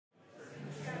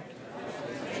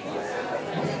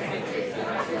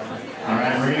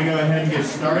get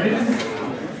started.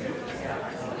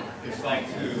 Just like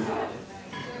to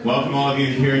welcome all of you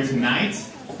here tonight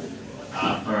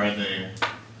for the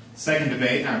second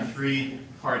debate in our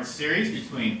three-part series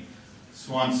between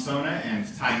Suan, Sonna and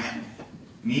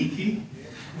Nienke.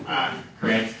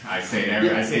 Correct. I say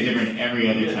it different every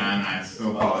other time, and I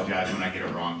still apologize when I get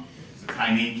it wrong. So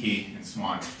Nienke and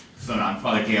Suan, Sonna. I'm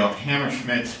Father Gail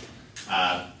Hammerschmidt.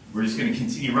 We're just going to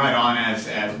continue right on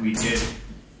as we did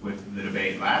with the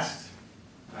debate last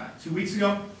 2 weeks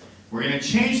ago. We're going to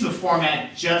change the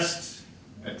format just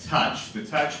a touch. The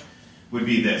touch would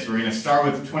be this. We're going to start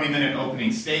with 20-minute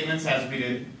opening statements as we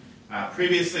did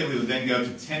previously. We would then go to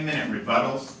 10-minute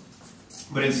rebuttals.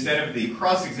 But instead of the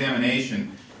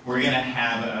cross-examination, we're going to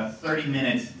have a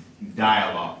 30-minute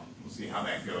dialogue. We'll see how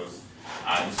that goes.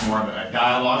 It's more of a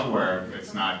dialogue where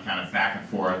it's not kind of back and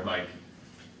forth like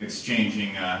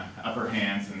exchanging upper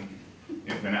hands, and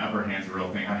if an upper hand's a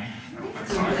real thing, I'm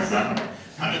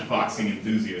not a boxing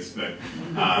enthusiast, but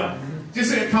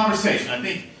just a conversation. I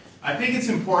think it's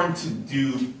important to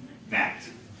do that.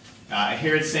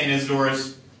 Here at St.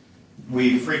 Isidore's,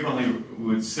 we frequently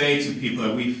would say to people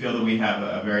that we feel that we have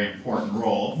a very important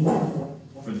role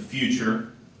for the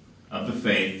future of the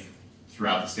faith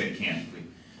throughout the state of Kansas.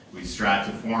 We strive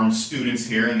to form students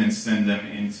here and then send them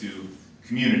into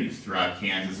communities throughout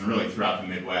Kansas and really throughout the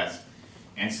Midwest.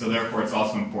 And so therefore it's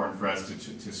also important for us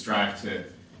to strive to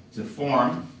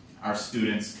form our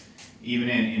students even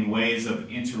in ways of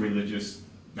interreligious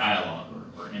dialogue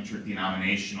or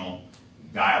interdenominational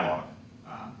dialogue.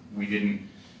 We didn't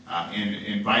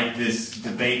invite this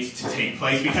debate to take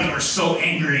place because we're so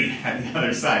angry at the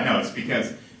other side. No, it's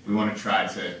because we want to try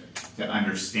to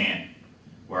understand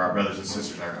where our brothers and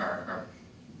sisters, our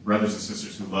brothers and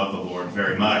sisters who love the Lord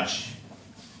very much,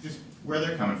 just where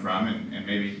they're coming from, and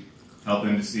maybe help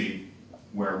them to see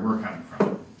where we're coming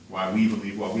from, why we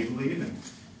believe what we believe, and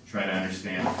try to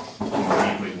understand more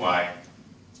deeply why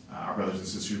our brothers and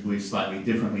sisters believe slightly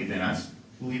differently than us,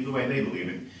 believe the way they believe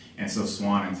it. And so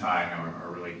Suan and Ty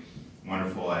are really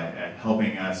wonderful at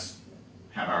helping us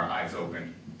have our eyes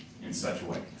open in such a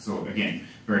way. So again,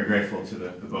 very grateful to the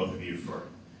both of you for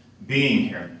being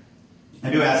here. I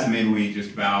do ask that maybe we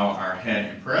just bow our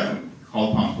head in prayer and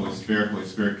call upon the Holy Spirit. Holy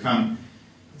Spirit, come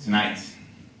tonight.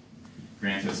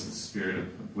 Grant us the spirit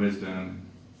of wisdom.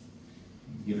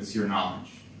 Give us your knowledge.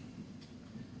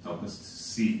 Help us to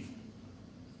see.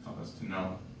 Help us to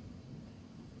know.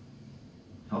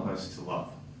 Help us to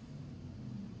love.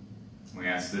 We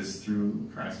ask this through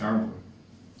Christ our Lord.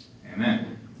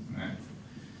 Amen. Amen.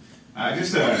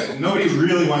 Nobody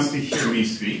really wants to hear me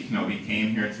speak. Nobody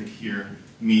came here to hear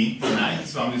me tonight.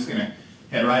 So I'm just going to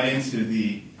head right into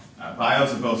the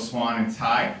bios of both Suan and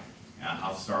Ty.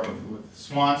 I'll start with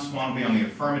Suan. Suan will be on the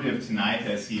affirmative tonight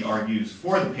as he argues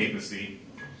for the papacy,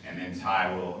 and then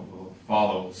Ty will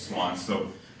follow Suan.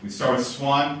 So we start with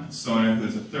Suan, Sonna, who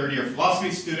is a third-year philosophy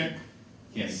student at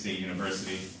Kansas State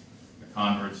University, a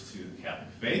convert to the Catholic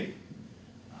faith.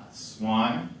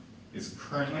 Suan has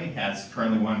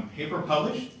currently one paper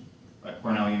published by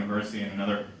Cornell University and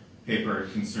another paper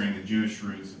concerning the Jewish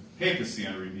roots of the papacy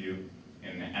under review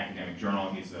in an academic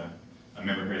journal. He's a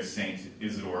member here at St.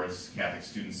 Isidore's Catholic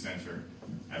Student Center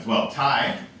as well.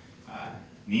 Ty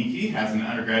Nienke has an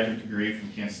undergraduate degree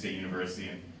from Kansas State University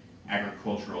in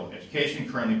agricultural education,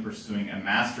 currently pursuing a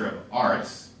Master of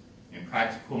Arts in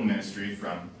Practical Ministry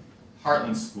from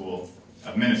Heartland School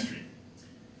of Ministry.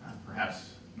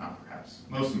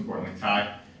 Most importantly,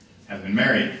 Ty has been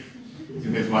married to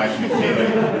his wife,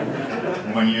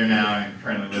 Nienke, 1 year now, and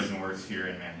currently lives and works here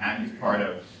in Manhattan. He's part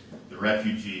of the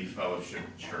Refugee Fellowship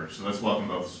Church. So let's welcome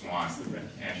both Suan.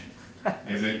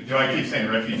 And do I keep saying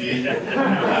refugee?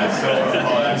 I'm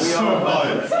so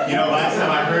apologetic. You know, last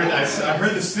time I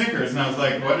heard the Snickers, and I was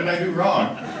like, what did I do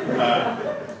wrong?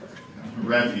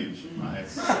 Refuge. I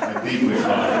deeply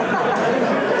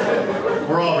apologize.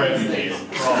 We're all refugees.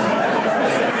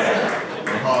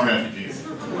 We're all refugees.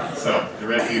 So, the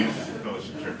Refuge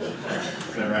Fellowship Church.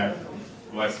 Is that right?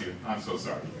 Bless you. I'm so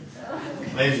sorry.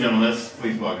 Ladies and gentlemen, let's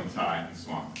please welcome Ty and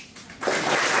Suan.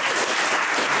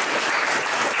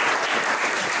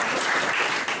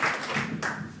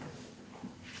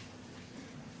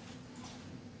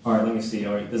 All right, let me see.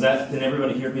 All right, can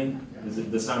everybody hear me? Does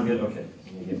this sound good? Okay,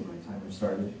 let me get my timer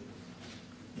started.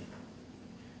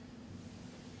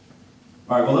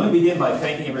 All right, well, let me begin by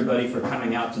thanking everybody for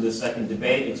coming out to this second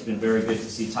debate. It's been very good to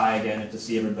see Ty again and to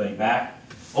see everybody back.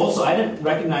 Also, I didn't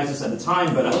recognize this at the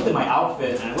time, but I looked at my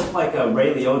outfit, and I looked like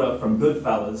Ray Liotta from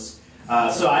Goodfellas.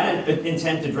 So I didn't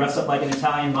intend to dress up like an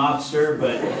Italian mobster,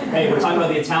 but hey, we're talking about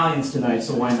the Italians tonight,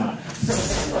 so why not?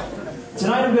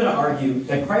 Tonight I'm going to argue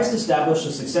that Christ established a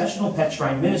successional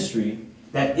Petrine ministry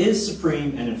that is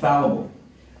supreme and infallible.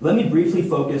 Let me briefly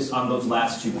focus on those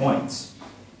last 2 points.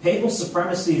 Papal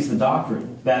supremacy is the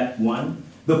doctrine that, 1,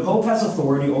 the Pope has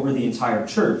authority over the entire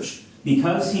church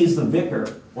because he is the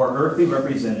vicar or earthly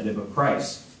representative of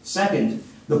Christ. 2nd,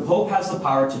 the Pope has the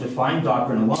power to define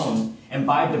doctrine alone and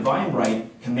by divine right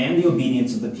command the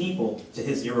obedience of the people to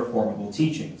his irreformable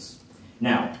teachings.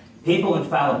 Now, papal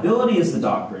infallibility is the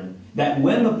doctrine that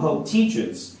when the Pope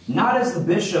teaches, not as the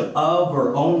bishop of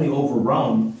or only over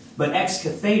Rome, but ex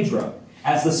cathedra,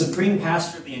 as the supreme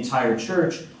pastor of the entire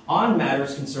church, on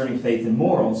matters concerning faith and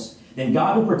morals, then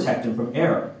God will protect him from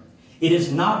error. It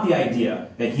is not the idea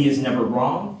that he is never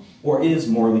wrong or is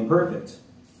morally perfect.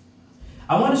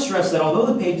 I want to stress that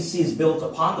although the papacy is built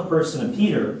upon the person of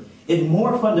Peter, it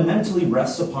more fundamentally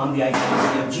rests upon the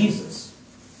identity of Jesus.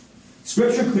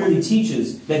 Scripture clearly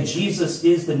teaches that Jesus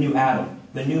is the new Adam,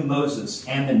 the new Moses,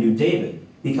 and the new David,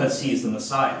 because he is the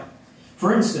Messiah.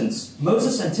 For instance,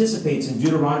 Moses anticipates in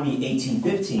Deuteronomy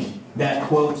 18:15 that,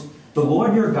 quote, "The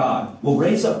Lord your God will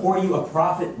raise up for you a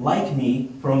prophet like me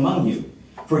from among you,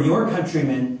 for your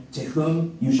countrymen to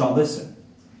whom you shall listen."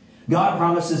 God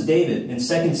promises David in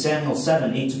 2 Samuel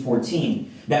 7:8-14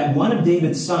 that one of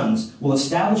David's sons will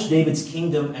establish David's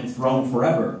kingdom and throne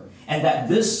forever, and that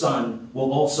this son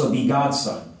will also be God's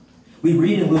son. We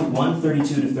read in Luke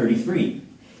 1:32-33,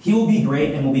 "He will be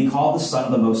great and will be called the Son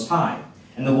of the Most High,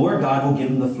 and the Lord God will give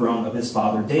him the throne of his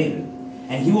father David.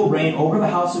 And he will reign over the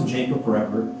house of Jacob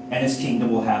forever, and his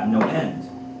kingdom will have no end."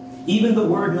 Even the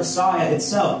word Messiah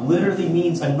itself literally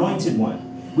means anointed one,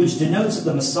 which denotes that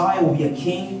the Messiah will be a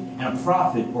king and a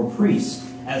prophet or priest,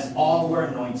 as all were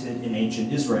anointed in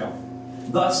ancient Israel.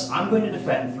 Thus, I'm going to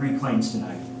defend 3 claims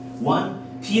tonight. 1,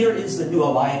 Peter is the new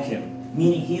Eliakim,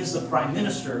 meaning he is the prime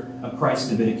minister of Christ's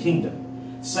Davidic kingdom.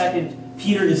 2nd,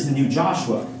 Peter is the new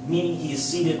Joshua, meaning he is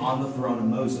seated on the throne of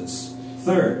Moses.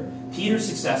 3rd, Peter's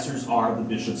successors are the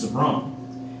bishops of Rome.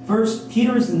 First,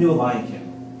 Peter is the new Eliakim.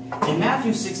 In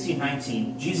Matthew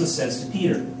 16:19, Jesus says to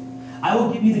Peter, "I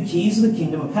will give you the keys of the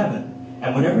kingdom of heaven,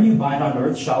 and whatever you bind on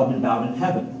earth shall have been bound in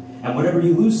heaven, and whatever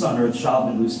you loose on earth shall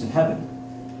have been loosed in heaven."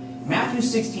 Matthew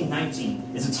 16:19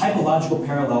 is a typological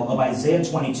parallel of Isaiah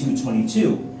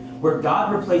 22:22, where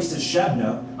God replaced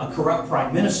Shebna, a corrupt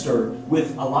prime minister,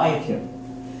 with Eliakim.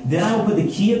 "Then I will put the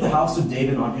key of the house of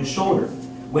David on his shoulder.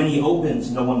 When he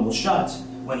opens, no one will shut.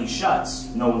 When he shuts,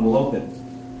 no one will open."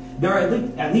 There are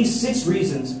at least 6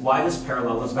 reasons why this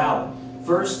parallel is valid.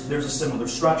 First, there's a similar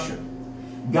structure.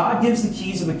 God gives the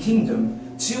keys of a kingdom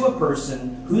to a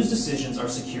person whose decisions are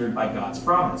secured by God's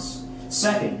promise.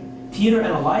 Second, Peter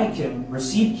and Eliakim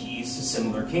receive keys to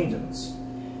similar kingdoms.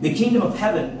 The kingdom of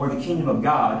heaven, or the kingdom of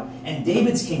God, and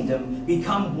David's kingdom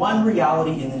become one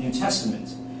reality in the New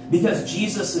Testament, because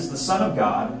Jesus is the Son of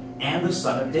God and the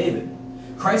Son of David.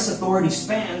 Christ's authority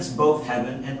spans both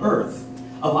heaven and earth.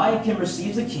 Eliakim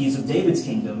receives the keys of David's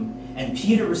kingdom, and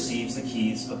Peter receives the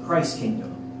keys of Christ's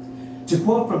kingdom. To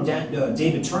quote from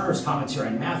David Turner's commentary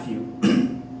on Matthew,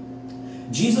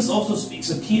 Jesus also speaks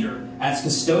of Peter as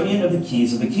custodian of the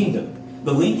keys of the kingdom.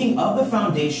 The linking of the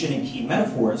foundation and key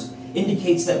metaphors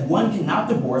indicates that one cannot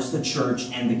divorce the church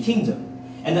and the kingdom,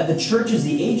 and that the church is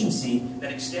the agency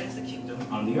that extends the kingdom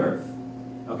on the earth.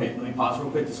 Okay, let me pause real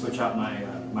quick to switch out my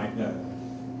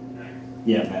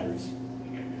batteries.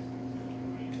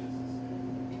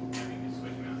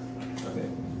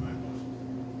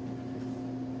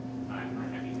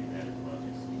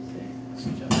 Okay.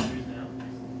 Switch out batteries now.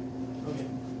 Okay.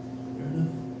 Fair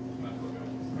enough.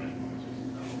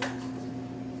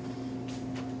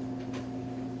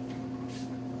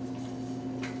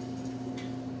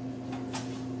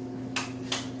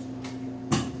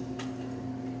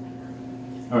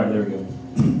 All right, there we go.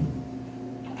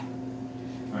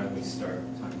 All right, let me start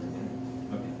timer again.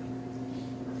 Okay.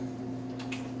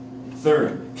 Third,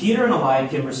 Peter and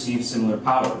Eliakim receive similar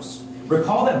powers.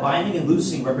 Recall that binding and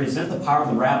loosing represent the power of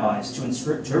the rabbis to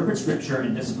interpret Scripture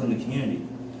and discipline the community.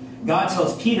 God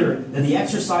tells Peter that the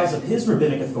exercise of his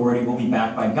rabbinic authority will be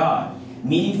backed by God,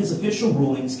 meaning his official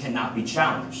rulings cannot be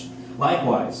challenged.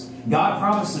 Likewise, God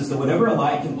promises that whatever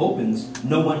Eliakim opens,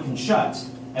 no one can shut,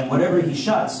 and whatever he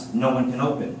shuts, no one can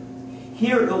open.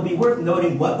 Here, it will be worth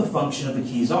noting what the function of the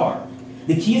keys are.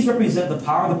 The keys represent the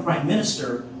power of the prime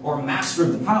minister, or master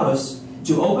of the palace,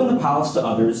 to open the palace to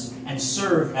others and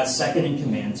serve as second in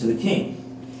command to the king.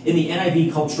 In the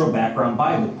NIV Cultural Background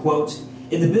Bible, quote,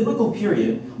 "In the biblical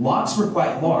period, locks were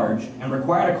quite large and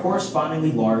required a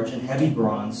correspondingly large and heavy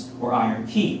bronze or iron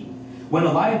key. When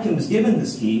Eliakim was given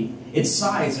this key, its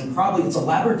size and probably its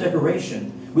elaborate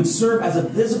decoration would serve as a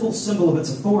visible symbol of its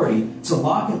authority to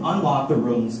lock and unlock the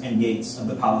rooms and gates of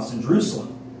the palace in Jerusalem.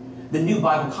 The New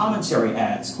Bible Commentary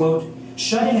adds, quote,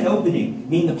 "Shutting and opening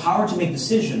mean the power to make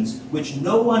decisions which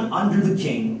no one under the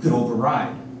king could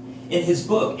override." In his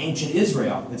book, Ancient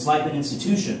Israel, Its Life and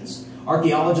Institutions,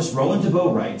 archaeologist Roland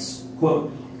DeVoe writes,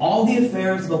 quote, "All the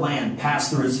affairs of the land passed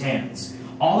through his hands.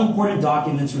 All important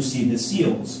documents received his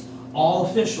seals. All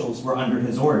officials were under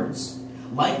his orders.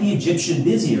 Like the Egyptian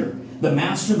vizier, the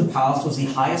master of the palace was the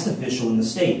highest official in the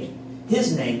state.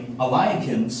 His name,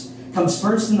 Eliakim's, comes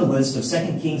first in the list of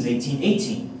 2 Kings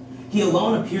 18:18. He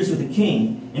alone appears with the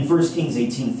king in 1 Kings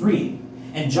 18:3.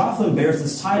 And Jotham bears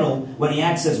this title when he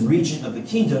acts as regent of the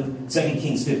kingdom, 2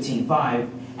 Kings 15:5,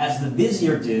 as the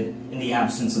vizier did in the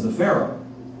absence of the pharaoh.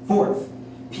 Fourth,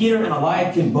 Peter and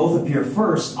Eliakim both appear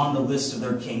first on the list of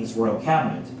their king's royal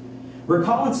cabinet.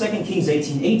 Recall in 2 Kings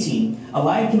 18:18,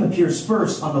 Eliakim appears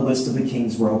first on the list of the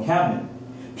king's royal cabinet.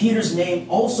 Peter's name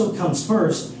also comes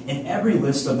first in every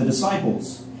list of the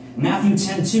disciples. Matthew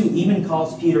 10:2 even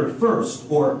calls Peter first,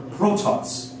 or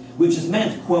protos, which is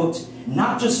meant, quote,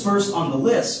 not just first on the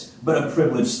list, but a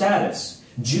privileged status.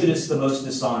 Judas, the most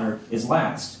dishonored, is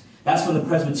last. That's from the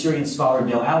Presbyterian scholar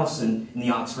Dale Allison in the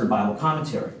Oxford Bible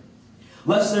Commentary.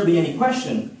 Lest there be any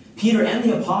question, Peter and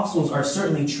the apostles are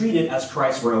certainly treated as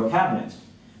Christ's royal cabinet.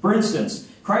 For instance,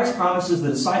 Christ promises the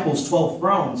disciples 12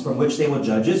 thrones from which they will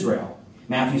judge Israel.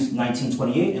 Matthew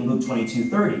 19:28 and Luke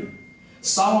 22:30.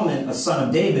 Solomon, a son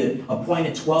of David,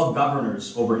 appointed 12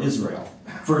 governors over Israel.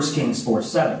 1 Kings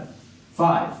 4:7.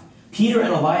 5. Peter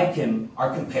and Eliakim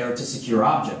are compared to secure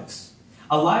objects.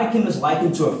 Eliakim is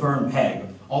likened to a firm peg,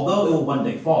 although it will one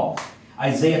day fall.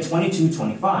 Isaiah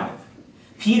 22:25.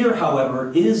 Peter,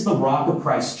 however, is the rock of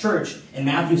Christ's church in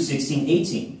Matthew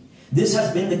 16:18. This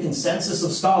has been the consensus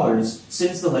of scholars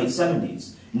since the late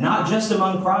 70s, not just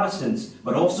among Protestants,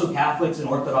 but also Catholics and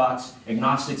Orthodox,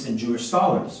 agnostics, and Jewish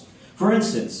scholars. For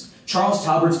instance, Charles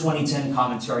Talbert's 2010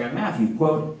 commentary on Matthew,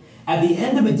 quote, "At the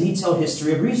end of a detailed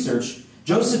history of research,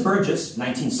 Joseph Burgess,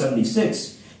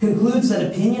 1976, concludes that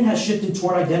opinion has shifted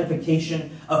toward identification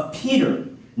of Peter,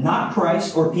 not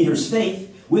Christ or Peter's faith,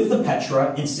 with the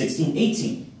Petra in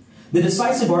 1618. The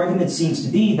decisive argument seems to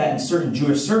be that in certain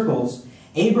Jewish circles,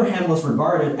 Abraham was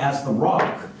regarded as the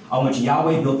rock on which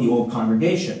Yahweh built the old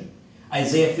congregation.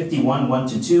 Isaiah 51,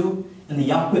 1-2, and the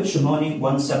Yahweh Shemoni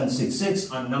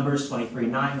 1766 on Numbers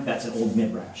 23:9, that's an old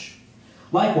midrash.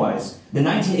 Likewise, the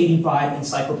 1985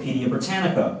 Encyclopedia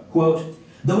Britannica, quote,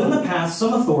 "Though in the past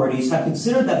some authorities have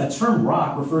considered that the term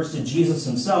rock refers to Jesus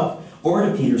himself or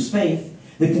to Peter's faith,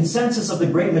 the consensus of the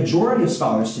great majority of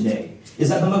scholars today is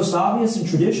that the most obvious and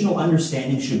traditional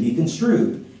understanding should be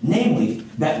construed, namely,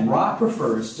 that rock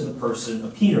refers to the person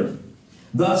of Peter."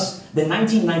 Thus, the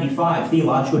 1995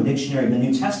 Theological Dictionary of the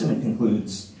New Testament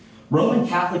concludes, "Roman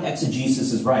Catholic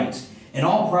exegesis is right, and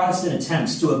all Protestant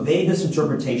attempts to evade this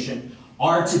interpretation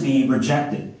are to be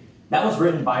rejected." That was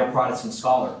written by a Protestant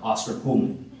scholar, Oscar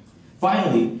Coleman.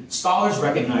 Finally, scholars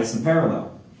recognize the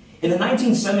parallel. In the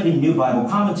 1970 New Bible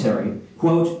Commentary,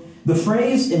 quote, "The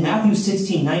phrase in Matthew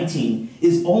 16:19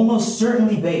 is almost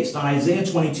certainly based on Isaiah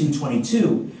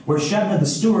 22:22, where Shebna the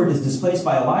steward is displaced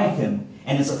by Eliakim,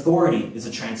 and his authority is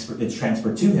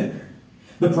transferred to him."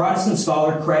 The Protestant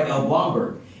scholar Craig L.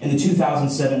 Blomberg, in the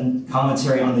 2007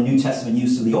 Commentary on the New Testament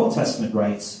Use of the Old Testament,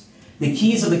 writes, "The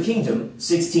keys of the kingdom,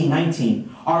 16:19,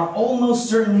 are almost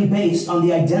certainly based on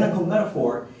the identical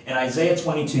metaphor in Isaiah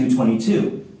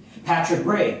 22:22. Patrick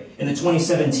Gray, in the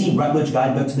 2017 Rutledge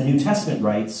Guidebook to the New Testament,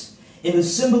 writes, "In the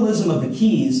symbolism of the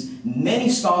keys, many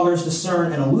scholars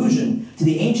discern an allusion to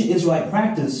the ancient Israelite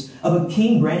practice of a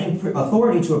king granting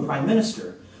authority to a prime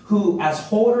minister, who, as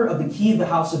holder of the key of the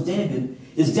house of David,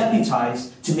 is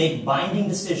deputized to make binding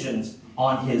decisions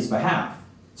on his behalf."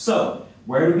 So,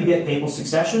 where do we get papal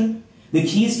succession? The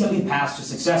keys can be passed to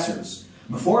successors.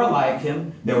 Before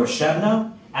Eliakim, there were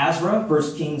Shebna, Azra,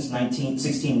 1 Kings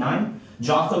 16:9,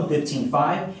 Jotham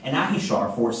 15:5, and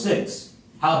Ahishar 4:6.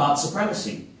 How about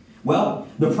supremacy? Well,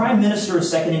 the prime minister is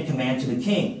second in command to the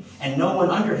king, and no one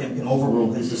under him can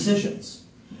overrule his decisions.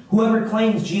 Whoever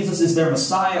claims Jesus is their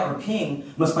Messiah or king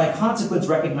must by consequence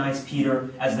recognize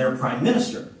Peter as their prime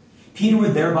minister. Peter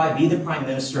would thereby be the prime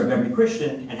minister of every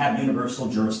Christian and have universal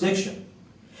jurisdiction.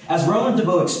 As Roland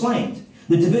DeVoe explained,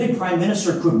 the Davidic prime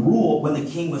minister could rule when the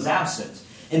king was absent.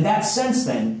 In that sense,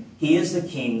 then, he is the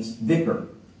king's vicar.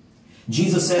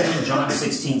 Jesus said in John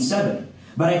 16:7,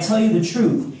 "But I tell you the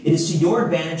truth, it is to your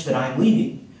advantage that I am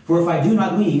leaving. For if I do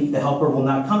not leave, the Helper will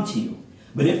not come to you.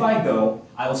 But if I go,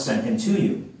 I will send him to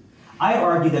you." I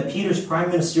argue that Peter's prime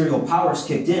ministerial powers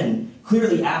kicked in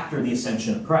clearly after the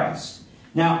ascension of Christ.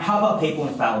 Now, how about papal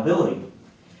infallibility?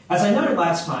 As I noted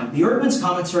last time, the Erdman's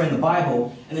commentary on the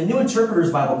Bible and the New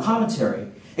Interpreter's Bible commentary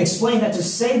explain that to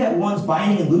say that one's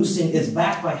binding and loosing is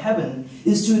backed by heaven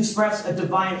is to express a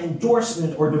divine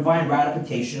endorsement or divine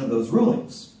ratification of those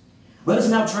rulings. Let us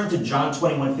now turn to John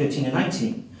 21:15 and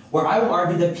 19, where I will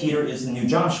argue that Peter is the new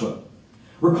Joshua.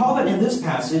 Recall that in this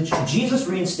passage, Jesus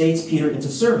reinstates Peter into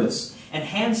service and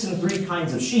hands him 3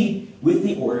 kinds of sheep with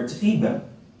the order to feed them.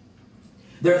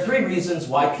 There are 3 reasons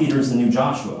why Peter is the new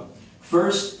Joshua.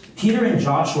 First, Peter and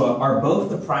Joshua are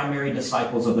both the primary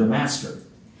disciples of their master.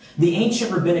 The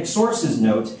ancient rabbinic sources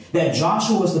note that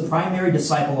Joshua was the primary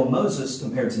disciple of Moses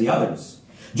compared to the others.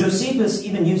 Josephus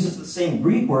even uses the same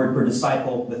Greek word for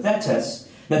disciple, methetes,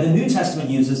 that the New Testament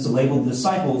uses to label the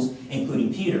disciples,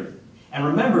 including Peter. And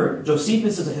remember,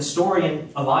 Josephus is a historian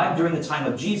alive during the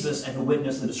time of Jesus and who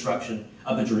witnessed the destruction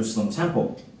of the Jerusalem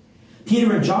temple.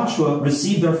 Peter and Joshua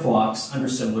received their flocks under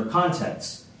similar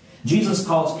contexts. Jesus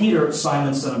calls Peter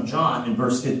Simon, son of John, in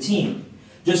verse 15.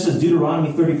 Just as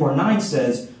Deuteronomy 34:9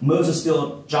 says, Moses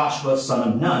filled Joshua, son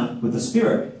of Nun, with the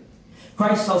Spirit.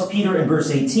 Christ tells Peter in verse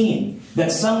 18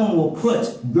 that someone will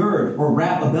put, gird, or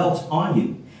wrap a belt on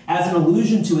you, as an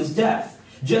allusion to his death.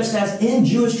 Just as in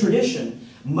Jewish tradition,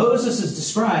 Moses is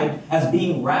described as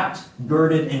being wrapped,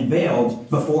 girded, and veiled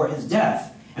before his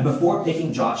death, and before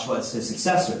picking Joshua as his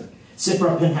successor.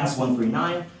 Sifra Pinhas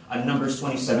 139, and Numbers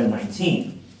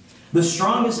 27:19. The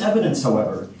strongest evidence,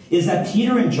 however, is that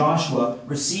Peter and Joshua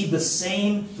received the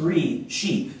same 3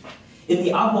 sheep. In the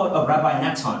Avot of Rabbi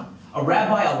Natan, a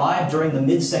rabbi alive during the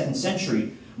mid-2nd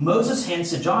century, Moses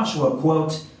hands to Joshua,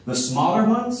 quote, the smaller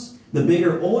ones, the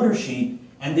bigger, older sheep,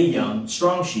 and the young,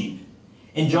 strong sheep.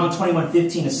 In John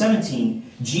 21:15 to 17,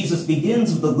 Jesus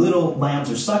begins with the little lambs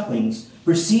or sucklings,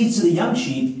 proceeds to the young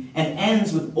sheep, and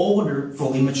ends with older,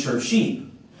 fully mature sheep.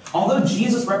 Although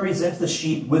Jesus represents the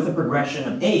sheep with a progression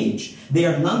of age, they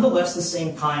are nonetheless the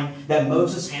same kind that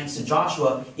Moses hands to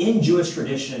Joshua in Jewish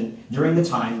tradition during the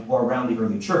time or around the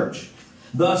early church.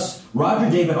 Thus, Roger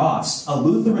David Oss, a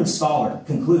Lutheran scholar,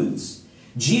 concludes,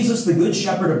 Jesus, the Good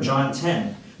Shepherd of John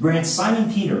 10, grants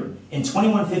Simon Peter in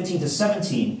 21:15 to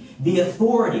 17 the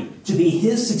authority to be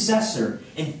his successor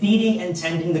in feeding and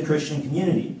tending the Christian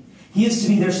community. He is to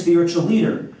be their spiritual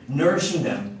leader, nourishing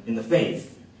them in the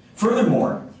faith.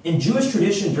 Furthermore, in Jewish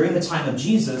tradition during the time of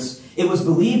Jesus, it was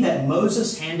believed that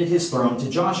Moses handed his throne to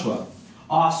Joshua.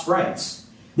 Oss writes,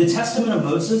 the Testament of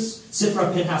Moses,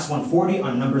 Sifra Pinhas 140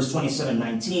 on Numbers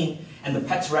 27:19, and the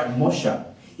Peteret Moshe,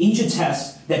 each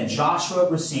attest that Joshua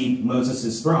received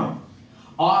Moses' throne.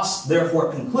 Oss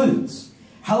therefore concludes,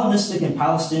 Hellenistic and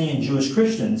Palestinian Jewish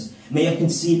Christians may have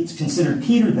considered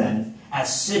Peter then as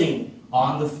sitting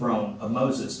on the throne of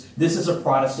Moses. This is a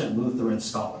Protestant Lutheran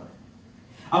scholar.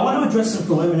 I want to address some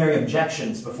preliminary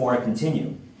objections before I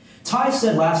continue. Ty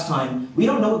said last time, we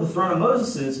don't know what the throne of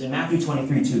Moses is in Matthew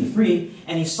 23:2-3,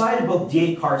 and he cited both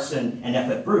D.A. Carson and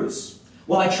F.F. Bruce.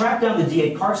 Well, I tracked down the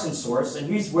D.A. Carson source, and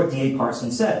here's what D.A. Carson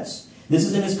says. This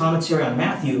is in his commentary on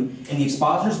Matthew in the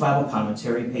Expositor's Bible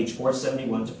Commentary, page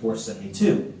 471 to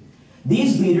 472.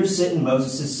 These leaders sit in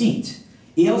Moses' seat.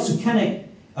 E.L. Sukenik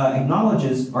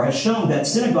acknowledges or has shown that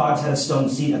synagogues had a stone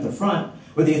seat at the front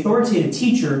where the authoritative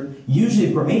teacher, usually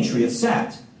a Gematria,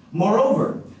 sat.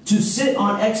 Moreover, to sit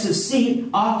on X's seat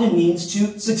often means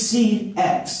to succeed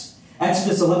X.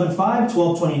 Exodus 11:5,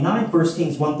 12:29, 1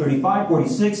 Kings 1:35,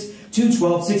 46,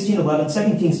 2:12, 16:11,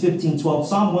 2 Kings 15:12,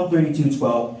 Psalm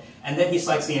 132:12, and then he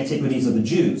cites the Antiquities of the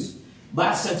Jews.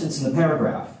 Last sentence in the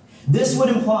paragraph. This would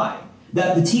imply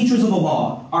that the teachers of the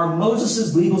law are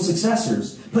Moses' legal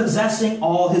successors, possessing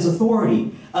all his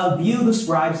authority, a view the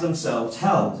scribes themselves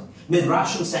held.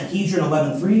 Midrashim Sanhedrin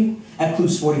 11:3,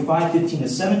 Eklus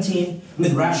 45:15-17,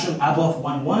 Midrashim Aboth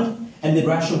 1:1, and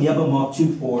Midrashim Yevamot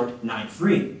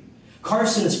 2:4-9-3.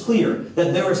 Carson is clear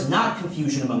that there is not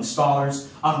confusion among scholars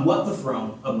on what the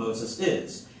throne of Moses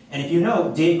is. And if you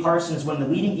know, Dave Carson is one of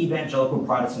the leading evangelical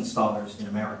Protestant scholars in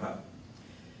America.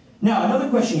 Now, another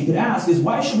question you could ask is,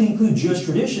 why should we include Jewish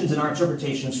traditions in our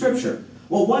interpretation of Scripture?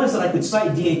 Well, one is that I could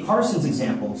cite D.A. Carson's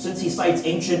example, since he cites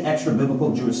ancient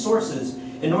extra-biblical Jewish sources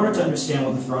in order to understand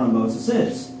what the throne of Moses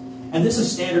is. And this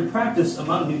is standard practice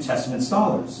among New Testament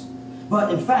scholars.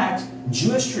 But in fact,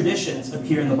 Jewish traditions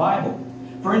appear in the Bible.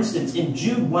 For instance, in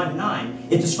Jude 1:9,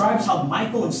 it describes how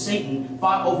Michael and Satan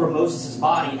fought over Moses'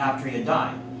 body after he had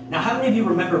died. Now, how many of you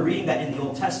remember reading that in the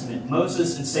Old Testament?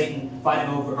 Moses and Satan fighting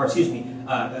over, or excuse me,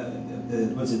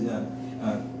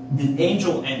 the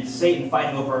angel and Satan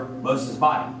fighting over Moses'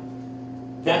 body.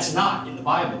 That's not in the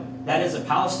Bible. That is a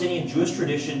Palestinian Jewish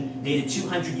tradition dated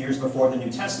 200 years before the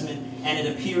New Testament, and it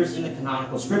appears in the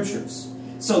canonical scriptures.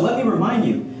 So let me remind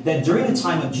you that during the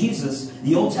time of Jesus,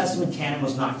 the Old Testament canon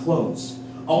was not closed.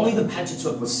 only the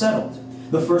Pentateuch was settled,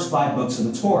 the first 5 books of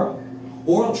the Torah.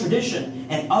 Oral tradition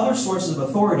and other sources of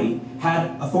authority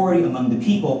had authority among the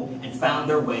people and found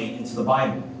their way into the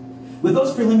Bible. With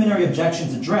those preliminary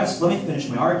objections addressed, let me finish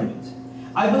my argument.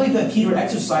 I believe that Peter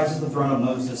exercises the throne of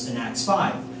Moses in Acts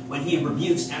 5, when he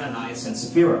rebukes Ananias and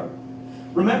Sapphira.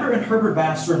 Remember in Herbert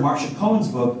Baxter and Marcia Cohen's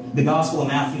book, The Gospel of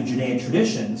Matthew and Judean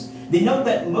Traditions, they note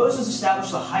that Moses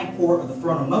established the high court of the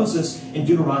throne of Moses in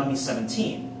Deuteronomy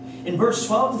 17. In verse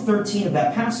 12 to 13 of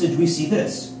that passage, we see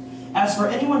this. As for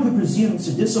anyone who presumes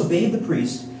to disobey the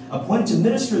priest appointed to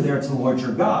minister there to the Lord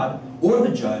your God, or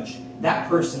the judge, that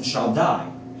person shall die.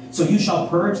 So you shall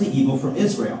purge the evil from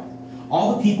Israel.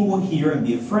 All the people will hear and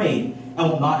be afraid, and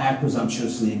will not act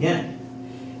presumptuously again.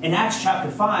 In Acts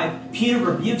chapter 5, Peter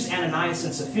rebukes Ananias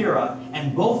and Sapphira,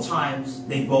 and both times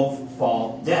they both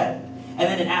fall dead. And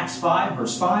then in Acts 5,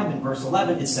 verse 5 and verse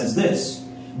 11, it says this,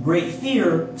 great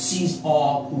fear seized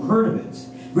all who heard of it.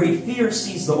 Great fear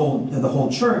seized the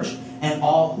whole church and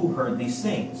all who heard these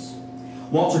things.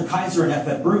 Walter Kaiser and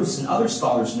F.F. Bruce and other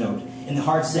scholars note in the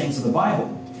Hard Sayings of the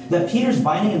Bible that Peter's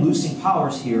binding and loosing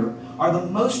powers here are the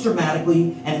most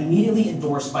dramatically and immediately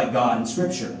endorsed by God in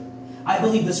Scripture. I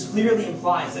believe this clearly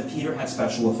implies that Peter had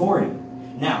special authority.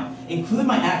 Now, include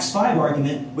my Acts 5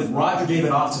 argument with Roger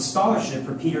David Ott's scholarship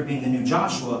for Peter being the new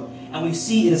Joshua, and we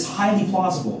see it is highly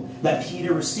plausible that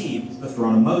Peter received the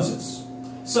throne of Moses.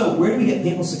 So, where do we get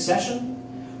papal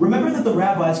succession? Remember that the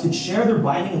rabbis could share their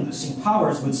binding and loosing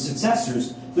powers with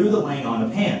successors through the laying on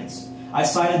of hands. I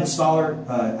cited the scholar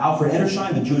Alfred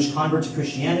Edersheim, the Jewish convert to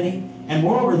Christianity, and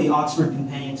moreover the Oxford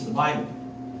Companion to the Bible.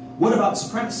 What about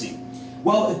supremacy?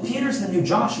 Well, if Peter's the new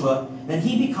Joshua, then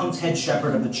he becomes head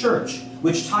shepherd of the church,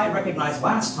 which Ty recognized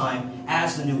last time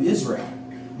as the new Israel.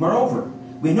 Moreover,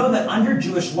 we know that under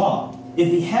Jewish law, if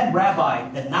the head rabbi,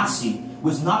 the Nasi,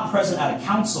 was not present at a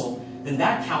council, then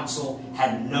that council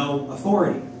had no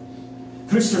authority.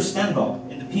 Christopher Stendahl,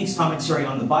 in the Peake's Commentary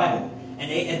on the Bible, and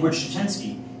A. Edward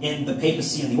Shetensky, in the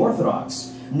Papacy and the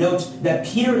Orthodox, note that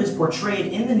Peter is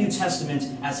portrayed in the New Testament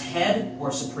as head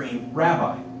or supreme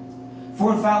rabbi.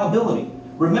 For infallibility,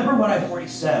 remember what I've already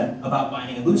said about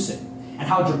binding and loosing, and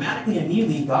how dramatically and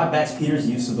immediately God backs Peter's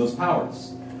use of those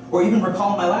powers. Or even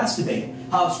recall my last debate,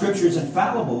 how if Scripture is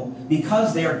infallible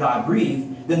because they are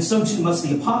God-breathed, then so too must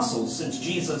the apostles, since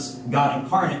Jesus, God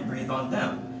incarnate, breathed on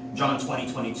them. John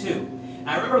 20:22. And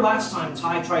I remember last time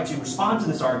Ty tried to respond to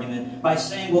this argument by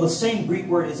saying, well, the same Greek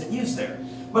word isn't used there.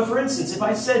 But for instance, if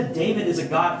I said David is a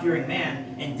God-fearing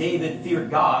man and David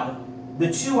feared God,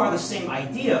 the two are the same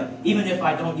idea, even if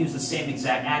I don't use the same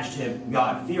exact adjective,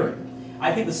 God-fearing.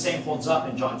 I think the same holds up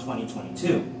in John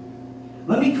 20:22.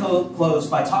 Let me close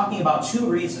by talking about 2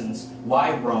 reasons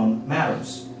why Rome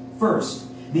matters. First,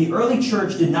 the early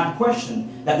church did not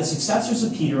question that the successors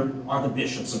of Peter are the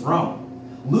bishops of Rome.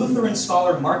 Lutheran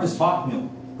scholar Marcus Bachmill,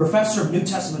 professor of New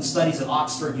Testament studies at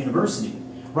Oxford University,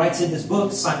 writes in his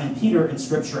book, Simon Peter in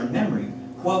Scripture and Memory,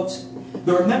 quote,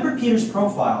 the remembered Peter's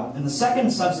profile in the 2nd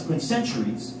and subsequent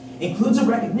centuries includes a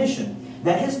recognition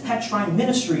that his Petrine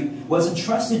ministry was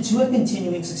entrusted to a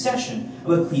continuing succession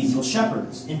of ecclesial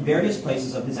shepherds in various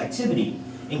places of his activity,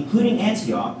 including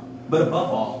Antioch, but above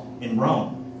all, in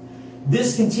Rome.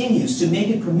 This continues to make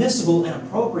it permissible and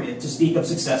appropriate to speak of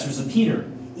successors of Peter,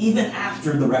 even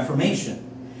after the Reformation.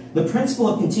 The principle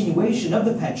of continuation of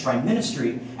the Petrine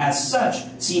ministry, as such,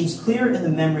 seems clear in the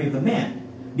memory of the man,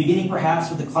 beginning perhaps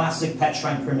with the classic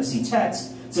Petrine primacy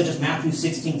texts, such as Matthew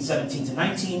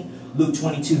 16:17-19, Luke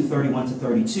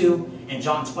 22:31-32, and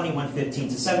John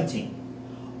 21:15-17.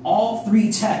 All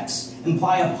 3 texts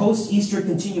imply a post-Easter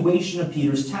continuation of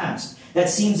Peter's task that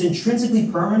seems intrinsically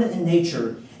permanent in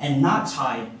nature and not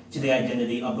tied to the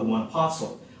identity of the one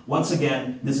apostle. Once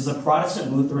again, this is a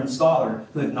Protestant Lutheran scholar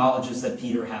who acknowledges that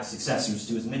Peter has successors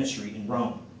to his ministry in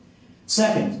Rome.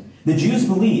 Second, the Jews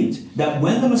believed that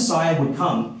when the Messiah would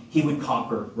come, he would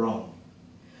conquer Rome.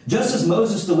 Just as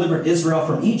Moses delivered Israel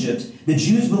from Egypt, the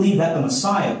Jews believed that the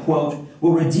Messiah, quote,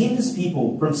 will redeem his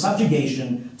people from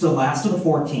subjugation to the last of the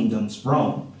 4 kingdoms,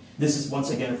 Rome. This is once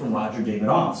again from Roger David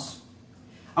Oss.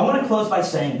 I want to close by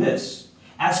saying this.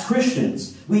 As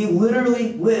Christians, we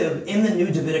literally live in the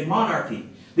new Davidic monarchy.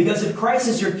 Because if Christ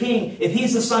is your king, if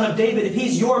he's the son of David, if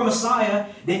he's your Messiah,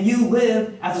 then you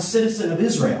live as a citizen of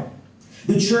Israel.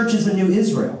 The church is the new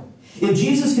Israel. If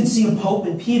Jesus could see a pope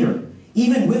in Peter,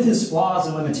 even with his flaws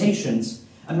and limitations,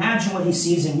 imagine what he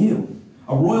sees in you,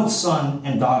 a royal son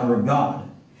and daughter of God.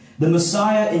 The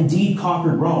Messiah indeed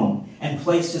conquered Rome and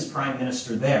placed his prime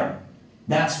minister there.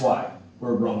 That's why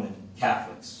we're Roman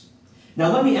Catholics.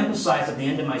 Now let me emphasize at the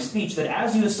end of my speech that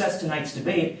as you assess tonight's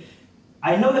debate,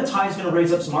 I know that Ty's going to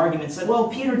raise up some arguments that, well,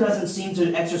 Peter doesn't seem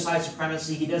to exercise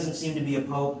supremacy. He doesn't seem to be a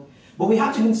pope. But we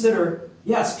have to consider,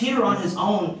 yes, Peter on his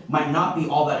own might not be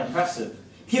all that impressive.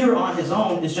 Peter on his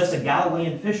own is just a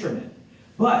Galilean fisherman.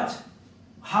 But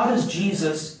how does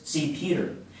Jesus see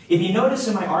Peter? If you notice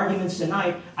in my arguments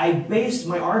tonight, I based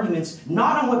my arguments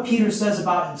not on what Peter says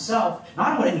about himself,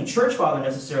 not on what any church father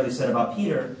necessarily said about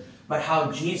Peter, but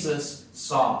how Jesus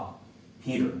saw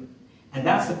Peter. And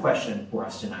that's the question for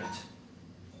us tonight.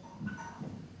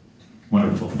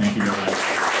 Wonderful. Thank you very much.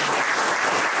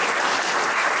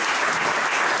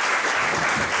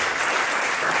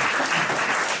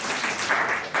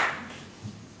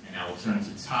 And now we'll turn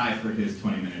to Ty for his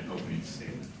 20-minute opening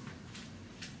statement.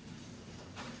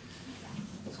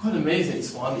 It's quite amazing,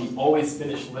 Swan, that you always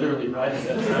finish literally right at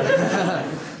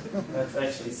that time. That's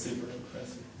actually super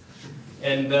impressive.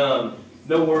 And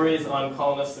no worries on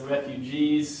calling us the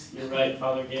refugees. You're right,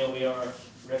 Father Gale, we are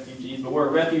refugees, but we're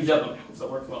a refuge of them, so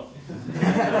it works well.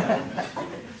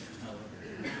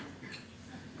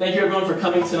 Thank you, everyone, for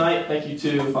coming tonight. Thank you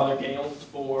to Father Gale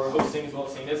for hosting, as well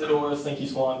as St. Isidore's. Thank you,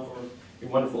 Suan, for your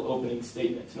wonderful opening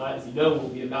statement. Tonight, as you know, we'll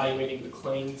be evaluating the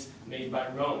claims made by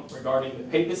Rome regarding the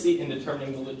papacy and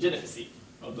determining the legitimacy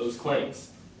of those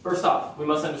claims. First off, we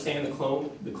must understand the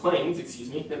claims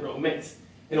that Rome makes.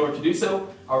 In order to do so,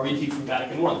 I'll read to you from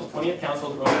Vatican I, the 20th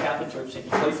Council of the Roman Catholic Church,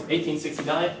 taking place from 1869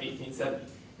 to 1870.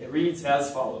 It reads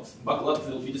as follows. Buckle up, because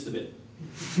it'll be just a bit.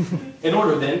 In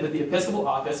order, then, that the episcopal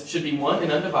office should be one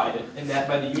and undivided, and that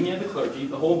by the union of the clergy,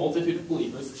 the whole multitude of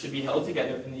believers should be held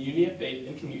together in the unity of faith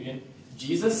and communion,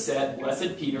 Jesus set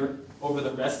Blessed Peter over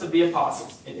the rest of the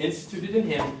apostles, and instituted in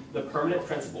him the permanent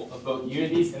principle of both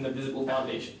unities and the visible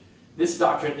foundation. This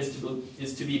doctrine is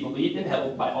to be believed and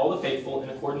held by all the faithful in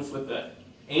accordance with the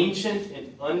ancient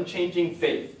and unchanging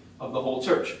faith of the whole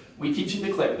church. We teach and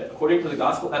declare that, according to the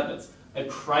gospel evidence, a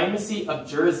primacy of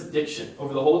jurisdiction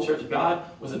over the whole church of God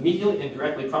was immediately and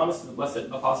directly promised to the blessed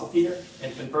Apostle Peter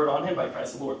and conferred on him by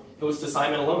Christ the Lord. It was to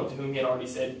Simon alone, to whom he had already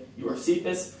said, "You are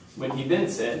Cephas," when he then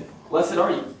said, "Blessed are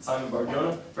you, Simon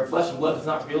Bar-Jonah, for flesh and blood has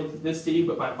not revealed this to you,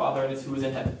 but my Father who is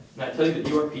in heaven. And I tell you that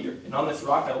you are Peter, and on this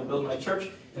rock I will build my church,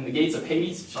 and the gates of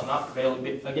Hades shall not prevail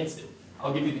against it.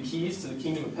 I'll give you the keys to the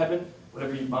kingdom of heaven.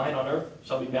 Whatever you bind on earth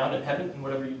shall be bound in heaven, and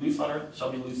whatever you loose on earth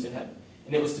shall be loosed in heaven."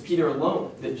 And it was to Peter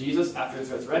alone that Jesus, after his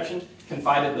resurrection,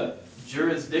 confided the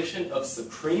jurisdiction of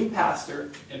supreme pastor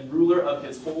and ruler of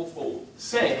his whole fold,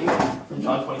 saying, from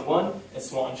John 21, as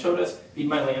Suan showed us, "Feed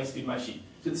my lambs, feed my sheep."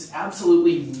 To this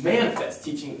absolutely manifest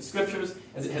teaching of the Scriptures,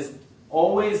 as it has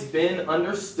always been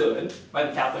understood by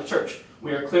the Catholic Church.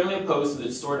 We are clearly opposed to the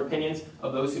distorted opinions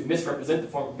of those who misrepresent the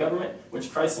form of government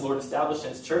which Christ the Lord established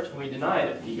in his church, and we deny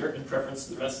that Peter, in preference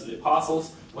to the rest of the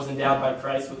apostles, was endowed by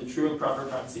Christ with a true and proper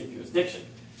primacy of jurisdiction.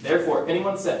 Therefore, if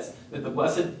anyone says that the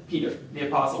blessed Peter, the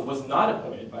apostle, was not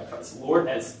appointed by Christ the Lord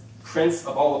as prince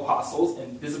of all apostles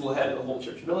and visible head of the whole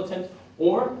church militant,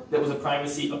 or that was a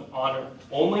primacy of honor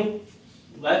only,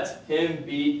 let him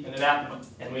be an anathema.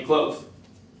 And we close.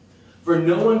 For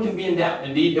no one can be in doubt,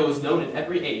 indeed it was known in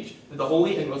every age, that the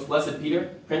holy and most blessed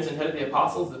Peter, prince and head of the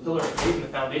apostles, the pillar of faith and the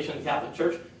foundation of the Catholic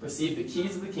Church, received the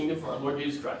keys of the kingdom from our Lord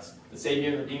Jesus Christ, the Savior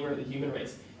and Redeemer of the human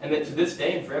race, and that to this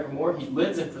day and forevermore he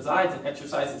lives and presides and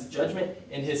exercises judgment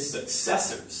in his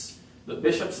successors, the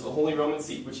bishops of the Holy Roman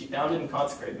See, which he founded and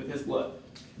consecrated with his blood.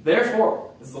 Therefore,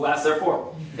 this is the last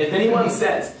therefore, if anyone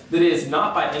says that it is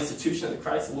not by institution of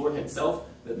Christ the Lord himself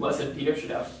that blessed Peter should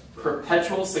have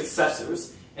perpetual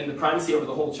successors in the primacy over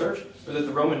the whole church, or that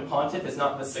the Roman pontiff is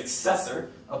not the successor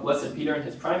of blessed Peter in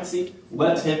his primacy,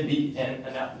 let him be an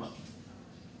anathema.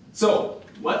 So,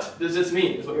 what does this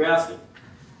mean, is what you're asking.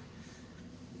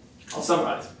 I'll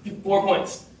summarize. 4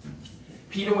 points.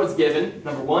 Peter was given,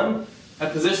 number one, a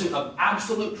position of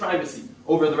absolute primacy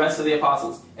over the rest of the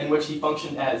apostles, in which he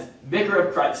functioned as vicar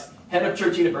of Christ, head of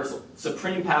Church Universal,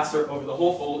 supreme pastor over the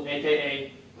whole fold,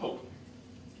 aka Pope.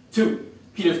 2,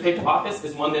 Peter's papal office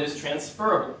is one that is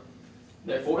transferable.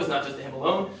 Therefore, it's not just to him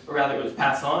alone, but rather it was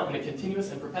passed on in a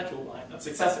continuous and perpetual line of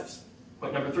successors.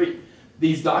 Point number 3,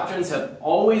 these doctrines have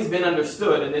always been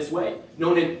understood in this way,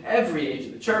 known in every age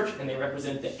of the church, and they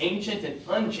represent the ancient and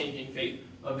unchanging faith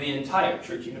of the entire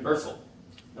Church Universal.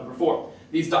 Number 4,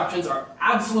 these doctrines are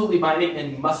absolutely binding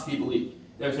and must be believed.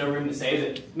 There's no room to say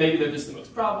that maybe they're just the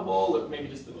most probable, or maybe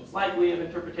just the most likely of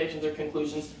interpretations or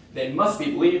conclusions. They must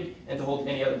be believed, and to hold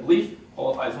any other belief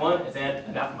qualifies one as an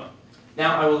anathema.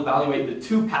 Now I will evaluate the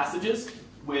 2 passages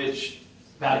which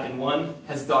Vatican I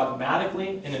has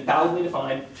dogmatically and infallibly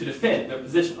defined to defend their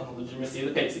position on the legitimacy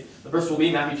of the papacy. The first will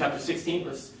be Matthew chapter 16,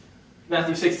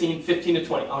 Matthew 16, 15 to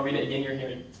 20. I'll read it again, you're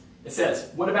hearing. It says,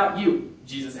 "What about you?"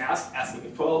 Jesus asked, asking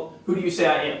the 12, "Who do you say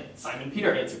I am?" Simon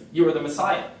Peter answered, "You are the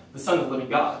Messiah, the Son of the living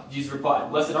God." Jesus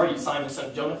replied, "Blessed are you, Simon, son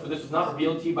of Jonah, for this was not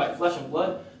revealed to you by flesh and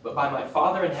blood, but by my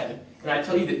Father in heaven. And I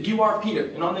tell you that you are Peter,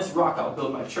 and on this rock I will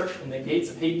build my church, and the gates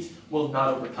of Hades will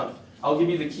not overcome it. I will give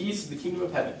you the keys to the kingdom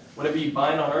of heaven. Whatever you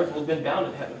bind on earth will have been bound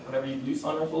in heaven. Whatever you loose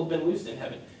on earth will have been loosed in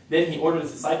heaven." Then he ordered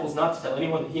his disciples not to tell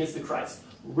anyone that he is the Christ.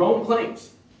 Rome claims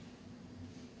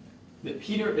that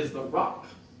Peter is the rock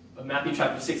of Matthew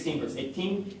chapter 16, verse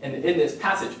 18, and that in this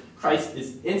passage, Christ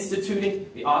is instituting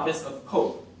the office of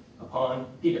Pope upon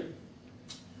Peter.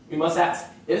 We must ask,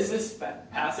 is this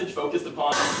passage focused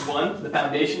upon, 1, the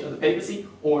foundation of the papacy,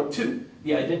 or 2,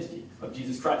 the identity of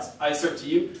Jesus Christ? I assert to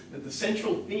you that the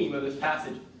central theme of this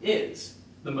passage is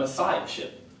the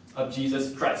messiahship of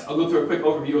Jesus Christ. I'll go through a quick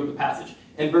overview of the passage.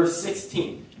 In verse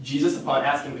 16, Jesus, upon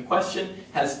asking the question,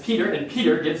 has Peter, and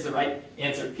Peter gives the right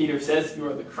answer. Peter says, "You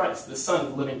are the Christ, the Son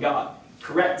of the living God."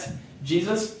 Correct.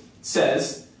 Jesus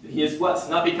says that he is blessed,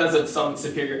 not because of some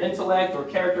superior intellect or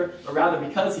character, but rather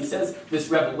because he says this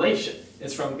revelation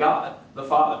is from God, the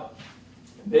Father.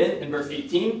 Then, in verse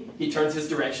 18, he turns his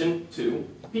direction to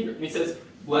Peter. And he says,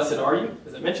 "Blessed are you,"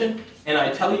 as I mentioned, "and I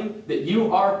tell you that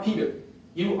you are Peter.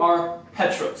 You are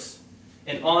Petros.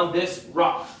 And on this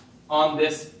rock, on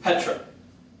this Petra,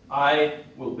 I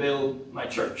will build my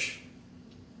church."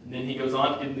 And then he goes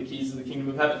on to give the keys to the kingdom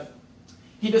of heaven.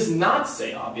 He does not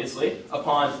say, obviously,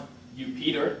 "Upon you,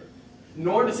 Peter,"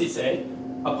 nor does he say,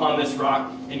 "Upon this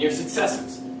rock and your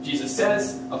successors." Jesus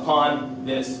says, "Upon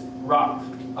this rock."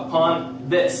 Upon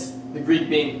this, the Greek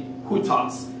being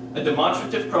hutos, a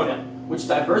demonstrative pronoun, which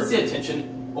diverts the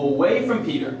attention away from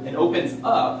Peter and opens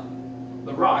up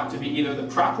the rock to be either the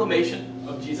proclamation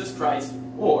of Jesus Christ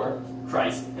or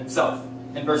Christ himself.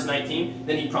 In verse 19,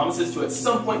 then he promises to at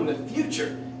some point in the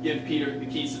future give Peter the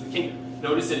keys to the kingdom.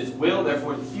 Notice it is will,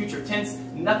 therefore the future tense.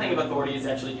 Nothing of authority is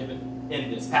actually given in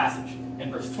this passage.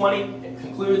 In verse 20, it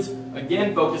concludes,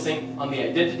 again focusing on the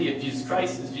identity of Jesus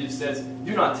Christ, as Jesus says,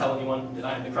 "Do not tell anyone that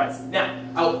I am the Christ." Now,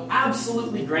 I will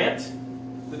absolutely grant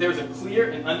that there is a clear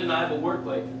and undeniable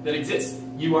wordplay that exists.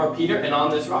 You are Peter, and on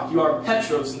this rock. You are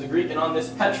Petros in the Greek, and on this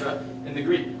Petra in the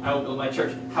Greek, I will build my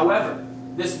church. However,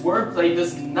 this wordplay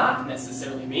does not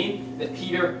necessarily mean that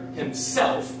Peter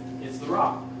himself is the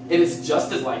rock. It is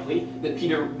just as likely that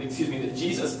that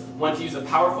Jesus wanted to use a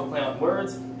powerful play on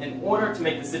words in order to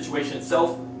make the situation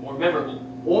itself more memorable,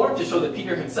 or to show that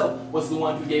Peter himself was the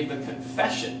one who gave the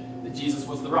confession that Jesus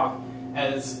was the rock.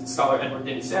 As scholar Edward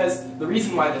Denny says, the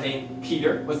reason why the name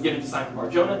Peter was given to Simon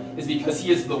Bar-Jonah is because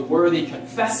he is the worthy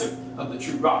confessor of the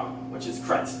true rock, which is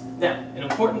Christ. Now, an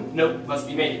important note must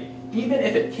be made. Even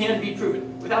if it can be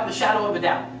proven, without the shadow of a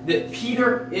doubt, that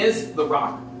Peter is the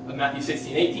rock of Matthew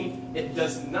 16:18, it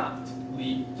does not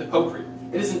lead to popery.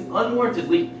 It is an unwarranted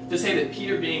leap to say that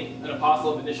Peter, being an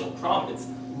apostle of initial prominence,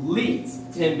 leads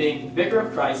to him being the vicar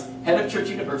of Christ, head of Church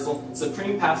Universal,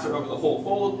 supreme pastor over the whole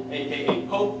fold, aka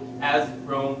Pope, as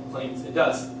Rome claims it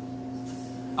does.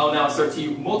 I will now assert to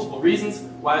you multiple reasons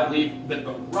why I believe that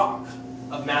the rock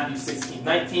of Matthew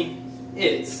 16:19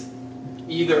 is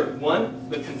either 1,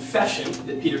 the confession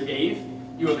that Peter gave,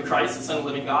 "You are the Christ, the Son of the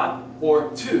living God,"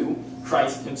 or 2,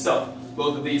 Christ himself.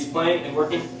 Both of these playing and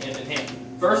working hand in hand.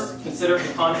 First, consider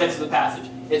the context of the passage.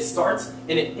 It starts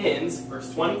and it ends,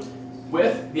 verse 20,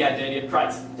 with the identity of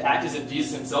Christ. To act as if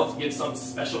Jesus himself gives some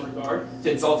special regard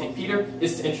to exalting Peter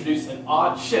is to introduce an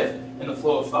odd shift in the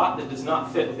flow of thought that does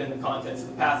not fit within the context of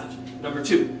the passage. Number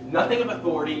 2, nothing of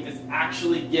authority is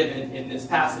actually given in this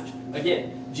passage.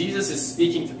 Again, Jesus is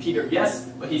speaking to Peter, yes,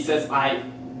 but he says, "I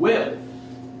will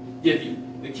give you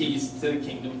the keys to the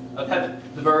kingdom of heaven."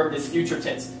 The verb is future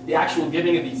tense. The actual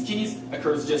giving of these keys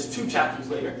occurs just 2 chapters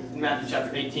later, in Matthew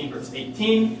chapter 18, verse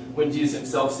 18, when Jesus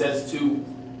himself says to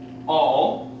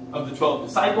all of the 12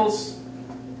 disciples,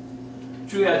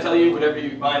 "Truly I tell you, whatever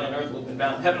you bind on earth will have been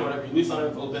bound in heaven, whatever you loose on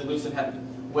earth will have been loosed in heaven."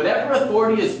 Whatever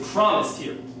authority is promised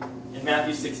here in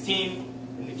Matthew 16,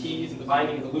 in the keys and the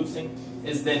binding and the loosing,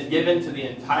 is then given to the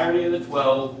entirety of the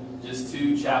 12 just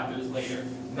 2 chapters later,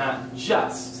 not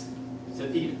just to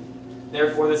Peter.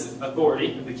 Therefore, this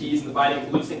authority of the keys and the binding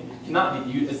and the loosing cannot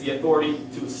be viewed as the authority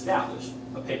to establish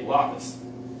a papal office.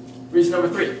 Reason number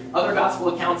 3, other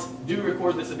gospel accounts do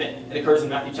record this event. It occurs in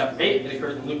Matthew chapter 8, it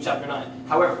occurs in Luke chapter 9.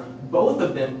 However, both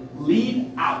of them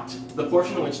leave out the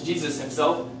portion in which Jesus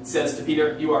himself says to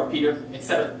Peter, "You are Peter,"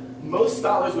 etc. Most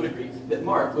scholars would agree that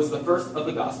Mark was the first of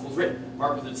the Gospels written.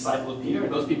 Mark was a disciple of Peter,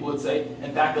 and most people would say,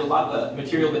 in fact, that a lot of the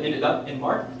material that ended up in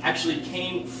Mark actually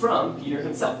came from Peter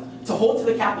himself. To hold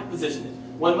to the Catholic position,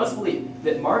 one must believe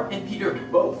that Mark and Peter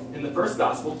both, in the first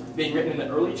Gospel, being written in the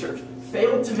early church,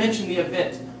 failed to mention the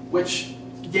event which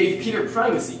gave Peter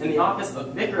primacy in the office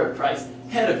of Vicar of Christ,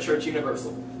 head of Church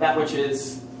Universal, that which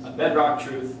is a bedrock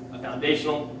truth, a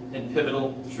foundational and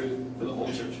pivotal truth for the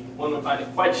whole church. One would find it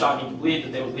quite shocking to believe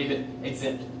that they would leave it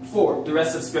exempt. 4, the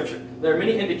rest of Scripture. There are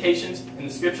many indications in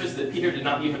the Scriptures that Peter did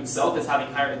not view himself as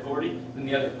having higher authority than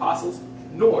the other apostles,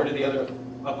 nor did the other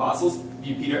apostles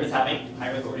view Peter as having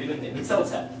higher authority than they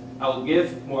themselves had. I will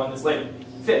give more on this later.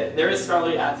 5th, there is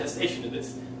scholarly attestation to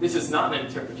this. This is not an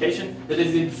interpretation that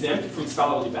is exempt from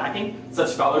scholarly backing.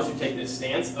 Such scholars who take this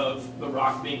stance of the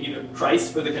rock being either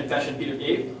Christ or the confession Peter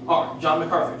gave are John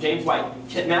MacArthur, James White,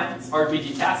 Kent Matthews,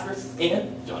 R.B.G. Casper,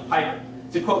 and John Piper.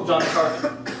 To quote John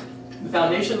MacArthur, the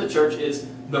foundation of the church is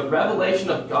the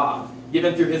revelation of God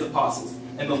given through his apostles,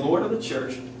 and the Lord of the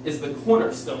church is the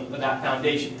cornerstone of that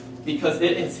foundation, because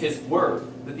it is his word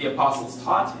that the apostles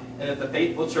taught and that the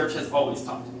faithful church has always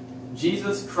taught.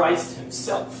 Jesus Christ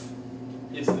himself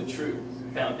is the true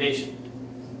foundation.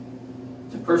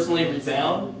 To personally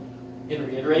resound and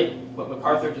reiterate what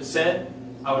MacArthur just said,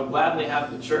 I would gladly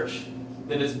have the church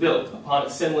that is built upon a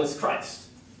sinless Christ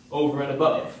over and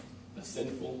above a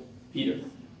sinful Peter.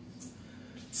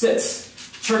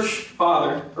 6, church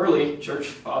father, early church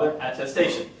father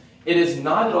attestation. It is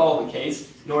not at all the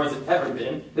case, nor has it ever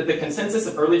been, that the consensus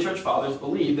of early church fathers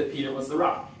believed that Peter was the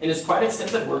rock. In his quite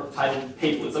extensive work titled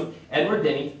Papalism, Edward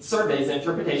Denny surveys the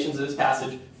interpretations of this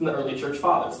passage from the early church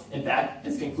fathers. In fact,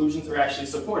 his conclusions are actually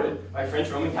supported by French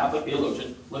Roman Catholic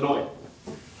theologian Lanoy.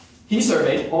 He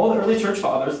surveyed all the early church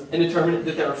fathers and determined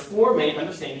that there are 4 main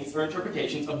understandings or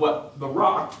interpretations of what the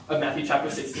rock of Matthew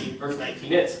chapter 16, verse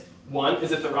 19 is. 1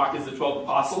 is that the rock is the 12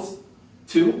 apostles.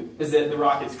 2 is that the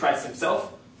rock is Christ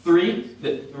himself. 3,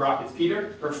 that the rock is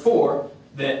Peter, or 4,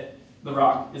 that the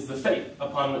rock is the faith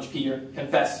upon which Peter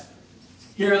confessed.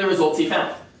 Here are the results he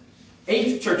found.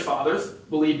 8 church fathers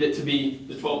believed it to be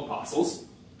the 12 apostles.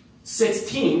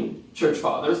 16 church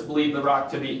fathers believed the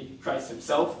rock to be Christ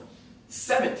himself.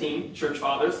 17 church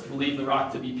fathers believed the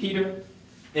rock to be Peter.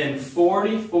 And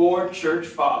 44 church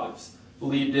fathers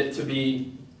believed it to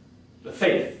be the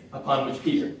faith upon which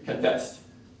Peter confessed.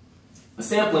 A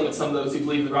sampling of some of those who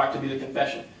believe the rock to be the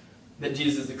confession that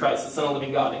Jesus is the Christ, the Son of the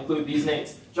living God, include these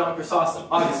names: John Chrysostom,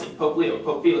 Augustine, Pope Leo,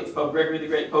 Pope Felix, Pope Gregory the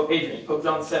Great, Pope Adrian, Pope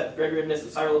John VII, Gregory of Nyssa,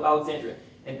 Cyril of Alexandria,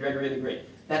 and Gregory the Great.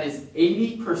 That is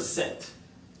 80%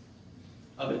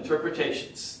 of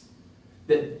interpretations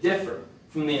that differ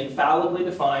from the infallibly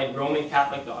defined Roman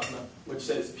Catholic dogma, which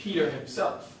says Peter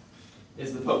himself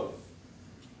is the Pope.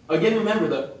 Again, remember,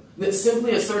 though, that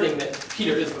simply asserting that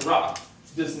Peter is the rock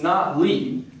does not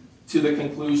lead to the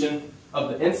conclusion of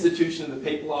the institution of the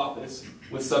papal office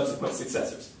with subsequent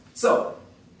successors. So,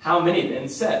 how many then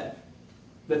said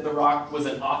that the rock was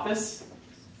an office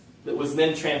that was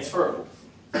then transferable?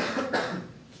 The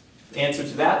answer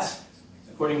to that,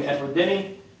 according to Edward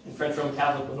Denny and French Roman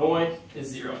Catholic Lanoy, is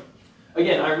 0.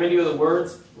 Again, I remind you of the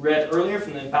words read earlier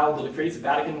from the infallible decrees of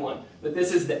Vatican I, that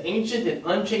this is the ancient and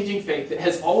unchanging faith that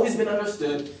has always been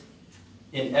understood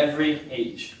in every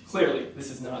age. Clearly,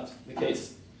 this is not the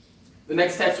case. The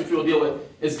next text which we will deal with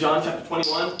is John chapter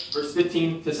 21, verse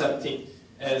 15 to 17.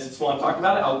 As Suan talked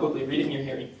about it, I'll quickly read it in your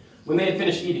hearing. When they had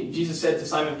finished eating, Jesus said to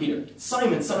Simon Peter,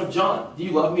 "Simon, son of John, do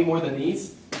you love me more than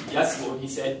these?" "Yes, Lord," he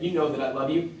said, "you know that I love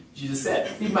you." Jesus said,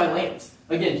 "Feed my lambs."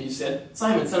 Again, Jesus said,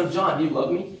 "Simon, son of John, do you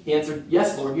love me?" He answered,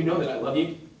 "Yes, Lord, you know that I love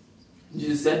you."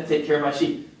 Jesus said, "Take care of my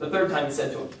sheep." The third time he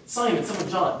said to him, "Simon, son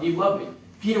of John, do you love me?"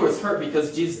 Peter was hurt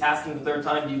because Jesus asked him the third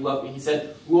time, "Do you love me?" He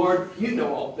said, "Lord, you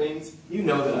know all things. You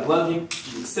know that I love you."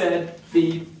 Jesus said,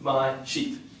 "Feed my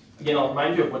sheep." Again, I'll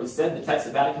remind you of what is said in the text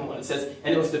of Vatican I. It says,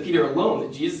 "And it was to Peter alone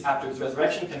that Jesus, after his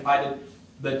resurrection, confided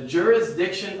the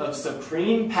jurisdiction of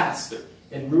supreme pastor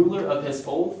and ruler of his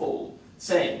whole fold,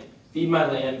 saying, 'Feed my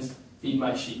lambs, feed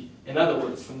my sheep.'" In other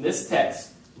words, from this text,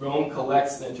 Rome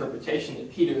collects the interpretation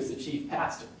that Peter is the chief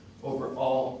pastor over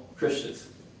all Christians.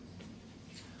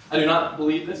 I do not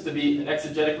believe this to be an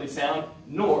exegetically sound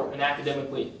nor an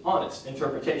academically honest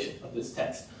interpretation of this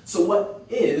text. So what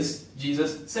is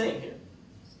Jesus saying here?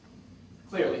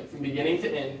 Clearly, from beginning to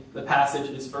end, the passage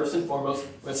is first and foremost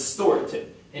restorative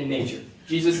in nature.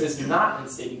 Jesus is not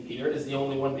instating Peter as the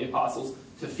only one of the apostles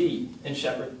to feed and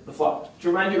shepherd the flock. To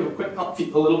remind you of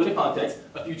a little bit of context,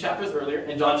 a few chapters earlier,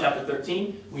 in John chapter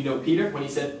 13, we know Peter when he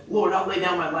said, "Lord, I'll lay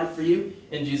down my life for you."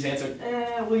 And Jesus answered,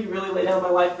 "Will you really lay down my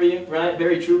life for you? Right?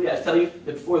 Very truly, I tell you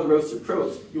that before the rooster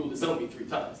crows, you will disown me 3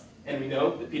 times. And we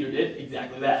know that Peter did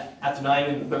exactly that. After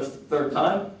denying the third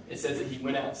time, it says that he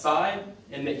went outside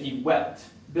and that he wept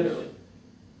bitterly.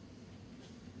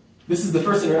 This is the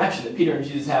first interaction that Peter and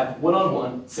Jesus have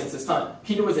one-on-one since this time.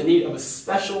 Peter was in need of a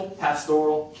special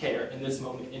pastoral care in this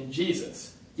moment, and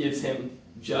Jesus gives him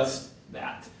just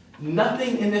that.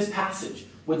 Nothing in this passage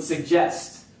would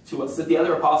suggest to us that the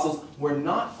other apostles were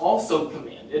not also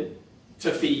commanded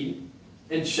to feed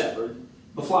and shepherd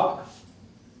the flock.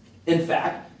 In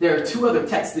fact, there are two other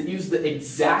texts that use the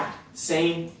exact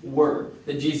same word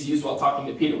that Jesus used while talking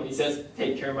to Peter when he says,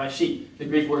 take care of my sheep. The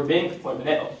Greek word being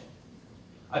poimeneo.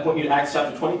 I point you to Acts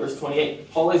chapter 20, verse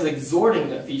 28. Paul is exhorting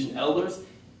the Ephesian elders,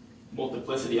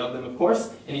 multiplicity of them, of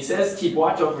course, and he says, keep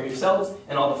watch over yourselves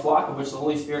and all the flock of which the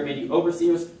Holy Spirit made you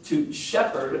overseers to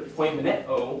shepherd,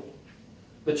 poimeneo,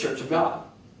 the church of God.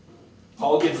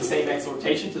 Paul gives the same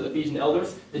exhortation to the Ephesian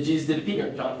elders that Jesus did to Peter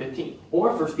in John 15.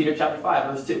 Or 1 Peter chapter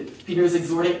 5, verse 2. Peter is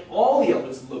exhorting all the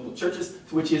elders of the local churches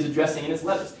to which he is addressing in his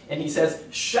letters. And he says,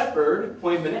 shepherd,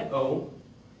 poimeneo,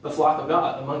 the flock of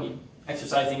God among you,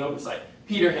 exercising oversight.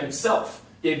 Peter himself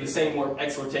gave the same word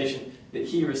exhortation that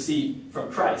he received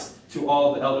from Christ to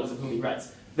all the elders of whom he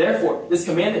writes. Therefore, this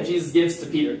command that Jesus gives to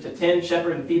Peter to tend,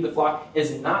 shepherd, and feed the flock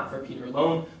is not for Peter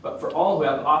alone, but for all who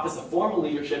have the office of formal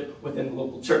leadership within the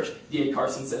local church. D.A.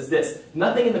 Carson says this,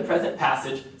 nothing in the present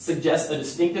passage suggests a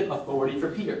distinctive authority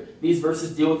for Peter. These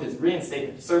verses deal with his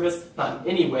reinstatement to service, not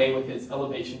in any way with his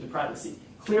elevation to primacy.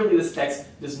 Clearly, this text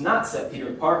does not set Peter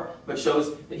apart, but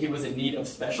shows that he was in need of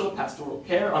special pastoral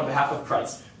care on behalf of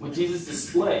Christ, with Jesus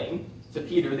displaying to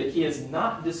Peter that he is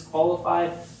not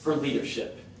disqualified for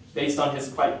leadership, based on his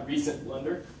quite recent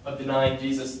blunder of denying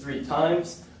Jesus 3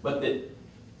 times, but that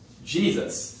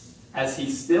Jesus, as he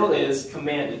still is,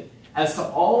 commanded, as to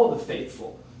all the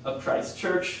faithful of Christ's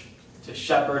church, to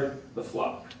shepherd the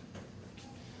flock.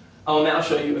 I will now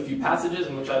show you a few passages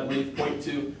in which I believe point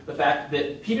to the fact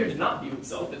that Peter did not view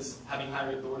himself as having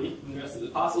higher authority than the rest of the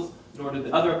apostles, nor did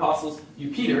the other apostles view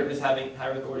Peter as having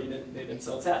higher authority than they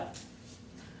themselves had.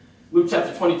 Luke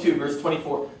chapter 22, verse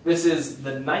 24. This is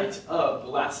the night of the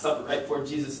Last Supper, right before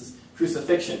Jesus'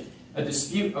 crucifixion. A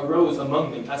dispute arose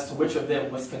among them as to which of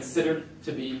them was considered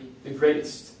to be the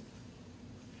greatest.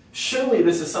 Surely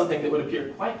this is something that would appear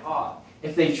quite odd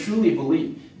if they truly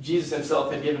believed Jesus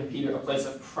himself had given Peter a place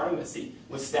of primacy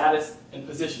with status and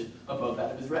position above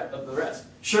that of the rest.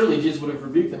 Surely Jesus would have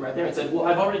rebuked them right there and said, well,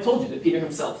 I've already told you that Peter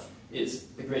himself is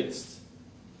the greatest.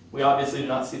 We obviously do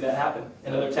not see that happen.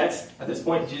 In other texts, at this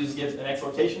point, Jesus gives an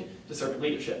exhortation to servant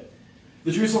leadership.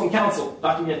 The Jerusalem Council,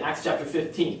 documented in Acts chapter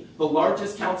 15, the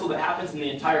largest council that happens in the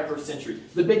entire first century.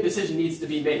 The big decision needs to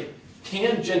be made.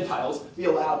 Can Gentiles be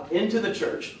allowed into the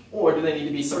church, or do they need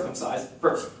to be circumcised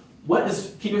first? What is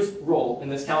Peter's role in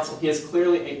this council? He is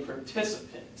clearly a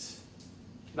participant,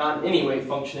 not in any way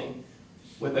functioning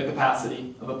with the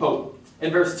capacity of a pope.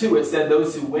 In verse 2, it said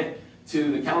those who went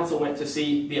to the council went to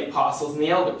see the apostles and the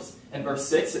elders. In verse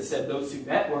 6, it said those who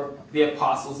met were the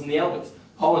apostles and the elders.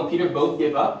 Paul and Peter both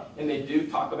give up, and they do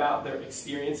talk about their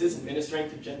experiences in ministering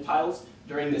to Gentiles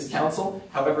during this council.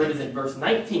 However, it is in verse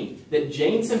 19 that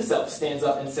James himself stands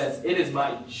up and says, it is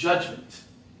my judgment.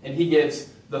 And he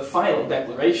gives the final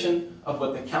declaration of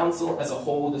what the council as a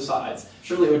whole decides.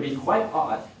 Surely it would be quite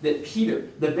odd that Peter,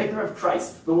 the vicar of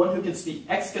Christ, the one who can speak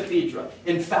ex cathedra,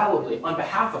 infallibly on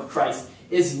behalf of Christ,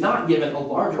 is not given a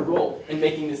larger role in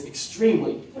making this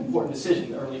extremely important decision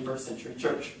in the early first century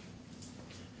church.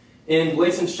 In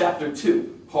Galatians chapter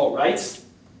 2, Paul writes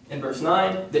in verse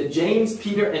 9 that James,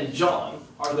 Peter, and John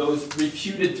are those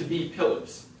reputed to be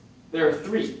pillars. There are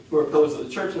 3 who are pillars of the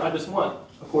church, not just one,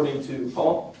 according to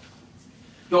Paul.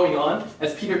 Going on,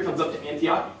 as Peter comes up to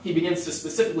Antioch, he begins to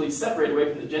specifically separate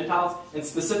away from the Gentiles and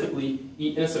specifically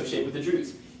eat and associate with the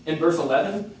Jews. In verse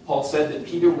 11, Paul said that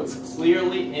Peter was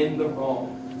clearly in the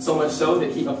wrong, so much so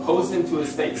that he opposed him to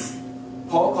his face.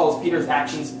 Paul calls Peter's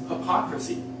actions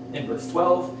hypocrisy in verse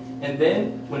 12, and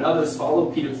then, when others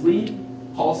follow Peter's lead,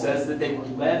 Paul says that they were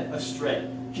led astray.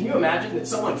 Can you imagine that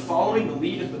someone following the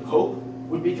lead of the Pope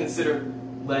would be considered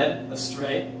led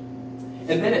astray?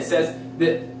 And then it says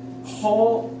that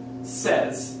Paul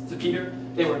says to Peter,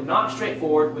 they were not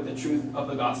straightforward with the truth of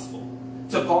the gospel.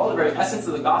 To Paul, the very essence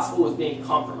of the gospel was being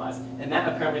compromised, and that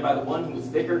apparently by the one who was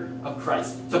vicar of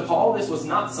Christ. To Paul, this was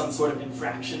not some sort of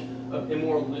infraction of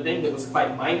immoral living that was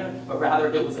quite minor, but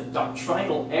rather it was a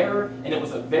doctrinal error, and it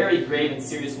was a very grave and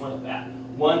serious one at that.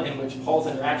 One in which Paul's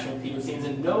interaction with Peter seems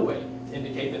in no way to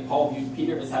indicate that Paul viewed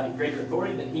Peter as having greater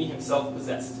authority than he himself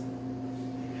possessed.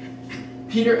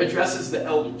 Peter addresses the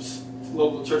elders, the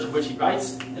local church of which he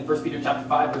writes in 1 Peter chapter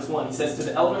 5, verse 1. He says, to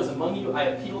the elders among you, I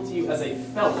appeal to you as a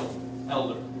fellow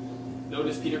elder.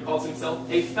 Notice Peter calls himself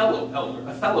a fellow elder,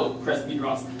 a fellow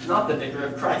presbyteros, not the vicar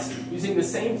of Christ, using the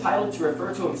same title to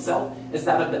refer to himself as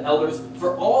that of the elders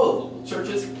for all the local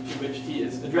churches to which he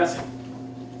is addressing.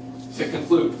 To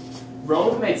conclude,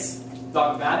 Rome makes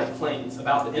dogmatic claims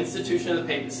about the institution of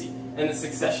the papacy and the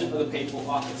succession of the papal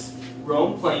office.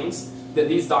 Rome claims that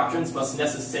these doctrines must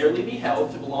necessarily be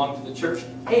held to belong to the church,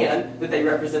 and that they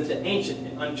represent the ancient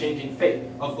and unchanging faith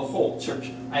of the whole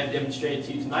church. I have demonstrated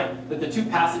to you tonight that the two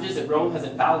passages that Rome has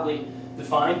infallibly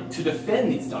defined to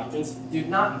defend these doctrines do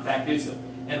not in fact do so,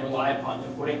 and rely upon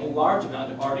importing a large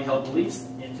amount of already held beliefs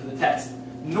into the text.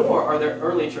 Nor are there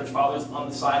early church fathers on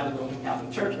the side of the Roman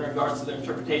Catholic Church in regards to their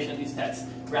interpretation of these texts.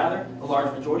 Rather, a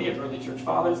large majority of early church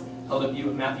fathers held a view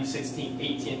of Matthew 16,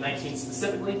 18, and 19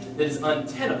 specifically that is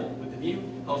untenable with the view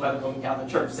held by the Roman Catholic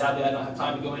Church. Sadly, I don't have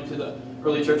time to go into the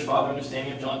early church father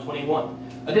understanding of John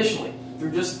 21. Additionally,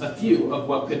 through just a few of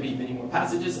what could be many more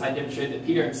passages, I demonstrated that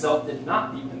Peter himself did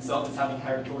not view himself as having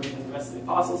higher authority than the rest of the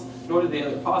apostles, nor did the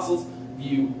other apostles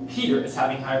view Peter as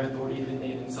having higher authority than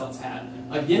they themselves had.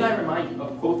 Again, I remind you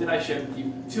of a quote that I shared with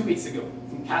you 2 weeks ago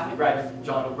from Catholic writer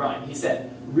John O'Brien. He said,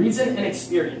 "Reason and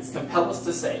experience compel us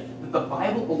to say that the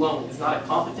Bible alone is not a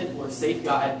competent or safe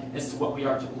guide as to what we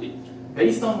are to believe.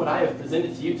 Based on what I have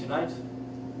presented to you tonight,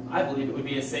 I believe it would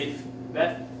be a safe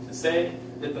bet to say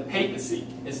that the papacy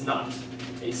is not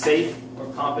a safe or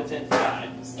competent guide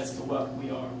as to what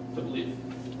we are to believe."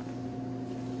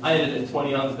 I ended at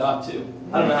 20 on the dot, too.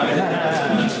 I don't know how I did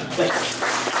that. Thanks.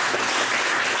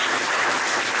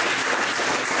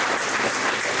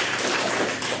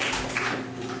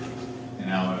 And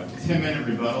now a 10-minute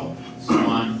rebuttal.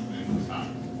 Suan and Sonna.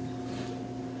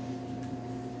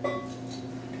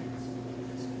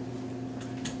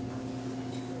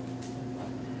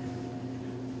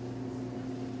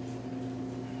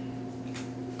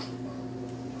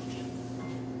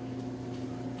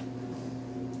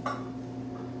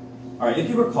 All right, if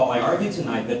you recall, I argued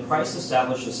tonight that Christ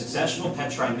established a successional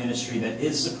Petrine ministry that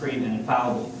is supreme and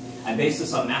infallible. I based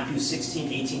this on Matthew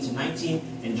 16, 18 to 19,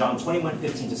 and John 21,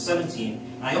 15 to 17,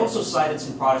 and I also cited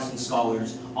some Protestant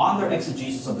scholars on their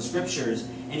exegesis of the Scriptures,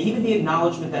 and even the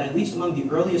acknowledgement that at least among the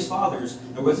earliest fathers,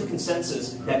 there was a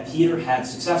consensus that Peter had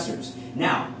successors.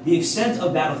 Now, the extent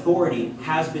of that authority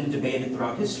has been debated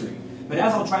throughout history, but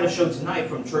as I'll try to show tonight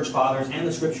from church fathers and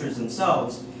the Scriptures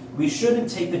themselves, we shouldn't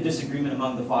take the disagreement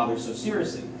among the fathers so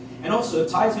seriously. And also,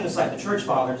 if Ty's going to cite the church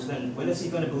fathers, then when is he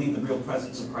going to believe the real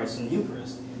presence of Christ in the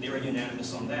Eucharist? They were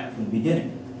unanimous on that from the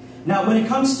beginning. Now, when it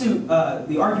comes to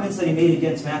the arguments that he made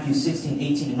against Matthew 16,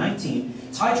 18, and 19,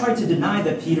 Ty tried to deny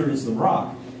that Peter is the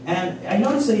rock. And I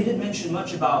noticed that he didn't mention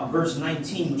much about verse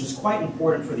 19, which is quite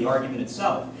important for the argument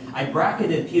itself. I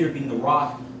bracketed Peter being the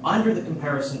rock under the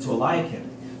comparison to Eliakim.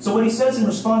 So what he says in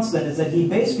response then is that he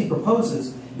basically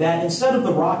proposes that instead of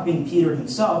the rock being Peter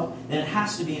himself, then it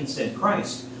has to be instead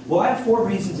Christ. Well, I have 4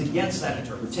 reasons against that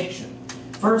interpretation.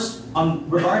 First,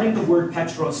 regarding the word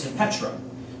Petros and Petra.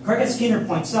 Craig Skinner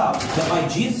points out that by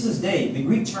Jesus' day, the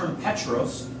Greek term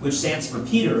Petros, which stands for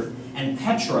Peter, and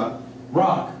Petra,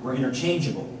 rock, were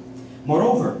interchangeable.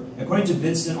 Moreover, according to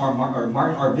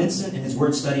Martin R. Vincent in his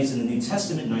word studies in the New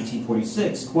Testament in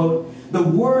 1946, quote, "The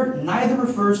word neither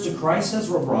refers to Christ as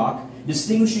a rock,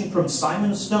 distinguishing from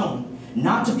Simon a stone,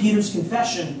 not to Peter's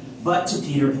confession, but to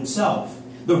Peter himself.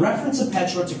 The reference of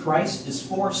Petra to Christ is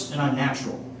forced and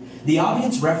unnatural. The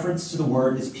obvious reference to the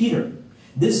word is Peter.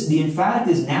 The emphatic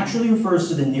is naturally refers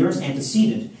to the nearest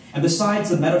antecedent, and besides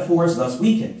the metaphor is thus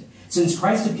weakened, since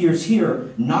Christ appears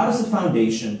here not as the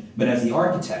foundation, but as the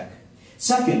architect.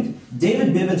 Second,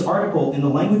 David Bivens' article in the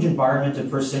language environment of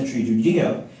first century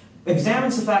Judea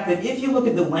examines the fact that if you look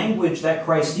at the language that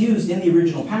Christ used in the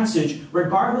original passage,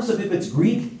 regardless of if it's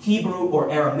Greek, Hebrew, or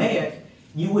Aramaic,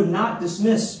 you would not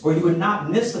dismiss, or you would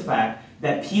not miss the fact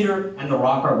that Peter and the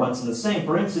rock are once and the same.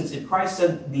 For instance, if Christ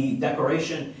said the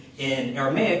declaration in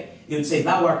Aramaic, it would say,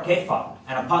 "Thou art Kepha,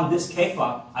 and upon this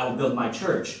Kepha I will build my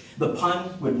church." The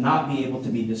pun would not be able to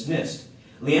be dismissed.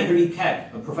 Leander E.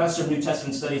 Keck, a professor of New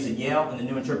Testament studies at Yale and the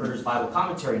New Interpreter's Bible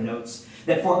Commentary, notes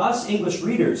that for us English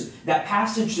readers, that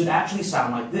passage should actually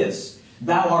sound like this: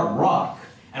 "Thou art rock,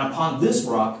 and upon this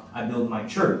rock I build my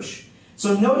church."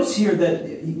 So notice here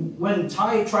that when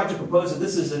Ty tried to propose that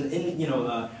this is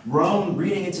Rome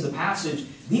reading into the passage,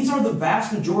 these are the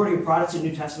vast majority of Protestant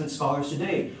New Testament scholars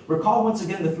today. Recall once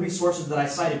again the 3 sources that I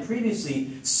cited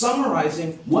previously,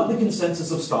 summarizing what the consensus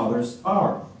of scholars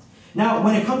are. Now,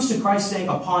 when it comes to Christ saying,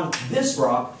 "upon this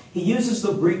rock," he uses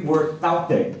the Greek word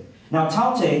taute. Now,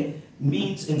 taute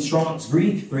means in Strong's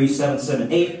Greek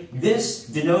 3778, this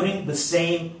denoting the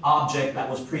same object that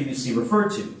was previously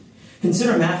referred to.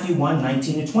 Consider Matthew 1,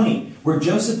 19 to 20, where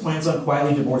Joseph plans on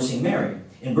quietly divorcing Mary,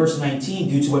 in verse 19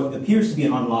 due to what appears to be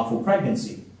an unlawful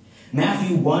pregnancy.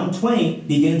 Matthew 1:20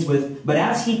 begins with, "But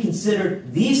as he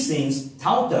considered these things,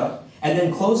 tauta," and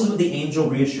then closes with the angel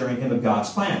reassuring him of God's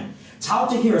plan.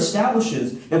 Tauta here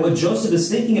establishes that what Joseph is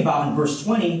thinking about in verse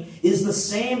 20 is the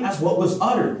same as what was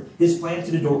uttered, his plan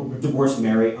to divorce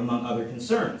Mary, among other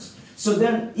concerns. So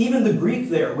then, even the Greek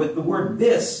there with the word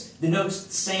this denotes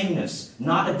sameness,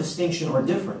 not a distinction or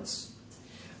difference.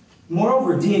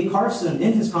 Moreover, D.A. Carson,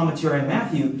 in his commentary on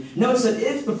Matthew, notes that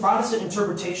if the Protestant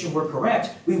interpretation were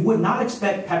correct, we would not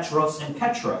expect Petros and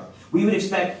Petra. We would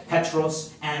expect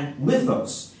Petros and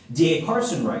Lithos. D.A.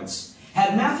 Carson writes,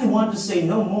 had Matthew wanted to say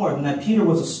no more than that Peter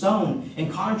was a stone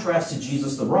in contrast to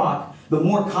Jesus the rock, the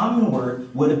more common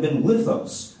word would have been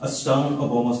lithos, a stone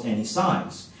of almost any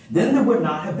size. Then there would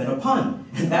not have been a pun,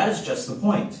 and that is just the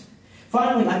point.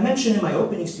 Finally, I mentioned in my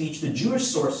opening speech the Jewish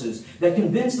sources that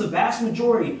convince the vast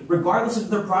majority, regardless if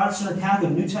they're Protestant or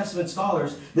Catholic New Testament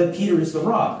scholars, that Peter is the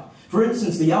rock. For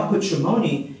instance, the Yalkut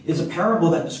Shimoni is a parable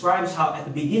that describes how at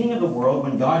the beginning of the world,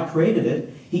 when God created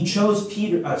it, he chose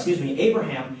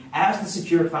Abraham as the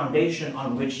secure foundation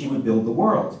on which he would build the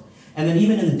world. And then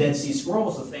even in the Dead Sea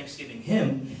Scrolls, the Thanksgiving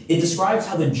hymn, it describes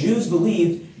how the Jews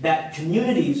believed that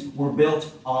communities were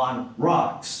built on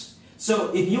rocks.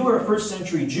 So if you were a first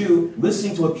century Jew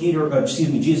listening to what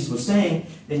Jesus was saying,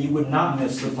 then you would not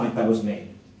miss the point that was made.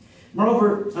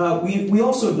 Moreover, we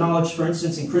also acknowledge, for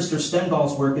instance, in Christopher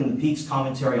Stendhal's work in the Peake's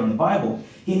Commentary on the Bible,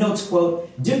 he notes, quote,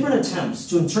 different attempts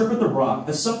to interpret the rock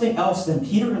as something else than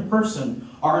Peter in person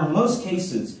are in most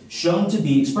cases shown to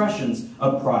be expressions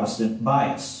of Protestant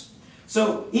bias.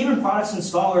 So even Protestant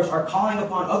scholars are calling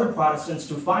upon other Protestants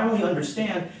to finally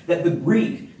understand that the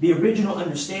Greek, the original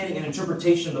understanding and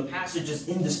interpretation of the passage is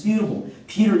indisputable.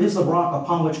 Peter is the rock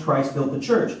upon which Christ built the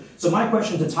church. So my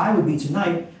question to Ty would be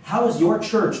tonight, how is your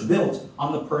church built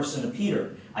on the person of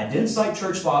Peter? I didn't cite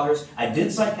church fathers, I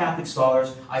didn't cite Catholic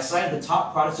scholars, I cited the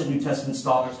top Protestant New Testament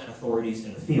scholars and authorities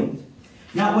in the field.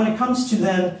 Now when it comes to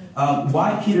then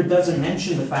why Peter doesn't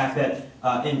mention the fact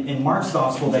that in Mark's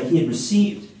gospel that he had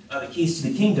received the keys to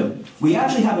the kingdom, we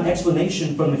actually have an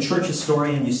explanation from the church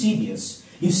historian Eusebius.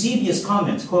 Eusebius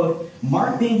comments, quote,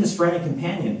 Mark, being his friend and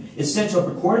companion, is said to have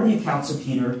recorded the accounts of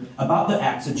Peter about the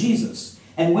acts of Jesus.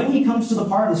 And when he comes to the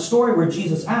part of the story where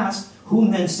Jesus asked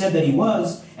whom men said that he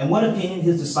was, and what opinion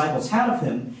his disciples had of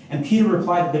him, and Peter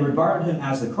replied that they regarded him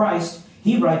as the Christ,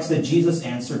 he writes that Jesus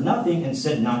answered nothing and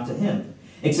said not to him,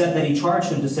 except that he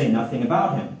charged him to say nothing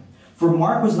about him. For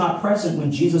Mark was not present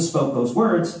when Jesus spoke those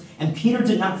words, and Peter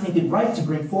did not think it right to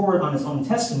bring forward on his own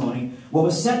testimony what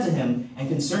was said to him and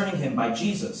concerning him by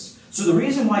Jesus. So the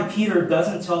reason why Peter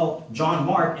doesn't tell John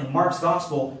Mark in Mark's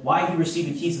gospel why he received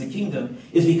the keys of the kingdom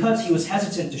is because he was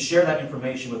hesitant to share that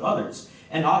information with others.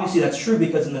 And obviously that's true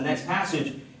because in the next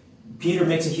passage, Peter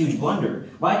makes a huge blunder.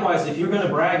 Likewise, if you're going to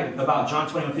brag about John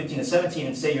 21:15-17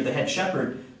 and say you're the head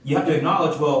shepherd, you have to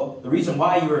acknowledge, well, the reason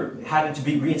why you were having to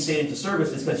be reinstated into service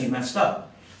is because you messed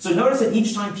up. So notice that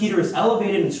each time Peter is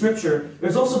elevated in Scripture,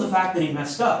 there's also the fact that he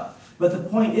messed up. But the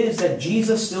point is that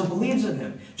Jesus still believes in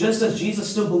him, just as Jesus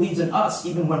still believes in us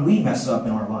even when we mess up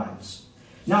in our lives.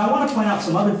 Now, I want to point out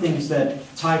some other things that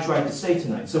Ty tried to say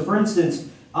tonight. So, for instance,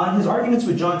 on his arguments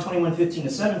with John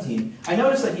 21:15-17, I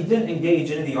noticed that he didn't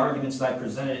engage any of the arguments that I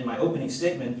presented in my opening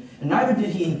statement, and neither did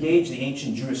he engage the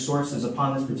ancient Jewish sources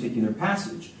upon this particular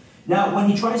passage. Now, when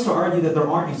he tries to argue that there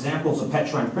aren't examples of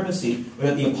Petrine primacy, or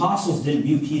that the apostles didn't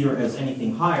view Peter as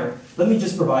anything higher, let me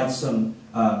just provide some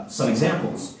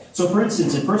examples. So, for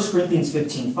instance, in 1 Corinthians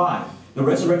 15:5, the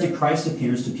resurrected Christ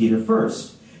appears to Peter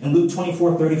first. In Luke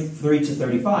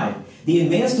 24:33-35, the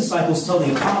Emmaus disciples tell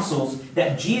the apostles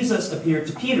that Jesus appeared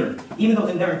to Peter, even though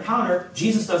in their encounter,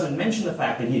 Jesus doesn't mention the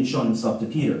fact that he had shown himself to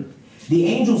Peter. The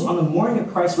angels on the morning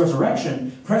of Christ's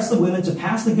resurrection press the women to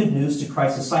pass the good news to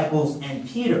Christ's disciples and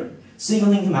Peter,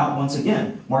 singling him out once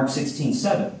again, Mark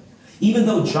 16:7. Even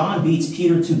though John beats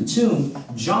Peter to the tomb,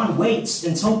 John waits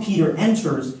until Peter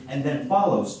enters and then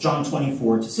follows, John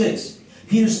 24:6.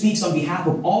 Peter speaks on behalf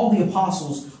of all the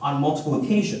apostles on multiple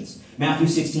occasions. Matthew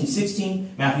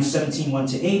 16:16, Matthew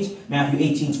 17:1-8, Matthew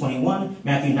 18:21,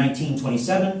 Matthew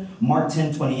 19:27, Mark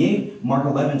 10:28, Mark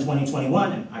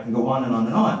 11:20-21, and I can go on and on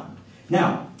and on.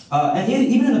 Now,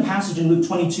 even in the passage in Luke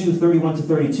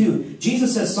 22:31-32,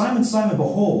 Jesus says, Simon, Simon,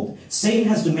 behold, Satan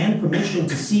has demanded permission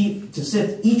to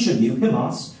sift each of you,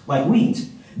 himos, like wheat.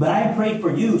 But I have prayed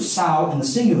for you, Sal, in the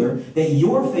singular, that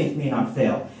your faith may not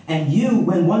fail. And you,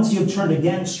 when once you have turned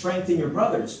again, strengthen your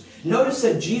brothers. Notice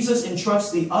that Jesus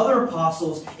entrusts the other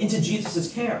apostles into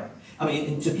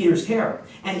into Peter's care.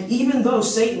 And even though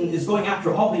Satan is going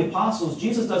after all the apostles,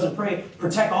 Jesus doesn't pray,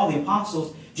 protect all the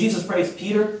apostles. Jesus prays,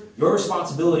 Peter, your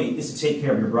responsibility is to take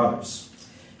care of your brothers.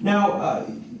 Now,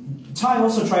 Ty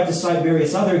also tried to cite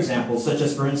various other examples, such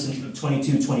as, for instance,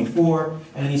 22:24,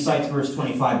 and then he cites verse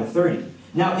 25-30.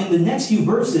 Now, in the next few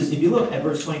verses, if you look at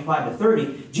verse 25 to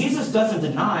 30, Jesus doesn't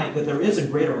deny that there is a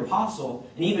greater apostle,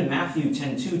 and even Matthew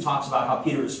 10:2 talks about how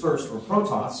Peter is first, or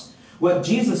protos. What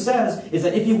Jesus says is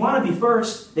that if you want to be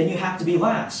first, then you have to be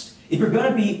last. If you're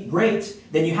going to be great,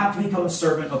 then you have to become a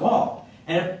servant of all.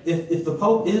 And if the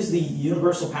Pope is the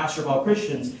universal pastor of all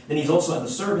Christians, then he's also at the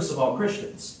service of all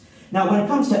Christians. Now, when it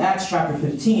comes to Acts chapter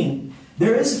 15,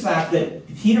 there is the fact that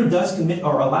Peter does commit,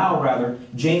 or allow rather,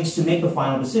 James to make the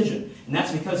final decision. And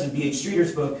that's because in B.H.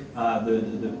 Streeter's book,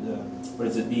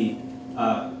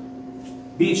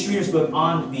 B.H. Streeter's book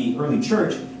on the early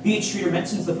church, B.H. Streeter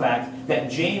mentions the fact that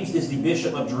James is the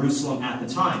bishop of Jerusalem at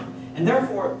the time. And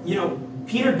therefore,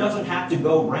 Peter doesn't have to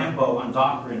go Rambo on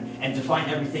doctrine and define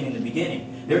everything in the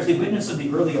beginning. There's the witness of the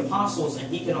early apostles,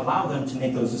 and he can allow them to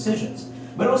make those decisions.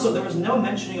 But also, there was no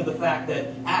mentioning of the fact that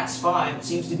Acts 5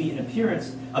 seems to be an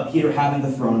appearance of Peter having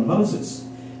the throne of Moses.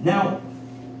 Now,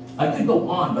 I could go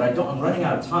on, but I'm running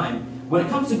out of time. When it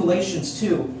comes to Galatians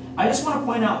 2, I just want to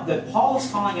point out that Paul is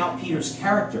calling out Peter's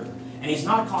character, and he's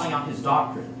not calling out his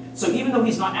doctrine. So even though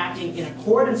he's not acting in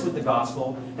accordance with the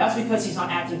gospel, that's because he's not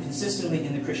acting consistently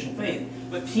in the Christian faith.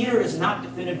 But Peter is not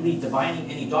definitively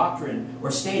divining any doctrine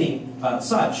or stating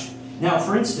such. Now,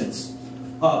 for instance,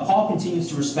 Paul continues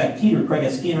to respect Peter. Craig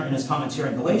S. Keener, in his commentary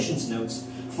on Galatians, notes,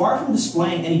 far from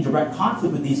displaying any direct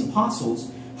conflict with these apostles,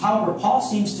 however, Paul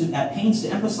seems to at pains to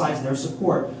emphasize their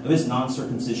support of his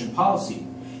non-circumcision policy.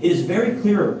 It is very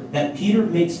clear that he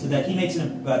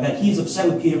is upset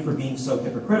with Peter for being so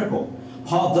hypocritical.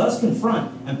 Paul does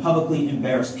confront and publicly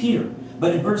embarrass Peter,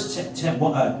 but in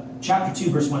chapter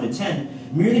 2, verse 1 to 10,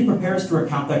 merely prepares to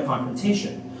recount that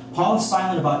confrontation. Paul is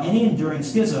silent about any enduring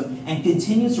schism and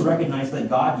continues to recognize that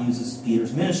God uses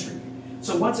Peter's ministry.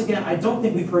 So once again, I don't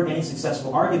think we've heard any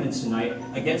successful arguments tonight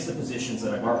against the positions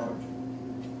that I've offered.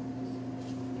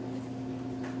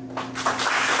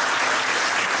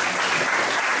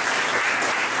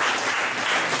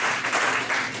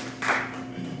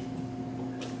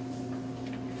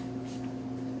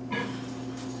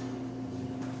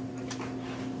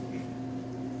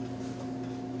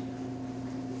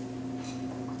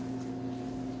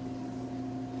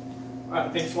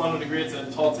 I think Suan would agree it's a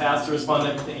tall task to respond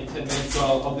to everything in 10 minutes, so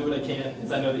I'll do what I can,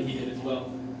 as I know that he did as well.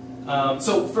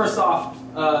 So first off,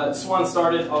 Suan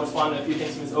started. I'll respond to a few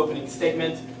things from his opening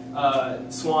statement.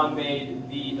 Suan made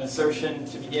the assertion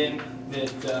to begin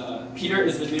that Peter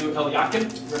is the new Eliakim,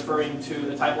 referring to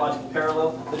the typological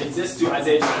parallel that exists to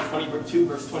Isaiah chapter 22,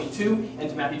 verse 22, and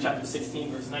to Matthew chapter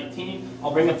 16, verse 19.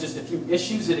 I'll bring up just a few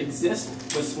issues that exist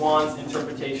with Suan's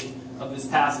interpretation of this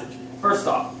passage. First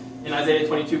off, in Isaiah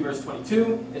 22, verse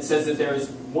 22, it says that there is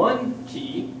one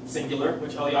key, singular,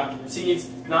 which Eliakim receives,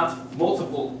 not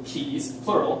multiple keys,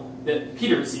 plural, that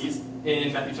Peter receives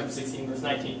in Matthew chapter 16, verse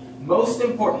 19. Most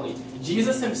importantly,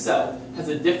 Jesus himself has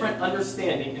a different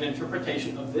understanding and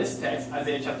interpretation of this text,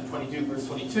 Isaiah chapter 22, verse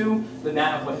 22, than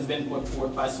that of what has been put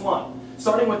forth by Suan.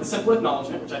 Starting with the simple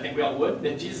acknowledgement, which I think we all would,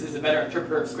 that Jesus is a better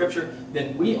interpreter of Scripture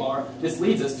than we are, this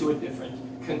leads us to a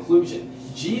different conclusion.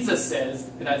 Jesus says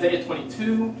that Isaiah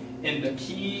 22 and the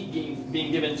key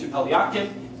being given to Eliakim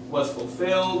was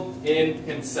fulfilled in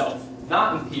himself,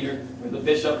 not in Peter or the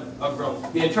bishop of Rome.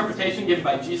 The interpretation given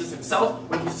by Jesus himself,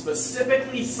 when he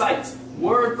specifically cites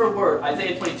word for word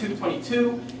Isaiah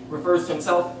 22:22, refers to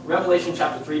himself. Revelation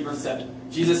chapter 3, verse 7.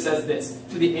 Jesus says this,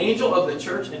 "To the angel of the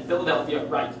church in Philadelphia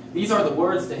write, these are the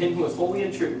words to him who is holy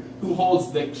and true, who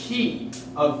holds the key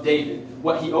of David.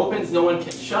 What he opens, no one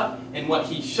can shut, and what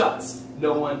he shuts,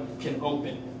 no one can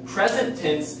open." Present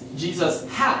tense, Jesus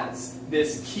has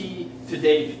this key to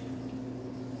David.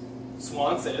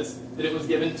 Suan says that it was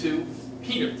given to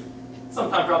Peter,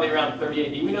 sometime probably around 30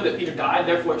 AD. We know that Peter died,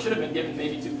 therefore it should have been given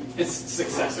maybe to his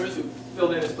successors who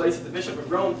filled in his place as the bishop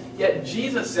of Rome. Yet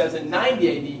Jesus says in 90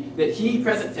 AD that he,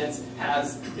 present tense,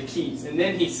 has the keys. And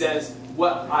then he says,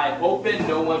 what I open,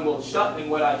 no one will shut,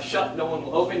 and what I shut, no one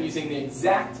will open, using the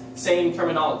exact same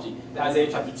terminology that Isaiah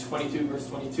chapter 22, verse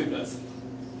 22 does.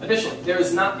 Additionally, there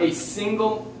is not a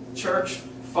single church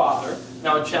father,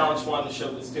 now I would challenge Suan to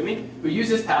show this to me, who used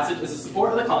this passage as a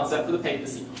support of the concept for the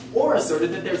papacy, or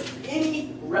asserted that there's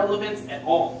any relevance at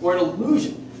all, or an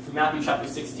allusion from Matthew chapter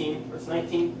 16, verse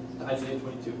 19 to Isaiah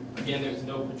 22. Again, there's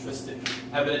no patristic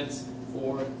evidence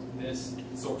for this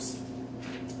source.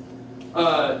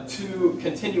 To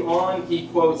continue on, he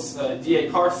quotes D.A.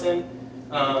 Carson,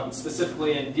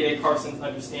 specifically in D.A. Carson's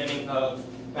understanding of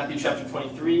Matthew chapter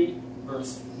 23,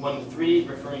 verse 1 to 3,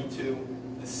 referring to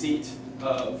the seat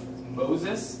of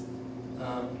Moses.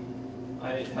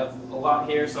 I have a lot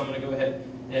here, so I'm going to go ahead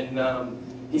and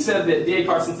he said that D.A.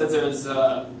 Carson says there is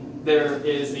there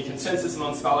is a consensus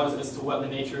among scholars as to what the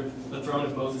nature of the throne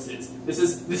of Moses is. This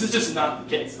is just not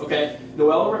the case, okay?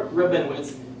 Noel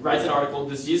Rabinowitz writes an article,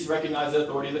 Does Jesus Recognize the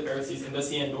Authority of the Pharisees, and Does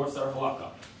He Endorse Our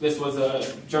Halakha? This was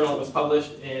a journal that was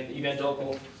published in the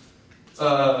Evangelical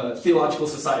Theological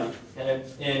Society. And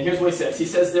here's what he says. He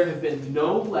says there have been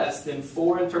no less than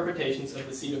 4 interpretations of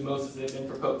the seat of Moses that have been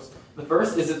proposed. The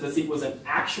first is that the seat was an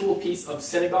actual piece of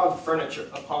synagogue furniture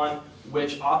upon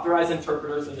which authorized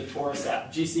interpreters of the Torah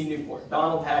sat. G.C. Newport,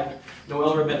 Donald Hagner,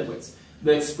 Noel Rabinowitz.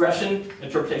 The expression,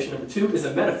 interpretation number 2, is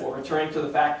a metaphor returning to the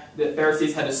fact that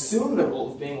Pharisees had assumed the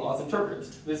role of being law's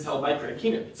interpreters. This is held by Craig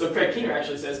Keener. So Craig Keener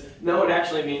actually says, no, it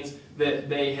actually means that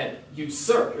they had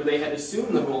usurped, or they had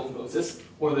assumed the role of Moses,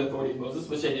 or the authority of Moses,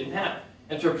 which they didn't have.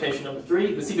 Interpretation number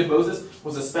 3, the seat of Moses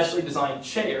was a specially designed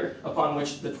chair upon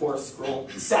which the Torah scroll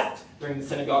sat during the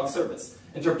synagogue service.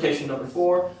 Interpretation number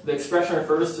 4, the expression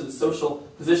refers to the social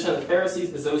position of the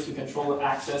Pharisees as those who control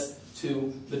access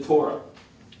to the Torah.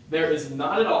 There is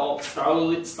not at all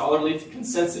scholarly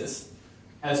consensus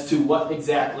as to what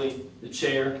exactly the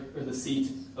chair or the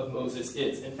seat of Moses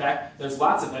is. In fact, there's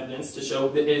lots of evidence to show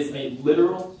that it is a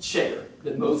literal chair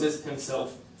that Moses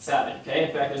himself sat in. Okay?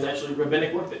 In fact, there's actually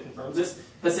rabbinic work that confirms this.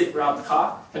 Pesach Rav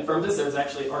Kach confirms this. There's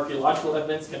actually archaeological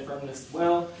evidence confirming this as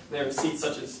well. There are seats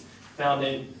such as found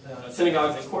in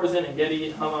synagogues in Khorasan and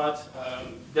Gedi, Hamat,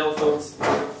 Delphos,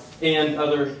 and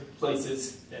other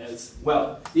places as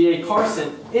well. D.A.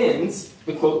 Carson ends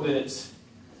the quote that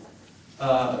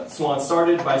Suan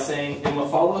started by saying, in what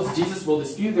follows, Jesus will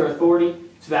dispute their authority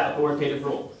to that authoritative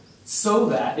role. So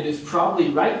that it is probably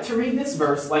right to read this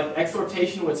verse like the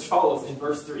exhortation which follows in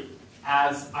verse 3,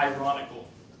 as ironical.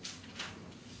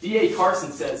 D.A.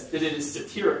 Carson says that it is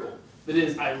satirical, that it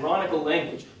is ironical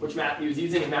language, which Matthew is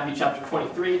using in Matthew chapter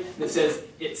 23, that says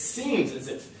it seems as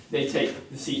if they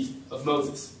take the seat of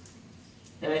Moses.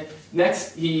 Okay.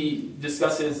 Next, he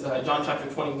discusses John chapter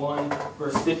 21,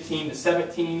 verse 15 to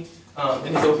 17.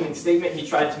 In his opening statement, he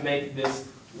tried to make this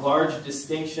large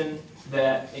distinction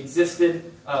that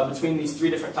existed between these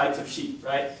 3 different types of sheep,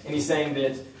 right? And he's saying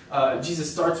that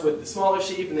Jesus starts with the smaller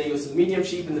sheep, and then he goes to the medium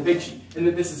sheep and the big sheep. And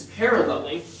that this is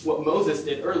paralleling what Moses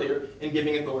did earlier in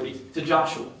giving authority to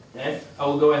Joshua. Okay? I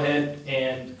will go ahead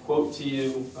and quote to you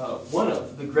one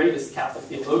of the greatest Catholic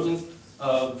theologians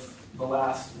of the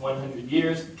last 100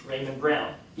 years, Raymond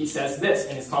Brown. He says this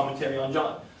in his commentary on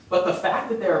John. But the fact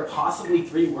that there are possibly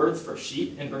 3 words for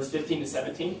sheep in verse 15 to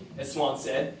 17, as Suan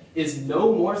said, is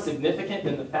no more significant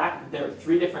than the fact that there are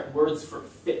 3 different words for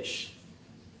fish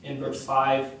in verse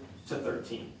 5 to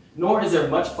 13. Nor is there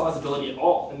much plausibility at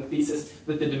all in the thesis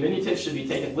that the diminutive should be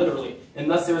taken literally, and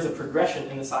thus there is a progression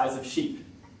in the size of sheep,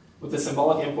 with the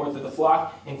symbolic import that the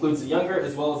flock includes the younger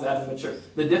as well as that of the mature.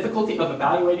 The difficulty of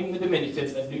evaluating the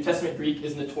diminutives of New Testament Greek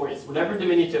is notorious. Whatever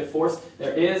diminutive force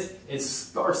there is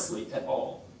scarcely at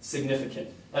all significant.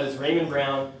 That is Raymond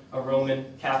Brown, a Roman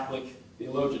Catholic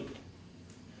theologian.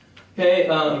 Okay,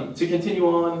 to continue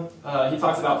on, he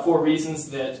talks about 4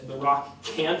 reasons that the rock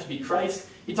can't be Christ.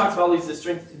 He talks about all these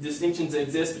distinctions that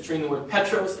exist between the word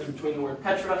Petros and between the word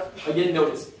Petra. Again,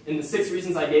 notice, in the 6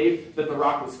 reasons I gave that the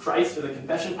rock was Christ or the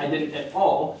confession, I didn't at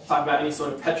all talk about any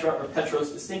sort of Petra or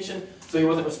Petros distinction, so he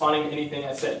wasn't responding to anything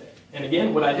I said. And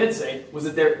again, what I did say was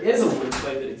that there is a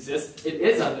wordplay that exists. It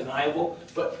is undeniable,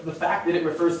 but the fact that it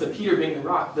refers to Peter being the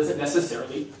rock doesn't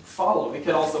necessarily follow. It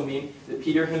could also mean that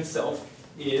Peter himself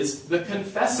is the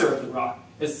confessor of the rock,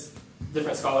 as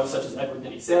different scholars such as Edward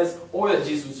Denny says, or that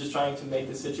Jesus was just trying to make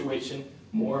the situation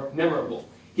more memorable.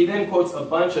 He then quotes a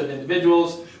bunch of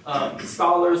individuals,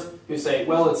 scholars, who say,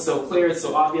 well, it's so clear, it's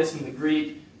so obvious from the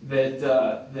Greek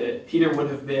that Peter would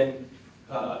have been,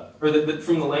 or that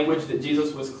from the language that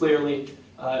Jesus was clearly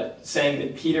saying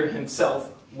that Peter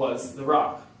himself was the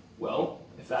rock. Well,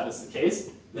 if that is the case,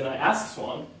 then I ask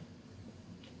Suan,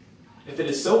 if it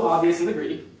is so obvious in the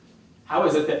Greek, how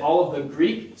is it that all of the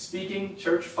Greek-speaking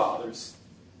church fathers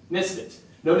missed it?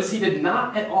 Notice he did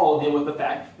not at all deal with the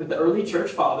fact that the early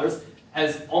church fathers,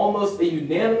 as almost a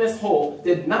unanimous whole,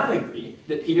 did not agree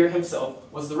that Peter himself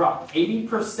was the rock.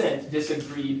 80%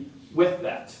 disagreed with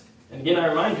that. And again, I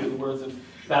remind you of the words of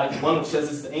Vatican I, which says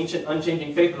it's the ancient,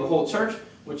 unchanging faith of the whole church,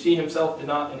 which he himself did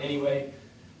not in any way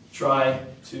try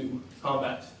to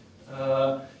combat.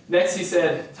 Next, he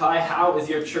said, Ty, how is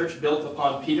your church built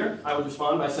upon Peter? I would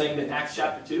respond by saying that in Acts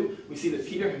chapter 2, we see that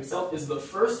Peter himself is the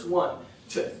first one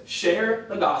to share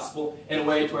the gospel in a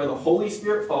way to where the Holy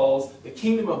Spirit falls, the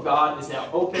kingdom of God is now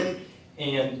open,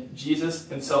 and Jesus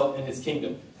himself and his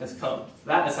kingdom has come.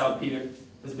 That is how Peter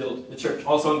has built the church.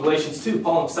 Also in Galatians 2,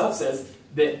 Paul himself says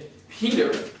that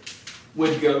Peter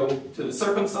would go to the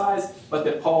circumcised, but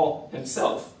that Paul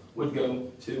himself would go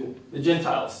to the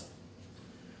Gentiles.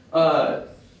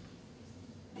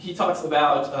 he talks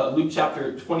about Luke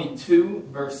chapter 22,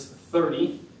 verse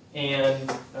 30,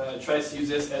 and tries to use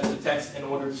this as a text in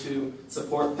order to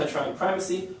support Petrine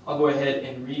primacy. I'll go ahead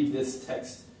and read this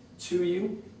text to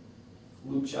you.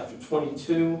 Luke chapter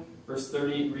 22, verse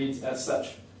 30 reads as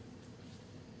such.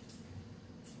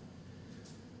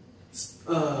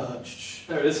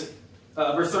 There it is.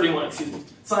 Verse 31, excuse me.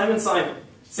 Simon, Simon,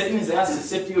 Satan has asked to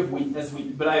sift you as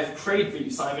wheat, but I have prayed for you,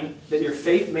 Simon, that your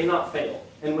faith may not fail.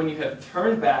 And when you have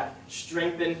turned back,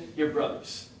 strengthen your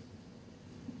brothers.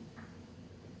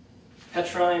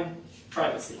 Petrine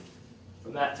primacy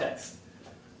from that text.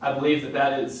 I believe that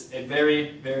that is a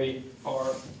very, very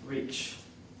far reach.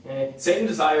 And Satan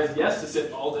desires, yes, to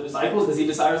sift all the disciples as he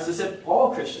desires to sift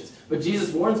all Christians. But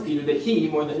Jesus warns Peter that he,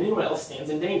 more than anyone else,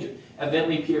 stands in danger.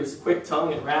 Evidently, Peter's quick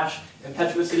tongue and rash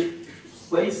impetuosity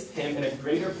placed him in a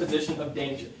greater position of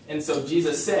danger. And so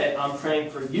Jesus said, I'm praying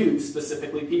for you,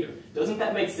 specifically Peter. Doesn't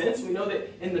that make sense? We know that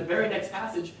in the very next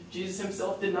passage, Jesus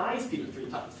himself denies Peter 3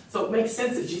 times. So it makes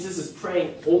sense that Jesus is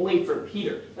praying only for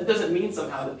Peter. That doesn't mean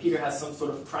somehow that Peter has some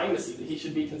sort of primacy, that he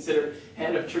should be considered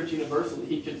head of church universal, that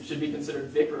he should be considered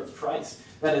vicar of Christ.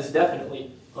 That is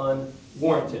definitely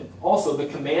unwarranted. Also, the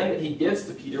command that he gives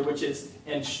to Peter, which is,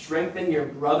 and strengthen your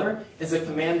brother, is a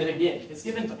command that, again, is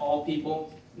given to all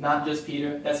people, not just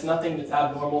Peter. That's nothing that's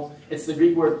abnormal. It's the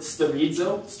Greek word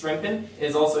sterizo, strengthen. It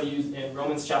is also used in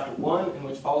Romans chapter 1, in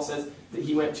which Paul says that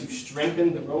he went to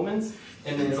strengthen the Romans.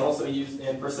 And then is also used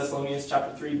in 1 Thessalonians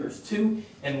chapter 3, verse 2,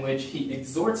 in which he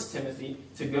exhorts Timothy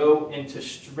to go and to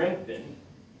strengthen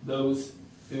those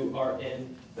who are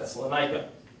in Thessalonica.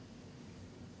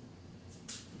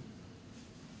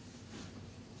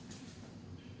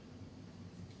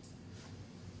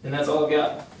 And that's all I've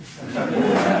got.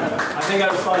 I think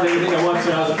I responded to everything I wanted to,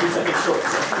 and I was a few seconds short.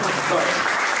 So, sorry.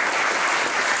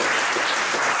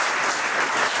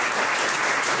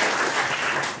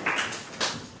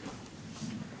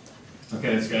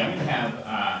 Okay, that's good. I'm going to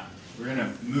have, we're going to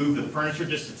move the furniture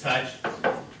just a touch.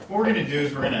 What we're going to do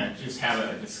is we're going to just have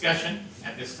a discussion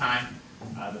at this time,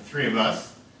 the three of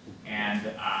us. And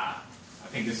I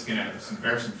think this is going to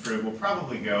bear some fruit. We'll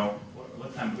probably go,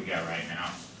 what time do we got right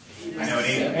now? I know at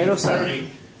 8:30.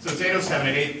 So it's 8:07.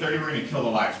 At 8:30, we're going to kill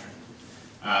the live stream.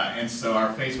 And so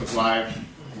our Facebook Live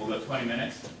will go 20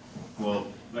 minutes. We'll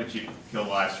let you kill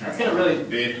the live stream. That's really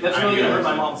going to hurt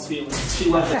my mom's feelings. She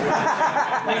left it.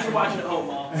 Thanks for watching at home,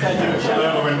 Mom.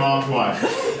 When Mom's watching.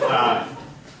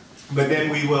 But then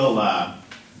we will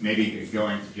maybe go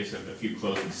into just a few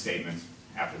closing statements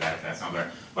after that, if that sounds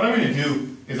right. What I'm going to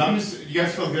do is you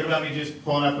guys feel good about me just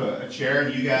pulling up a chair,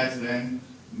 and you guys then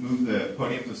move the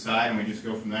podium to the side, and we just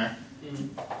go from there?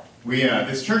 Mm-hmm.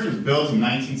 This church was built in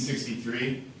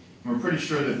 1963, and we're pretty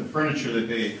sure that the furniture that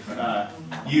they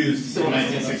used in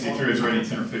 1963 is already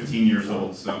 10 or 15 years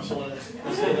old. So. Sit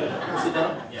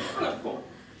down? Yeah. Cool.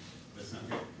 That sounds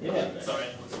good. Yeah. Sorry.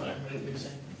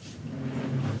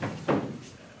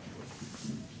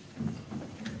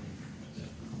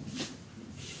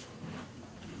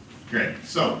 Great.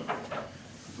 So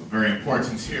very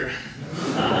important here.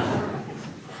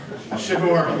 I should have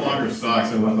worn longer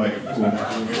socks. I look like a fool.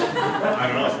 I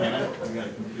don't know. Man, I got a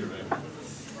computer back.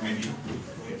 Maybe.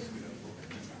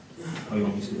 Oh, you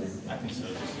want me to do that? I think so.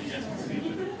 Just so you guys can see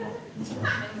each other.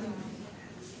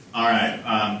 All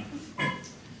right.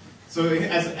 So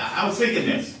as I was thinking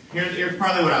this, here's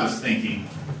probably what I was thinking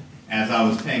as I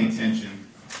was paying attention.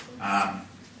 Well,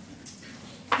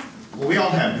 we all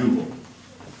have Google,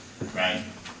 right?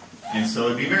 And so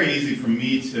it'd be very easy for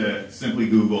me to simply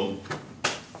Google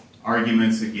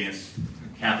arguments against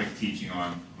Catholic teaching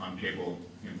on papal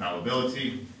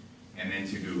infallibility, and then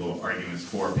to Google arguments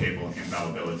for papal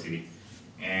infallibility.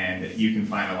 And you can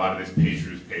find a lot of this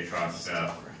Patros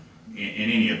stuff in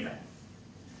any of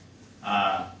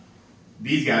that.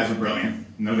 These guys are brilliant,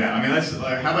 no doubt. I mean,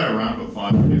 how about a round of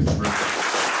applause for this?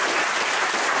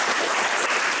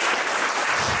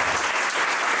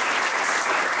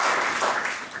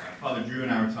 Father Drew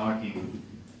and I were talking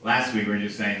last week. We were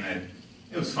just saying that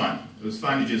it was fun. It was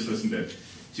fun to just listen to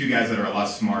two guys that are a lot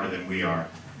smarter than we are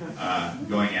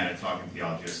going at it, talking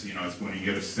theology. So, it's when you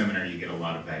go to seminary, you get a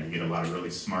lot of that. You get a lot of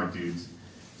really smart dudes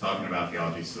talking about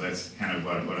theology. So that's kind of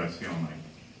what I was feeling like.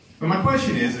 But my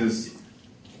question is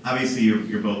obviously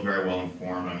you're both very well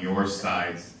informed on your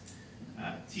side's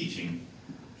teaching.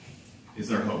 Is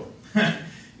there hope?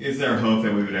 Is there hope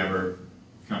that we would ever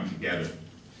come together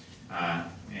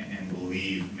and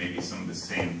believe maybe some of the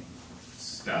same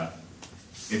stuff?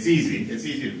 It's easy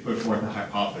to put forth a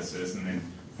hypothesis and then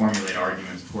formulate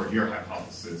arguments toward your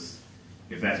hypothesis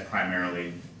if that's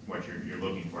primarily what you're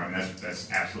looking for. I mean,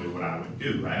 that's absolutely what I would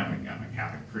do, right? I'm a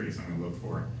Catholic priest. I'm going to look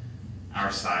for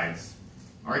our side's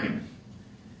argument.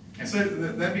 And so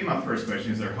that'd be my first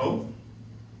question. Is there hope?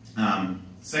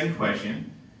 Second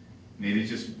question, maybe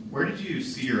just where did you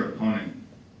see your opponent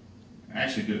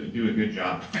actually do a good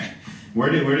job?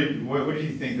 What did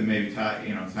you think that maybe Ty,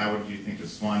 what did you think that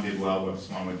Suan did well? What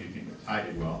did you think that Ty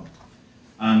did well?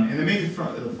 And then maybe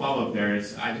the follow-up there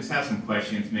is, I just have some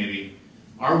questions. Maybe,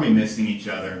 are we missing each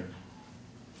other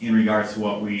in regards to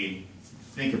what we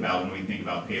think about when we think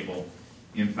about papal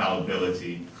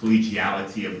infallibility,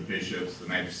 collegiality of the bishops, the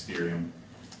magisterium,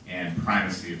 and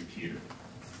primacy of Peter?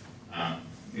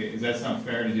 Does that sound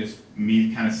fair to just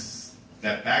me kind of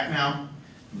step back now,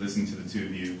 listen to the two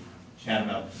of you chat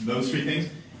about those three things?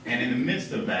 And in the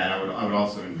midst of that, I would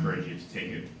also encourage you to take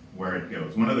it where it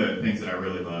goes. One of the things that I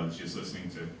really love is just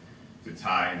listening to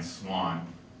Ty and Suan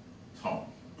talk.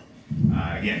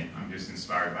 Again, I'm just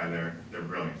inspired by their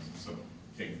brilliance. So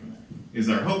take it from there. Is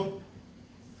there hope?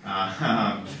 Was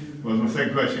my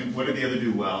second question. What did the other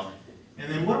do well? And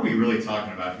then what are we really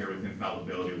talking about here with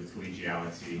infallibility, with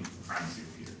collegiality, primacy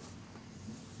of Peter?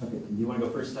 Okay, do you want to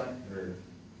go first, Ty? Or?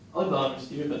 I'll leave the honors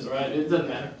to you if that's all right. It doesn't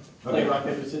matter. Okay. Like rock,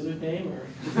 paper, scissors game, or?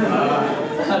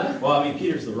 Well, I mean,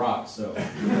 Peter's the rock, so.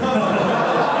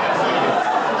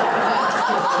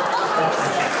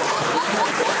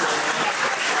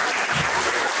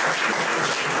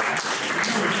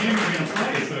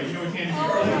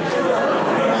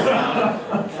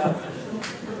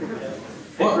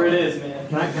 Whatever it is, man.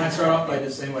 Can I start off by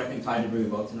just saying what I think Ty did really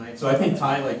well tonight? So I think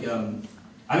Ty,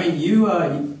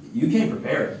 you came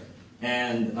prepared.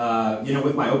 And,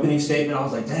 with my opening statement, I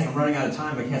was like, dang, I'm running out of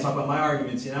time. I can't talk about my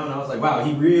arguments, And I was like, wow,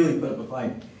 he really put up a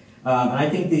fight. And I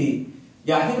think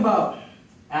I think about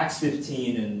Acts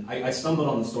 15, and I stumbled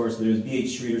on the source, but it was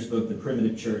B.H. Streeter's book, The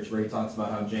Primitive Church, where he talks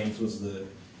about how James was the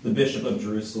bishop of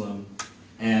Jerusalem.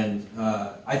 And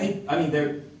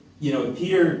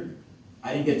Peter,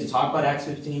 I didn't get to talk about Acts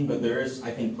 15, but there is, I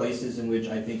think, places in which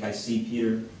I think I see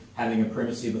Peter having a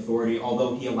primacy of authority,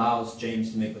 although he allows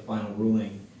James to make the final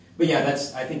ruling. But yeah,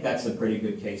 I think that's a pretty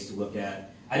good case to look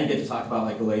at. I didn't get to talk about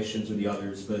like Galatians or the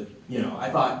others, but I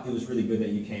thought it was really good that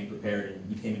you came prepared and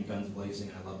you came in guns blazing,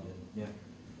 and I loved it.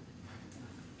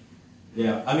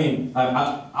 Yeah. I mean,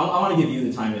 I want to give you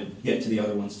the time to get to the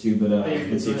other ones too, but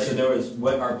let's see. So there was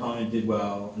what our opponent did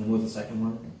well, and what was the second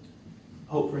one?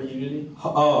 Hope for unity.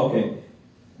 Oh, okay.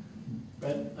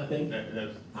 Right, I think.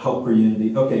 Hope for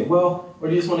unity. Okay, well. Or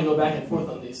do you just want to go back and forth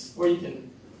on these? Or you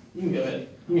can go ahead.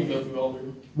 You can go through all of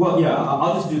them. Well, yeah,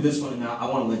 I'll just do this one, and I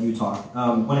want to let you talk.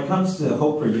 When it comes to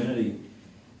hope for unity,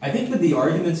 I think that the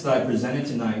arguments that I presented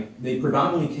tonight, they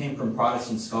predominantly came from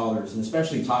Protestant scholars, and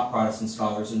especially top Protestant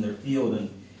scholars in their field. And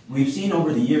we've seen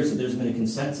over the years that there's been a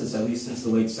consensus, at least since the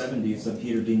late 70s, of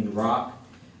Peter being the rock.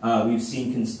 We've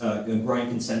seen a growing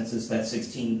consensus that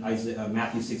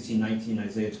Matthew 16:19,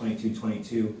 Isaiah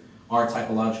 22:22 are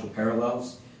typological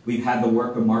parallels. We've had the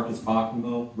work of Marcus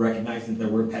Bachmo recognizing that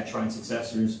there were Petrine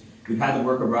successors. We've had the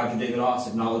work of Roger David Oss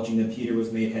acknowledging that Peter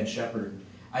was made head shepherd.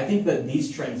 I think that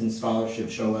these trends in scholarship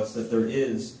show us that there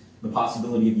is the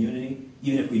possibility of unity,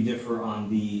 even if we differ on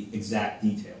the exact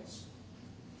details.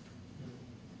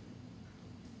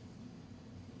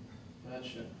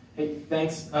 Gotcha. Hey,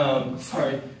 thanks.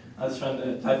 Sorry, I was trying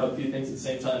to type up a few things at the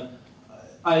same time.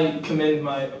 I commend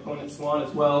my opponent Suan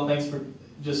as well. Thanks for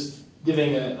just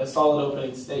giving a solid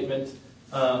opening statement.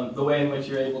 The way in which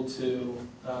you're able to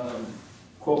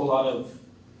quote a lot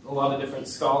of different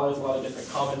scholars, a lot of different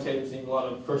commentators, even a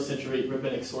lot of first-century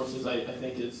rabbinic sources, I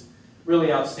think is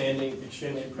really outstanding,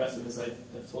 extremely impressive, as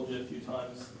I've told you a few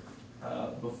times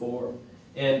before.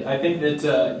 And I think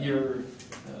that your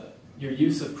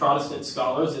use of Protestant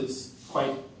scholars is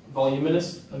quite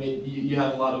voluminous. I mean, you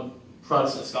have a lot of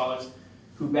Protestant scholars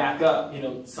who back up,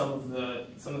 some of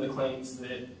the claims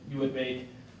that you would make.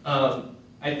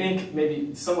 I think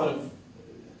maybe somewhat of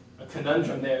a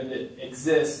conundrum there that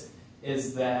exists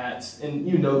is that, and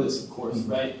you know this, of course,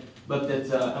 right? But that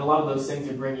a lot of those things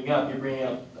you're bringing up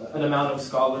an amount of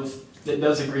scholars that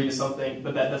does agree to something,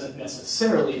 but that doesn't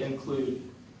necessarily include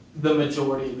the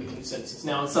majority of the consensus.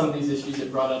 Now, in some of these issues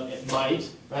it brought up, it might,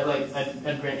 right? Like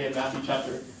I'd grant you in Matthew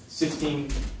chapter 16,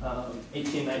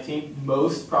 18, 19,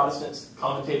 most Protestant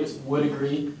commentators would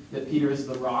agree that Peter is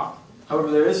the rock. However,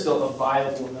 there is still a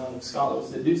viable amount of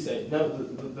scholars that do say, no,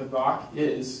 the rock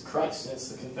is Christ, and it's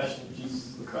the confession of Jesus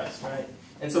is the Christ, right?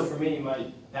 And so for me,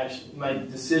 my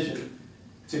decision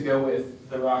to go with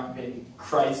the rock being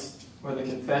Christ or the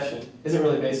confession isn't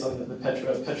really based on the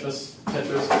Petros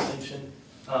distinction.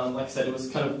 Like I said, it was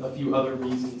kind of a few other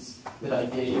reasons that I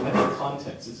gave. I think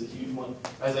context is a huge one,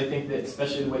 as I think that,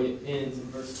 especially the way it ends in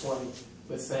verse 20,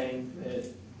 with saying that,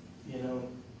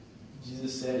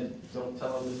 Jesus said, don't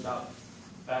tell others about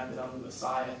the fact that I'm the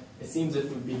Messiah. It seems as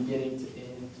if from beginning to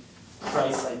end,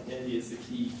 Christ's identity is the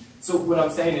key. So what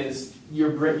I'm saying is, you're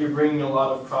bringing a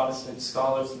lot of Protestant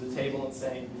scholars to the table and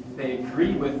saying they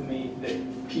agree with me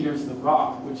that Peter's the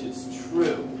rock, which is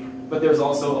true, but there's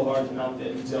also a large amount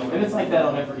that don't. And it's like that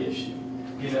on every issue,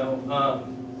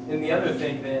 And the other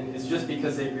thing then is just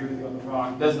because they agree with you on the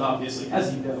rock doesn't obviously,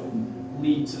 as you know,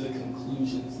 lead to the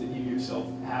conclusions that you yourself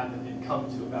have and come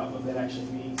to about what that actually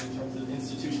means in terms of the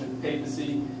institution of the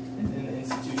papacy and then the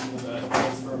institution of a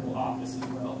transferable office as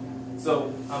well.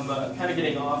 So I'm kind of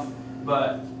getting off,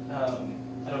 but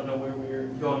I don't know where we're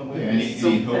going with this.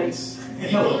 Any hopes?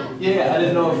 Yeah, I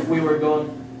didn't know if we were going.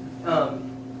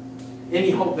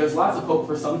 Any hope? There's lots of hope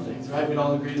for some things, right? We'd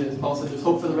all agree that, as Paul said, there's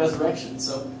hope for the resurrection.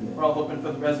 So we're all hoping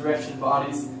for the resurrection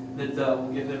bodies that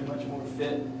will get there much more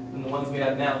fit than the ones we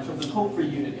have now. In terms of hope for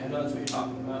unity, I know that's what you're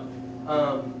talking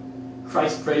about.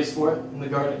 Christ prays for it in the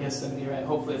Garden of Gethsemane, right?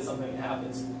 Hopefully it's something that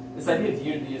happens. This idea of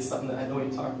unity is something that I know we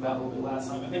talked about a little bit last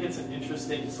time. I think it's an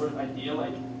interesting sort of idea.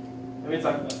 Like, let me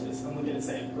talk about this. I'm looking at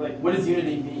saying, like, what does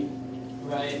unity mean,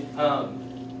 right?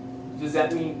 Does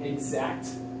that mean exact,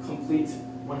 complete,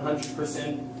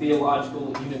 100%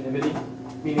 theological unanimity,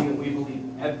 meaning that we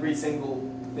believe every single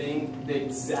thing the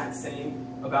exact same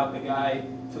about the guy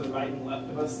to the right and left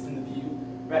of us in the pew?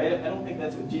 Right? I don't think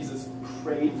that's what Jesus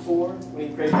prayed for when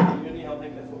he prayed for unity. I don't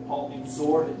think that's what Paul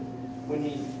exhorted when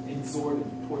he exhorted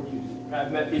toward unity. Right?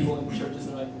 I've met people in churches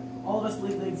and they're like, all of us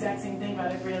believe the exact same thing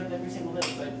about every single thing.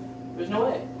 It's like, there's no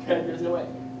way. Right? There's no way.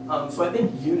 So I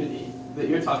think unity that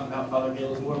you're talking about, Father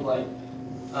Gale, is more like,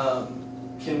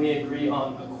 can we agree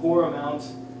on a core amount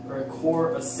or a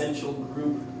core essential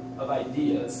group of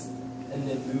ideas and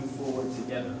then move forward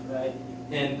together, right?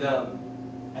 And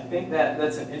I think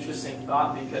that's an interesting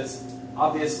thought, because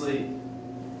obviously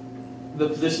the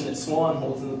position that Suan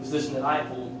holds and the position that I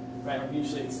hold, right, are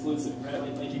mutually exclusive,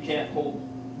 right? Like you can't hold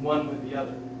one with the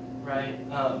other, right?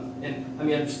 And I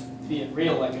mean, I'm just being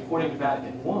real. Like, according to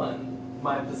Vatican I,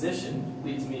 my position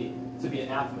leads me to be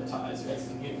anathematized or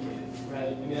excommunicated, right?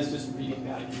 I mean, that's just reading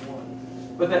Vatican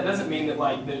I. But that doesn't mean that,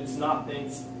 like, there's not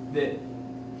things that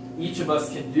each of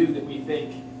us can do that we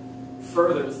think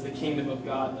furthers the kingdom of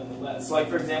God nonetheless. So, like,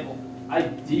 for example, I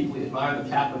deeply admire the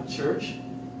Catholic Church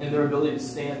and their ability to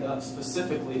stand up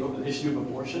specifically over the issue of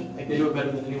abortion. Like, they do it better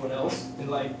than anyone else. And,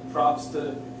 like, props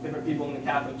to different people in the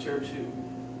Catholic Church who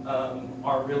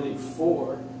are really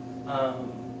for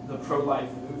the pro-life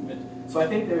movement. So I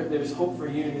think there's hope for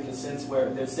unity in the sense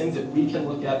where there's things that we can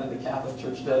look at that the Catholic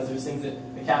Church does. There's things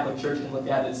that the Catholic Church can look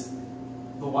at as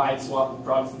the wide swath of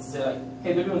Protestants and say, like,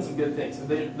 hey, they're doing some good things.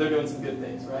 They're doing some good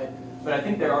things, right? But I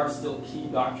think there are still key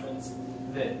doctrines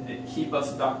that keep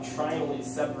us doctrinally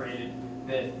separated,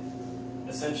 that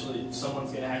essentially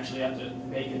someone's going to actually have to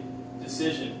make a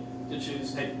decision to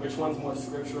choose, hey, which one's more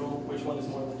scriptural, which one is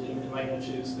more legitimate. Am I going to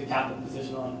choose the Catholic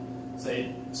position on,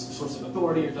 say, source of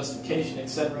authority or justification,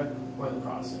 etc., or the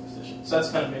Protestant position? So that's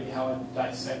kind of maybe how I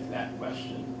dissect that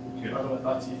question. Good. I don't know what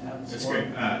thoughts you have. That's great.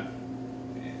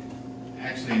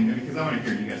 Actually, because I want to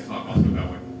hear you guys talk also about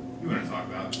what you want to talk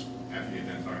about after you're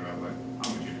done talking about what I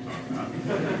want you to talk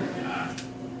about.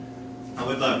 I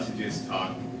would love to just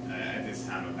talk at this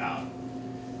time about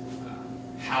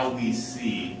how we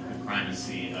see the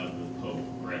primacy of the Pope,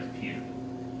 or as Peter,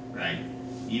 right?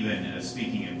 Even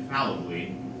speaking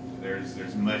infallibly,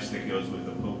 there's much that goes with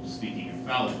the Pope speaking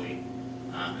infallibly,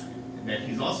 that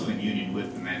he's also in union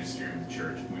with the magisterium of the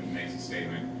Church when he makes a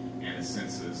statement, and the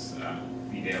sensus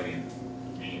fidelium,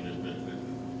 meaning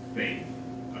the faith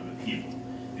of the people.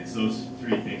 And so those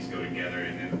three things go together,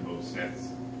 and then the Pope sets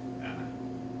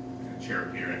chair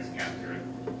of Peter ex cathedra,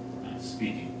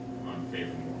 speaking on faith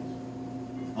and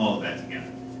morals. All of that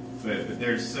together. But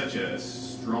there's such a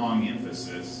strong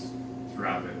emphasis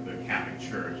throughout the Catholic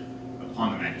Church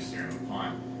upon the magisterium,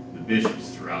 upon the bishops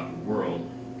throughout the world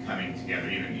coming together.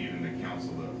 Even the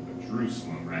Council of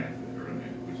Jerusalem, right,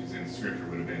 which is in Scripture,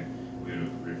 we would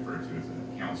have referred to as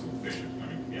a council of bishops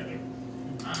coming together.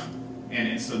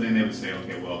 And so then they would say,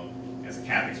 okay, well, as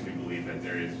Catholics, we believe that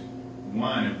there is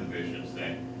one of the bishops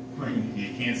that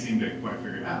you can't seem to quite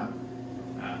figure it out,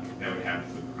 that would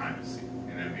have the primacy,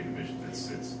 and that would be the bishop that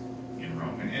sits in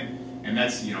Rome. And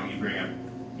that's, you bring up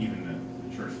even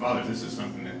the Church Fathers. This is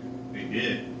something that they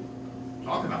did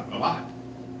talk about a lot.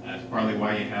 That's partly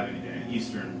why you have an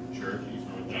Eastern Church,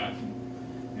 Eastern Orthodox,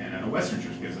 and a Western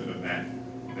Church because of that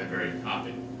very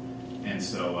topic. And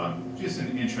so just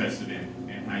interested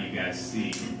in how you guys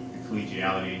see the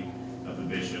collegiality of the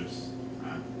bishops,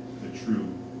 the true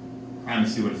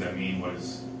primacy. What does that mean? What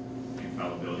is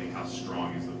infallibility? How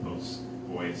strong is the Pope's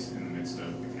voice in the midst of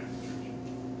the Catholic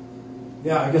Church?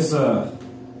 Yeah, I guess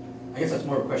that's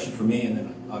more of a question for me, and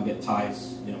then I'll get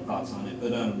Ty's thoughts on it.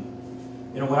 But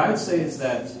what I would say is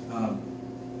that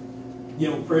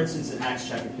for instance, in Acts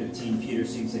chapter 15, Peter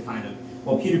seems to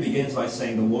Peter begins by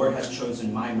saying, "The Lord has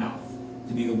chosen my mouth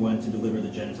to be the one to deliver the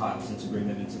Gentiles and to bring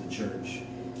them into the church."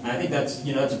 And I think that's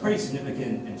a pretty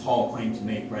significant and tall claim to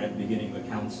make right at the beginning of a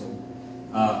council.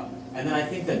 And then I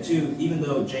think that too, even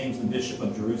though James, the Bishop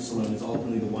of Jerusalem, is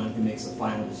ultimately the one who makes the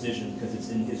final decision because it's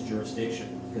in his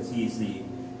jurisdiction, because he's the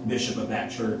bishop of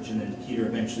that church, and then Peter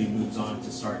eventually moves on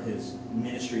to start his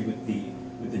ministry with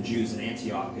the Jews in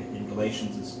Antioch in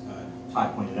Galatians, as Ty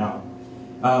pointed out.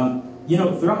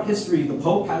 Throughout history, the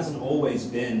Pope hasn't always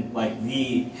been like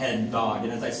the head dog,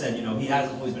 and as I said, he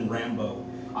hasn't always been Rambo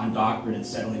on doctrine and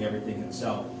settling everything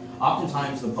himself.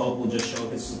 Oftentimes, the Pope will just show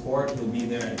his support. He'll be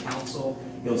there at a council.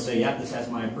 He'll say, "Yep, this has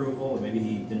my approval," or maybe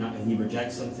he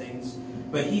rejects some things.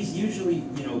 But he's usually,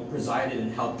 presided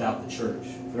and helped out the church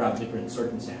throughout different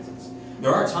circumstances.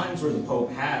 There are times where the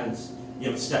Pope has,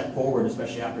 stepped forward,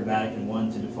 especially after Vatican I,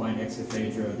 to define ex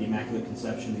cathedra, the Immaculate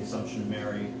Conception, the Assumption of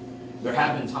Mary. There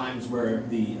have been times where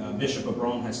the Bishop of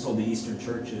Rome has told the Eastern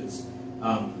churches,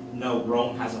 no,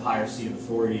 Rome has a higher seat of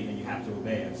authority and you have to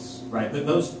obey us, right? But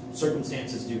those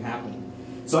circumstances do happen.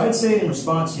 So I'd say in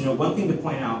response, one thing to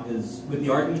point out is with the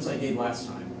arguments I gave last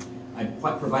time, I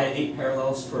provided 8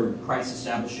 parallels for Christ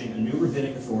establishing a new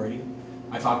rabbinic authority.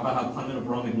 I talked about how Clement of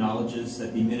Rome acknowledges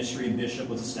that the ministry of bishop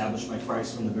was established by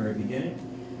Christ from the very beginning.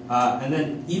 And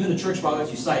then even the church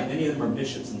fathers you cite, many of them are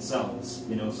bishops themselves,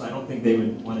 so I don't think they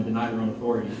would want to deny their own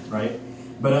authority, right?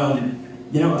 But,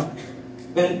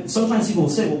 and sometimes people will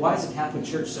say, well, why is the Catholic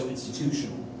Church so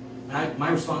institutional? And my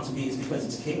response would be, it's because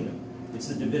it's a kingdom. It's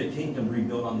the Davidic kingdom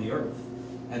rebuilt on the earth.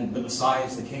 And the Messiah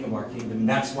is the king of our kingdom. And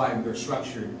that's why we're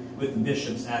structured with the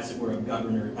bishops, as it were,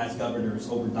 as governors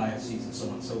over dioceses and so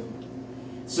on and so forth.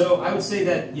 So I would say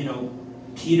that,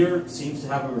 Peter seems to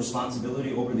have a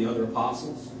responsibility over the other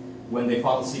apostles. When they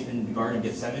fall asleep in the Garden of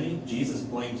Gethsemane, Jesus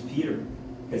blames Peter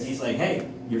because he's like, hey,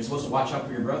 you're supposed to watch out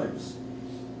for your brothers.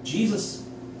 Jesus,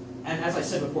 and as I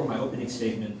said before in my opening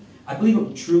statement, I believe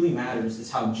what truly matters is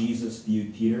how Jesus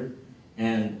viewed Peter.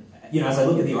 And, as I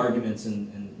look at the arguments and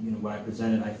what I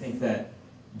presented, I think that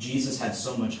Jesus had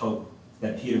so much hope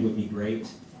that Peter would be great,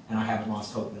 and I haven't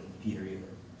lost hope in Peter either.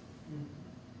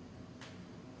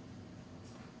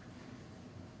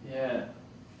 Yeah,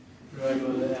 where do I go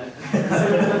with that?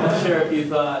 I'll share a few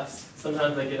thoughts.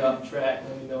 Sometimes I get off track.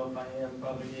 Let me know if I am,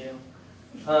 Father Gail.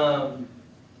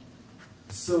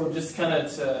 So just kind of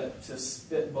to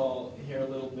spitball here a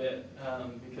little bit,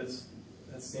 because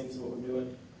that seems what we're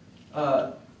doing.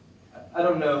 I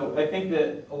don't know. I think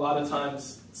that a lot of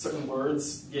times certain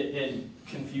words get in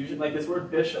confusion. Like this word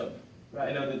bishop, right?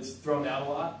 I know that's thrown out a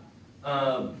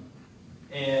lot.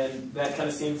 And that kind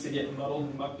of seems to get muddled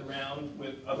and mucked around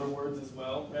with other words as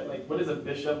well, right? Like, what is a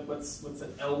bishop? What's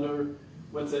an elder?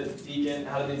 What's a deacon?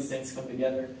 How do these things come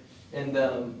together? And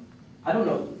I don't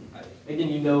know. Again,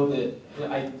 you know that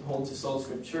I hold to sola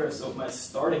scriptura, so my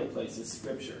starting place is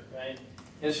Scripture, right?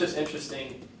 And it's just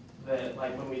interesting that,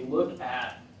 like, when we look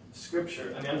at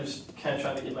Scripture, I mean, I'm just kind of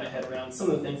trying to get my head around some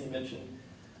of the things you mentioned,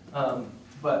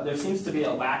 but there seems to be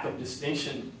a lack of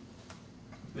distinction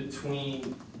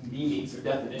between meanings or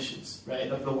definitions, right,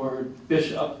 of the word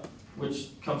bishop, which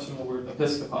comes from the word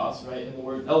episkopos, right, and the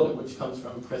word elder, which comes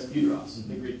from presbyteros,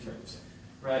 the Greek terms,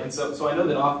 right? And so I know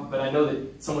that often, but I know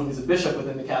that someone who's a bishop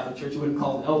within the Catholic Church, you wouldn't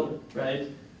call an elder, right?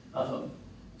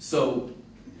 So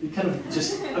you kind of I'm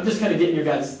just kind of getting your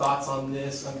guys' thoughts on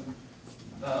this.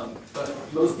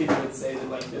 But most people would say that,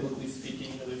 like, biblically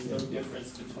speaking, there's no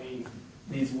difference between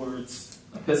these words,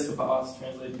 episkopos,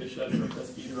 translated bishop, or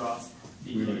presbyteros.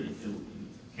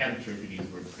 Catholic Church would use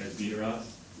the word presbyteros,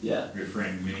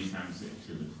 referring many times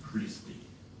to the priestly.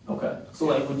 Okay. So,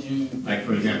 like, would you... Like,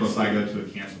 for example, if I go to a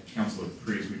council of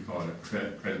priests, we call it a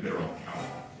presbyteral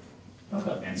council.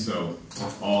 Okay. And so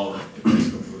all the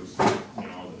episcopos,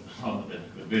 all of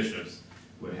the bishops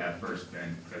would have first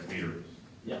been presbyteros.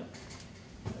 Yeah.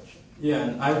 Yeah,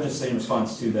 and I would just say in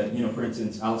response to that, for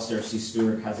instance, Alistair C.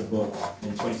 Stewart has a book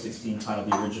in 2016 titled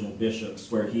The Original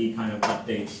Bishops, where he kind of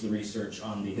updates the research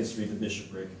on the history of the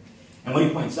bishopric. And what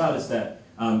he points out is that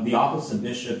the office of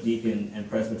bishop, deacon, and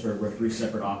presbyter were 3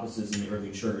 separate offices in the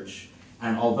early church.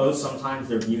 And although sometimes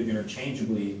they're viewed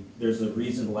interchangeably, there's a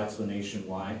reasonable explanation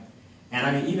why. And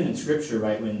I mean, even in Scripture,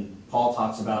 right, when Paul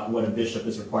talks about what a bishop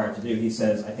is required to do, he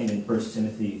says, I think in 1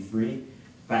 Timothy 3,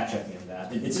 fact-checking on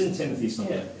that. It's in Timothy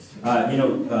somewhere.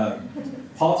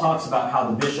 Paul talks about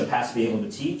how the bishop has to be able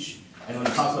to teach, and when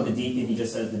he talks about the deacon, he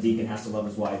just says the deacon has to love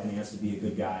his wife and he has to be a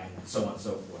good guy, and so on and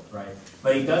so forth, right?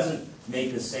 But he doesn't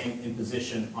make the same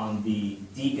imposition on the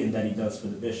deacon that he does for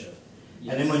the bishop.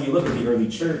 Yes. And then when you look at the early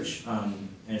church,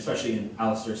 and especially in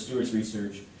Alistair Stewart's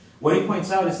research, what he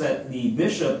points out is that the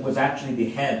bishop was actually the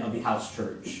head of the house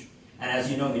church. And as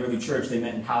you know, in the early church, they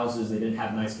met in houses. They didn't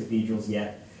have nice cathedrals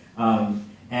yet. The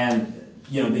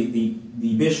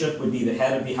bishop would be the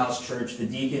head of the house church. The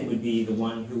deacon would be the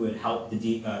one who would help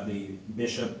the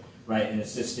bishop, right, in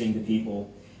assisting the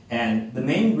people. And the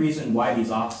main reason why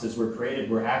these offices were created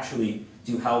were actually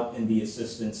to help in the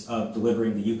assistance of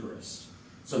delivering the Eucharist.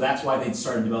 So that's why they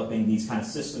started developing these kind of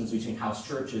systems between house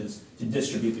churches to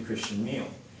distribute the Christian meal.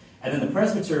 And then the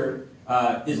presbyter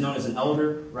is known as an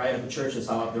elder, right, of the church. That's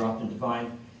how they're often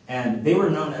defined. And they were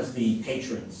known as the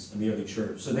patrons of the early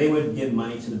church. So they would give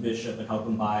money to the bishop and help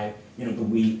him buy, the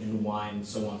wheat and the wine and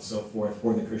so on and so forth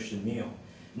for the Christian meal.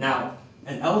 Now,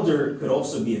 an elder could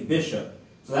also be a bishop.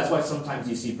 So that's why sometimes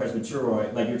you see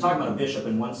presbyteroi, like you're talking about a bishop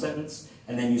in one sentence,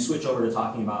 and then you switch over to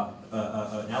talking about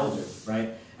an elder, right?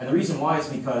 And the reason why is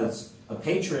because a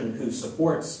patron who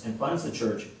supports and funds the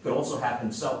church could also have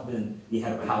himself been the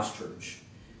head of a house church.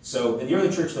 So in the early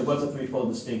church, there was a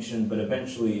threefold distinction, but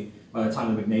eventually, by the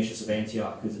time of Ignatius of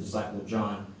Antioch, who's a disciple of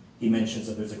John, he mentions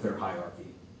that there's a clear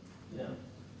hierarchy. Yeah.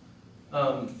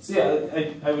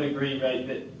 I would agree, right,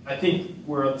 that I think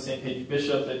we're on the same page.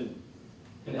 Bishop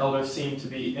and elder seem to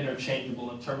be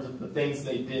interchangeable in terms of the things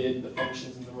they did, the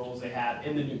functions and the roles they had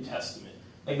in the New Testament.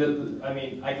 Like,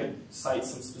 I could cite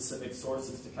some specific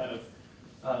sources to kind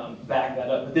of back that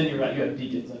up, but then you're right, you have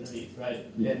deacons underneath, right,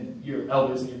 yeah. And your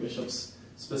elders and your bishops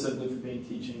specifically for being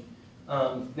teaching.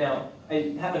 Now,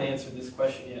 I haven't answered this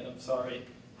question yet, I'm sorry.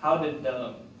 How did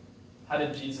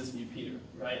Jesus view Peter,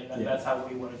 right? And that's how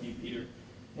we want to view Peter.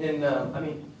 And,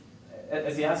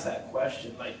 as he asked that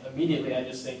question, like, immediately I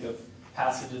just think of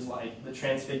passages like the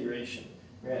Transfiguration,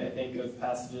 right? I think of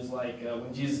passages like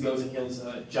when Jesus goes and heals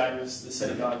Jairus, the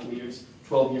synagogue leader's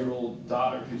 12-year-old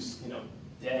daughter who's,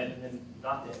 dead and then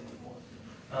not dead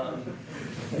anymore.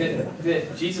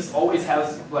 That Jesus always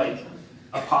has, like,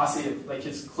 a posse of, like,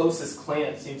 his closest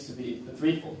clan seems to be the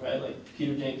threefold, right? Like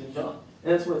Peter, James, and John.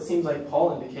 And that's what it seems like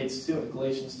Paul indicates too in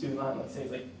Galatians 2:9, like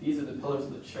saying, like, these are the pillars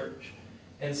of the church.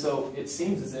 And so it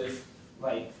seems as if,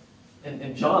 like,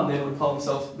 and John then would call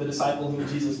himself the disciple whom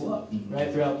Jesus loved,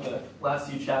 right? Throughout the last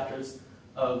few chapters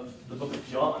of the book of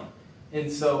John.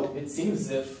 And so it seems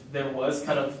as if there was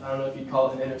kind of, I don't know if you'd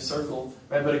call it an inner circle,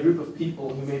 right? But a group of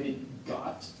people who maybe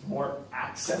got more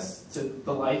access to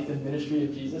the life and ministry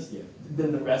of Jesus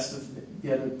than the rest of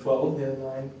the other 12, the other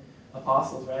 9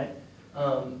 apostles, right?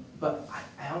 But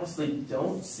I honestly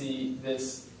don't see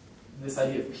this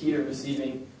idea of Peter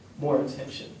receiving more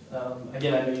attention.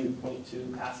 Again, I know you point to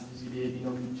passages you did,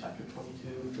 Luke chapter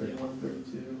 22, 31,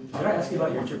 32. Can I ask you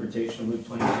about your interpretation of Luke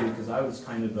 22? Because I was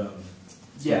kind of...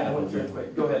 I went through it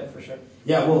quick. Go ahead, for sure.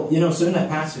 Yeah, well, so in that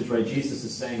passage, right, Jesus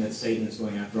is saying that Satan is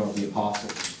going after all the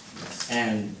apostles.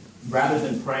 And rather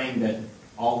than praying that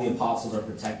all the apostles are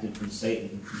protected from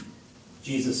Satan,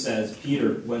 Jesus says,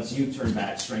 Peter, once you turn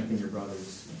back, strengthen your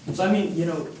brothers. So,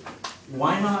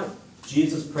 why not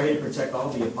Jesus pray to protect all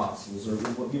the apostles? Or,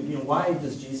 why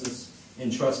does Jesus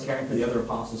entrust caring for the other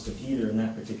apostles to Peter in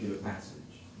that particular passage?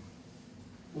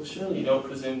 Well, surely you don't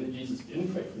presume that Jesus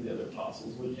didn't pray for the other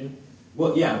apostles, would you?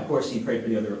 Well, yeah, of course he prayed for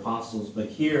the other apostles, but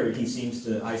here he seems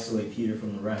to isolate Peter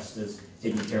from the rest as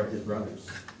taking care of his brothers.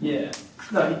 Yeah.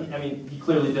 No, he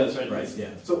clearly does, right? Right, yeah.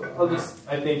 So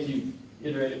I think you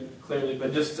iterated clearly,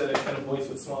 but just to kind of voice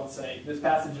what Suan's saying. This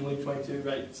passage in Luke 22,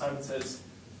 right,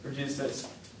 Jesus says,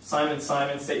 Simon,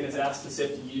 Simon, Satan has asked to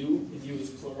sift you, and you is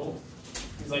plural.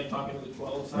 He's like talking to the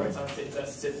 12. Simon, Simon, Satan has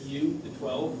asked to sift you, the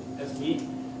 12, as wheat.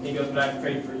 And he goes, but I've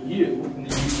prayed for you, and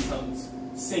the you becomes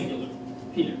singular,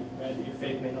 Peter, right, that your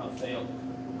faith may not fail.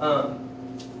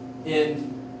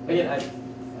 And again,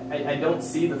 I don't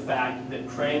see the fact that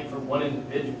praying for one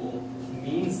individual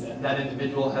means that that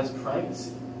individual has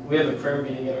primacy. We have a prayer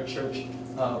meeting at our church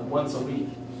once a week,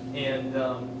 and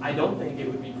I don't think it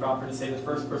would be proper to say the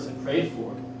first person prayed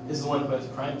for is the one who has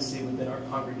primacy within our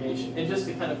congregation. And just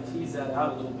to kind of tease that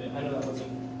out a little bit, I know that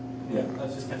wasn't, I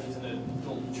was just kind of using a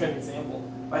little trim example,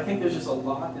 but I think there's just a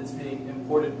lot that's being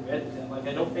imported and read to that. Like,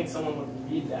 I don't think someone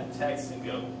would read that text and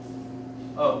go,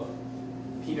 oh,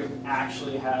 Peter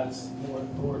actually has more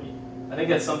authority. I think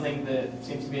that's something that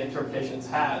seems to be interpretations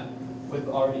had with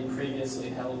already previously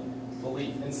held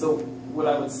belief. And so what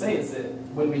I would say is that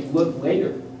when we look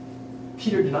later,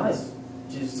 Peter denies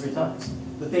Jesus 3 times.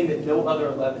 The thing that no other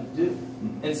 11 do.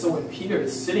 And so when Peter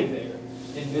is sitting there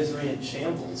in misery and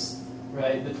shambles,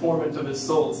 right, the torment of his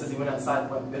soul says he went outside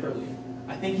and wept bitterly,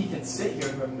 I think he can sit here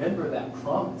and remember that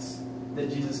promise that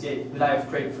Jesus gave, that I have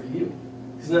prayed for you.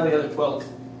 Because none of the other 12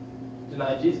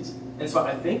 denied Jesus. And so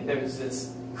I think there's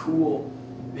this cool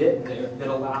bit there that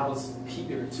allows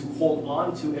Peter to hold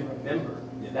on to and remember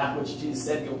that which Jesus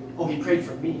said. Go, oh, he prayed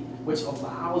for me, which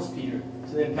allows Peter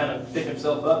to then kind of pick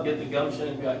himself up, get the gumption,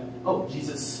 and be like, oh,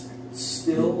 Jesus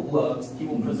still loves, he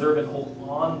will preserve and hold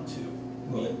on to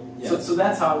me. Yeah. So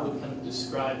that's how I would kind of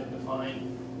describe and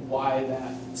define why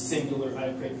that singular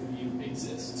I prayed for you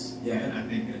exists. Yeah, and I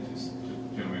think that just,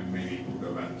 gentlemen, maybe we'll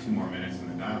go about 2 more minutes in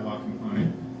the dialogue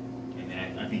component.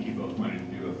 And I think you both wanted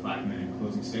to do a 5-minute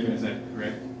closing statement. Is that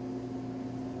correct?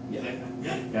 Yeah.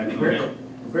 I think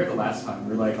compared to last time,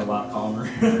 we're like a lot calmer.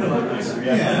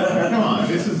 Yeah, come on.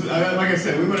 This is, like I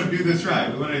said, we want to do this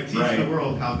right. We want to teach the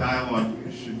world how dialogue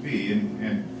should be.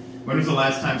 And when was the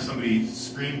last time somebody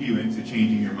screamed you into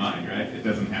changing your mind, right? It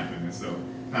doesn't happen. And so,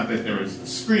 not that there was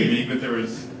screaming, but there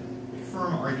was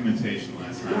firm argumentation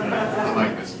last time. I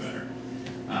like this better.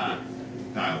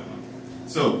 Dialogue.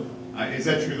 So, is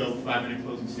that true, though? 5-minute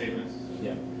closing statements?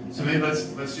 Yeah. So maybe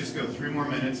let's just go 3 more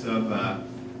minutes of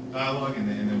dialogue, and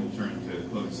then we'll turn to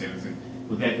closing statements. And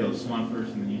will that go Swan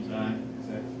first, and then you, Ty? Is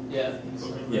that? Yeah.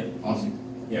 Okay. Yeah. Awesome.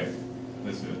 Yeah.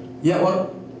 Let's do it. Yeah.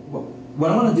 Well, what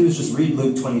I want to do is just read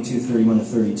Luke 22:31 to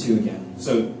 32 again.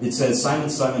 So it says, Simon,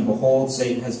 Simon, behold,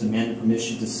 Satan has demanded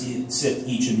permission to sift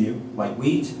each of you like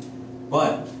wheat,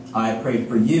 but I prayed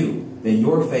for you that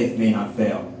your faith may not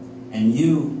fail. And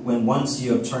you, when once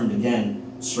you have turned again,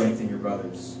 strengthen your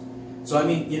brothers. So, I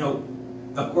mean,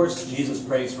 of course, Jesus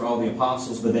prays for all the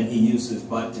apostles, but then he uses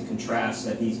but to contrast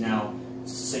that he's now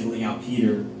singling out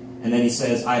Peter. And then he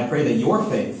says, I pray that your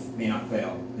faith may not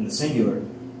fail, in the singular.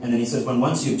 And then he says, when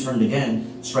once you've turned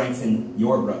again, strengthen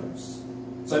your brothers.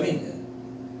 So, I mean,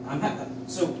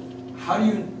 so how do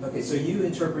you, okay, so you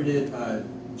interpreted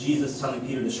Jesus telling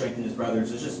Peter to strengthen his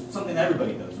brothers. It's just something that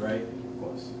everybody does, right? Of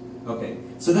course. Okay.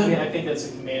 So then, I think that's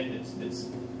a command that's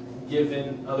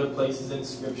given other places in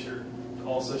Scripture to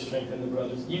also strengthen the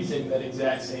brothers, using that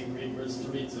exact same Greek verse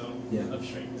 3 of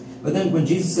strengthen. But then when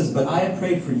Jesus says, but I have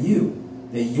prayed for you,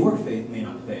 that your faith may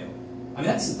not fail. I mean,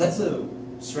 that's a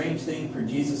strange thing for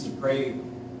Jesus to pray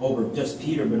over just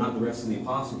Peter, but not the rest of the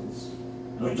apostles.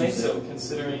 I don't think so,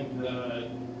 considering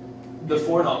the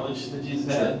foreknowledge that Jesus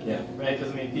had. Yeah. Right?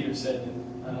 Because, Peter said,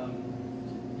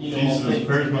 Jesus'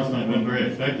 prayers must not have been very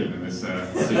effective in this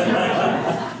situation.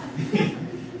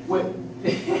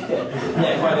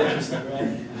 Yeah, quite interesting,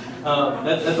 right?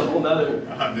 That's a whole other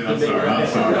debate. I'm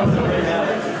sorry.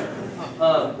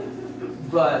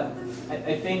 But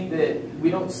I think that we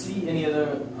don't see any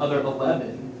other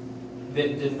 11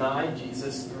 that deny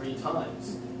Jesus 3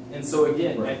 times. And so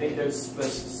again, I think there's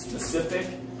specific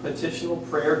petitional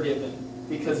prayer given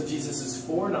because Jesus'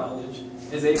 foreknowledge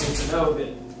is able to know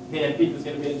that, man, Peter's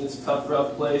going to be in this tough,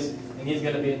 rough place, and he's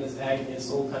going to be in this agony of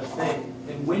soul kind of thing.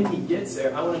 And when he gets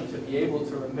there, I want him to be able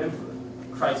to remember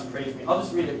Christ prayed for me. I'll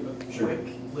just read a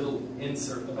quick little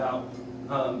insert about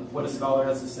what a scholar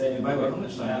has to say about how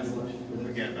much time passage.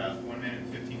 We get about 1 minute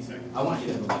and 15 seconds. I want you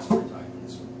to have the last word time on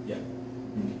this one. Yeah.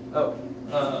 Oh,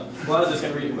 well, I was just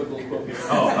going to read a quick little quote here.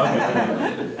 Oh,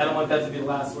 okay. I don't want that to be the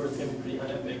last word. It's going to be pretty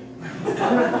unepic.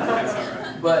 That's all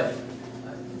right. But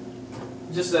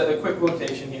just a quick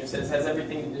quotation here. It says,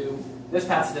 this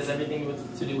passage has everything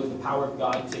to do with the power of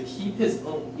God to keep his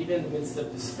own, even in the midst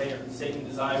of despair. Satan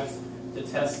desires to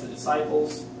test the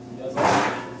disciples. He does all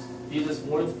things. Jesus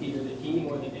warns Peter that he,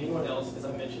 more than anyone else, as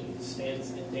I mentioned,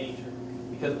 stands in danger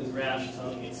because of his rash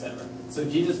tongue, etc. So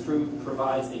Jesus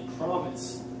provides a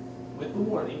promise with the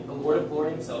warning. The Lord of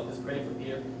glory himself has prayed for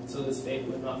Peter so that his faith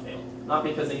would not fail. Not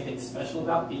because anything special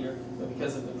about Peter, but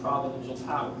because of the providential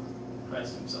power of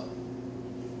Christ himself.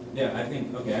 Yeah, I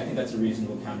think that's a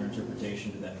reasonable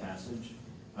counterinterpretation to that passage.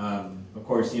 Of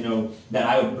course, that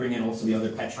I would bring in also the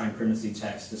other Petrine primacy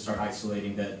text to start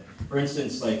isolating that. For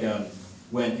instance, like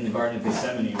when in the Garden of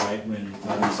Gethsemane, right, when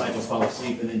the disciples fall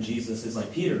asleep, and then Jesus is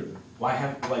like, Peter, why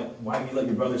have you let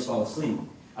your brothers fall asleep?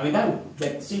 I mean,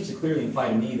 that seems to clearly imply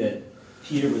to me that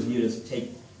Peter was viewed as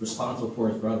responsible for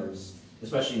his brothers,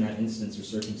 especially in that instance or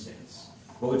circumstance.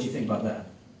 What would you think about that?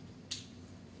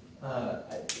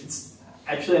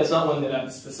 Actually, that's not one that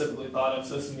I've specifically thought of,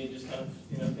 so this is me just kind of,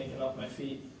 thinking off my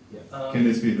feet. Yeah. Can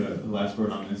this be the last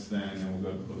word on this then, and then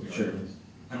we'll go to closing arguments?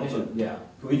 And also, can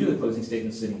we do the closing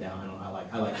statement sitting down? I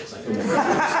like this. I feel more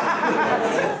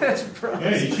That's bro.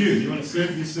 Yeah, you choose. You want to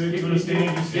sit, you sit. You want to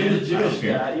stand, you stand. You're the Jewish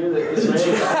guy. You're the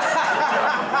Israeli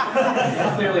guy.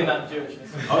 Clearly not Jewish.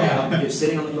 Oh yeah, you're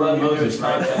sitting on the throne of Moses,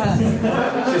 right?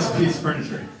 Just a piece of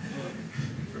furniture.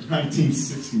 From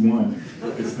 1961,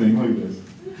 this thing, look at this.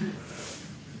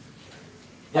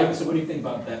 Yeah, so what do you think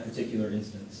about that particular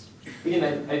instance?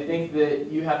 Again, I think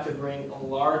that you have to bring a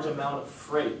large amount of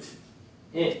freight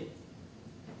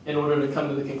in order to come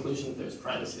to the conclusion that there's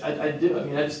primacy. I do. I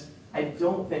mean, I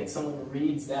don't think someone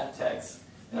reads that text,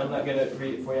 and I'm not going to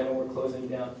read it for you. I know we're closing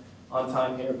down on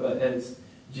time here, but as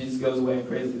Jesus goes away and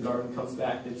prays the garden, comes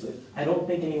back, I don't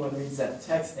think anyone reads that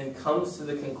text and comes to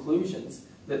the conclusions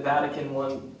that Vatican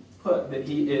I put, that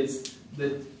he is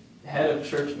the head of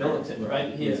church militant,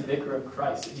 right? He is vicar of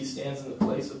Christ, that he stands in the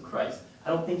place of Christ. I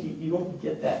don't think you don't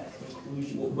get that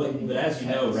conclusion. But as you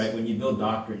know, right, when you build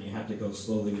doctrine, you have to go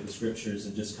slowly with the scriptures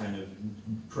and just kind of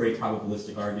create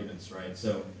probabilistic arguments, right?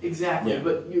 So exactly,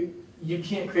 but you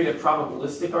can't create a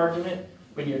probabilistic argument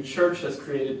when your church has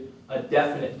created a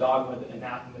definite dogma that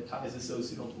anathematizes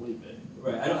those who don't believe it.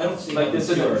 Right. I don't see like this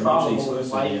isn't probable or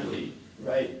likely,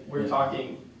 yeah. Right? We're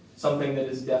talking something that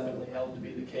is definitely held to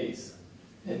be the case,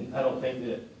 and I don't think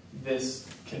that this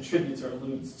contributes or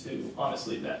alludes to,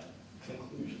 honestly, that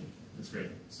conclusion. That's great.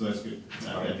 So that's good.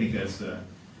 I think that's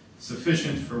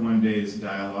sufficient for one day's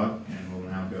dialogue, and we'll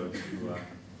now go to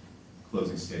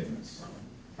closing statements.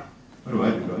 What do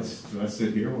I do? Do I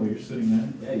sit here while you're sitting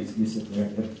there? Yeah, you sit there.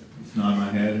 Just nod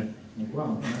my head. Like,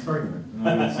 wow, nice argument. And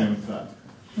I'll do the same with that.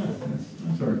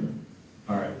 Nice argument.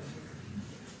 All right.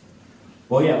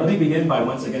 Well, yeah, let me begin by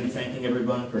once again thanking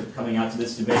everyone for coming out to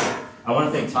this debate. I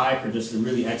want to thank Ty for just the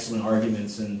really excellent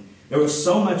arguments, and there was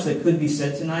so much that could be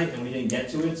said tonight, and we didn't get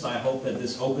to it, so I hope that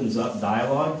this opens up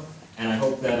dialogue, and I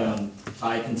hope that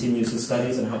Ty continues his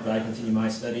studies, and I hope that I continue my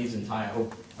studies, and Ty,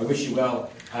 I wish you well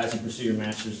as you pursue your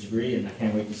master's degree, and I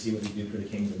can't wait to see what you do for the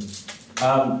kingdom.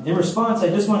 In response, I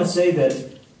just want to say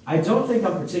that I don't think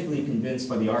I'm particularly convinced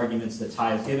by the arguments that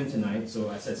Ty has given tonight, so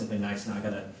I said something nice, now I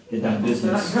got to get down to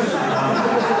business.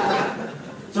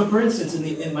 So for instance,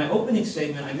 in my opening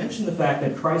statement, I mentioned the fact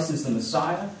that Christ is the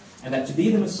Messiah, and that to be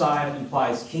the Messiah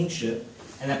implies kingship,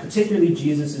 and that particularly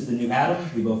Jesus is the new Adam.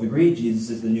 We both agree Jesus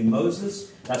is the new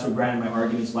Moses. That's what grounded my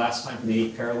arguments last time for the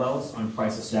 8 parallels on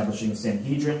Christ establishing the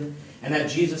Sanhedrin, and that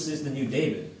Jesus is the new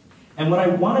David. And what I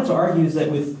wanted to argue is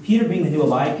that with Peter being the new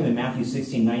Eliakim in Matthew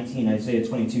 16:19, Isaiah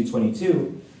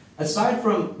 22:22, aside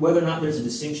from whether or not there's a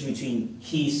distinction between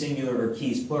he singular or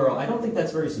keys plural, I don't think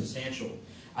that's very substantial.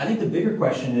 I think the bigger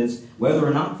question is whether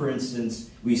or not, for instance,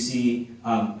 we see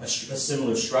a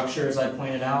similar structure, as I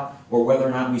pointed out, or whether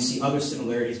or not we see other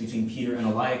similarities between Peter and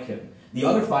Eliakim. The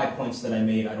other 5 points that I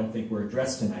made I don't think were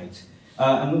addressed tonight.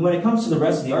 And when it comes to the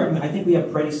rest of the argument, I think we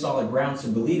have pretty solid grounds for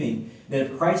believing that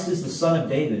if Christ is the Son of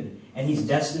David, and he's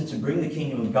destined to bring the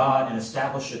kingdom of God and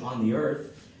establish it on the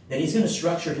earth, then he's going to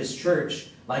structure his church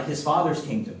like his father's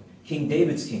kingdom, King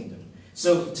David's kingdom.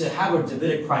 So to have a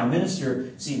Davidic prime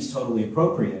minister seems totally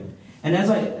appropriate. And as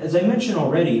I mentioned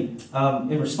already,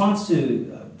 in response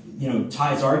to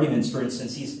Ty's arguments, for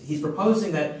instance, he's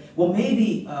proposing that, well,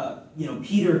 maybe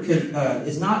Peter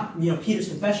is not, Peter's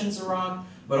confessions are wrong,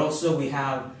 but also we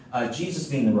have Jesus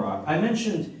being the rock. I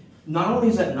mentioned not only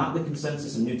is that not the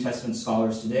consensus of New Testament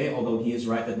scholars today, although he is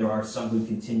right that there are some who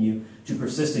continue to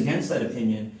persist against that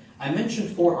opinion, I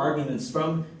mentioned 4 arguments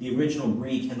from the original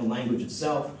Greek and the language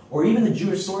itself, or even the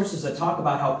Jewish sources that talk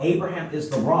about how Abraham is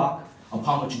the rock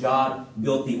upon which God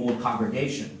built the old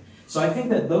congregation. So I think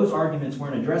that those arguments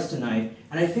weren't addressed tonight,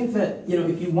 and I think that,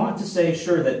 if you want to say,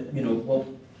 sure, that,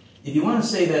 if you want to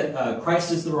say that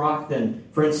Christ is the rock, then,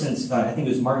 for instance, I think it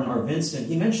was Martin R. Vincent,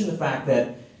 he mentioned the fact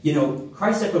that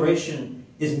Christ's declaration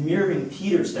is mirroring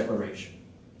Peter's declaration.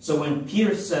 So when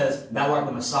Peter says, thou art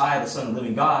the Messiah, the Son of the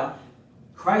living God,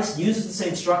 Christ uses the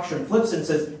same structure and flips it and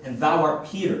says, and thou art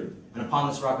Peter, and upon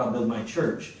this rock I'll build my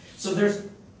church. So there's,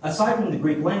 aside from the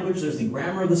Greek language, there's the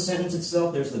grammar of the sentence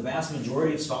itself, there's the vast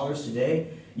majority of scholars today.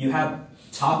 You have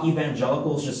top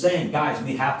evangelicals just saying, guys,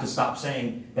 we have to stop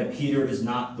saying that Peter is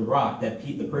not the rock, that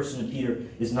the person of Peter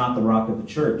is not the rock of the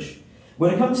church.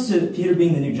 When it comes to Peter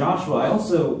being the new Joshua, I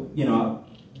also,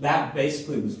 that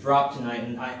basically was dropped tonight,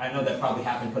 and I know that probably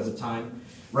happened because of time,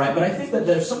 right? But I think that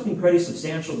there's something pretty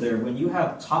substantial there when you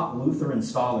have top Lutheran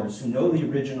scholars who know the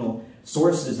original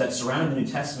sources that surround the New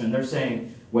Testament. They're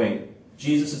saying, wait,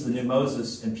 Jesus is the new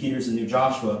Moses and Peter's the new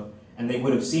Joshua, and they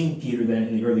would have seen Peter then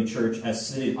in the early church as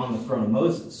seated on the throne of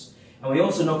Moses. And we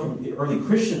also know from the early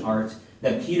Christian art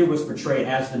that Peter was portrayed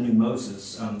as the new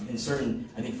Moses. In certain,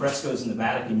 I think, frescoes in the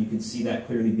Vatican, you can see that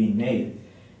clearly being made.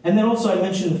 And then also I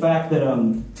mentioned the fact that,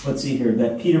 let's see here,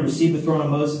 that Peter received the throne of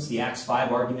Moses. The Acts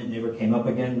 5 argument never came up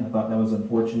again. I thought that was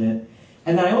unfortunate.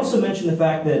 And then I also mentioned the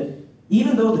fact that,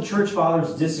 even though the church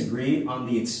fathers disagreed on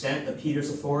the extent of Peter's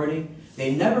authority,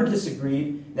 they never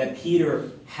disagreed that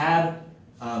Peter had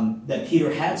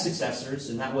successors,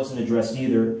 and that wasn't addressed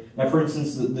either. Now, for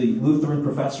instance, the Lutheran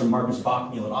professor Marcus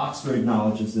Bachmiel at Oxford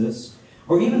acknowledges this.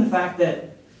 Or even the fact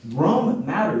that Rome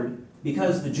mattered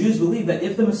because the Jews believed that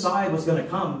if the Messiah was going to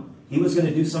come, he was going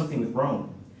to do something with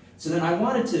Rome. So then I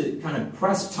wanted to kind of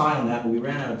press tie on that, but we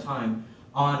ran out of time,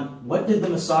 on what did the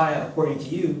Messiah, according to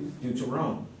you, do to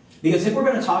Rome? Because if we're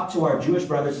going to talk to our Jewish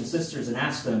brothers and sisters and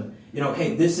ask them,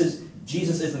 hey,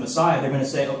 Jesus is the Messiah, they're going to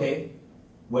say, okay,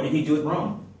 what did he do with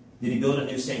Rome? Did he build a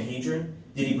new Sanhedrin?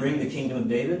 Did he bring the kingdom of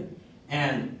David?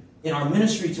 And in our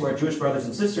ministry to our Jewish brothers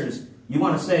and sisters, you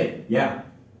want to say, yeah,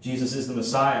 Jesus is the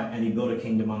Messiah, and he built a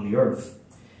kingdom on the earth.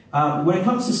 When it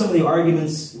comes to some of the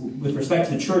arguments with respect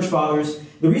to the church fathers,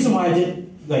 the reason why I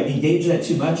didn't engage that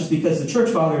too much is because the church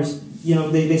fathers,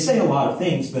 they say a lot of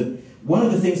things, but one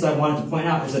of the things that I wanted to point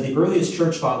out is that the earliest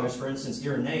church fathers, for instance,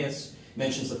 Irenaeus,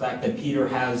 mentions the fact that Peter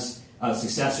has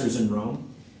successors in Rome.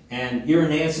 And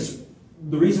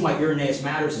the reason why Irenaeus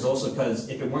matters is also because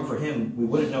if it weren't for him, we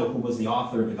wouldn't know who was the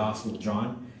author of the Gospel of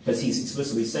John, because he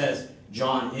explicitly says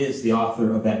John is the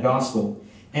author of that Gospel.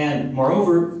 And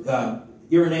moreover,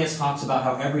 Irenaeus talks about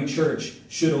how every church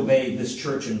should obey this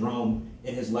church in Rome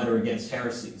in his letter against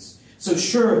heresies. So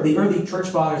sure, the early church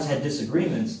fathers had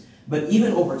disagreements, but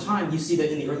even over time, you see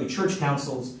that in the early church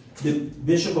councils, the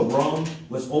Bishop of Rome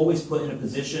was always put in a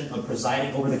position of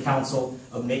presiding over the council,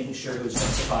 of making sure it was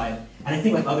justified. And I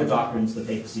think like other doctrines, the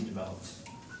papacy developed.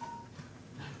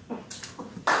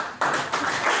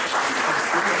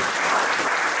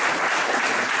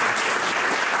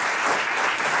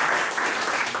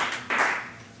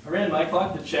 I ran my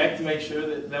clock to check to make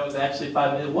sure that was actually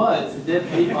 5 minutes. It was. It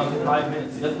did beep on the 5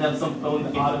 minutes. It doesn't have some phone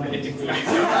that automatically.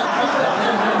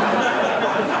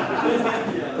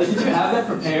 Did you have that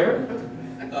prepared?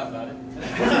 I thought about it.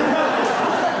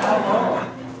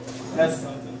 That's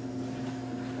something.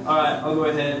 All right, I'll go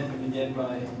ahead and begin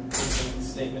my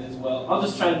statement as well. I'll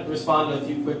just try to respond to a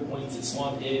few quick points that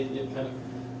Suan gave, give kind of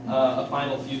a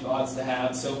final few thoughts to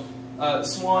have. So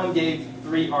Suan gave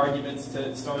 3 arguments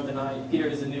to start the night. Peter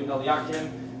is the new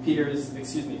Eliakim. Peter is the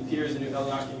new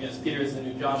Eliakim. Yes, Peter is the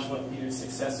new Joshua. Peter's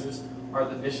successors are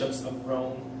the bishops of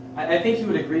Rome. I think he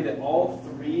would agree that all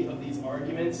 3 of these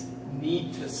arguments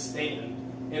need to stand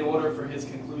in order for his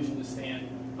conclusion to stand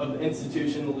of the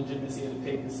institution, the legitimacy of the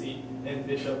papacy, and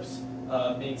bishops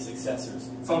being successors.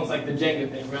 It's almost like the Jenga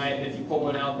thing, right? And if you pull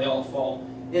one out, they all fall.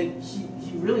 And he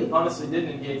really honestly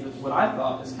didn't engage with what I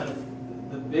thought is kind of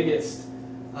the biggest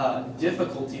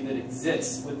difficulty that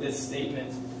exists with this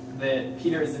statement that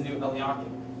Peter is the new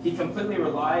Eliakim. He completely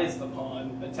relies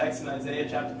upon a text in Isaiah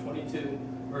chapter 22,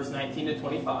 verse 19 to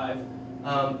 25,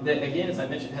 that again, as I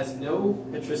mentioned, has no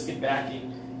patristic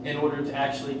backing in order to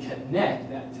actually connect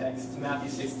that text to Matthew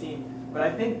 16. But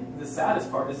I think the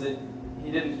saddest part is that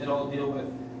he didn't at all deal with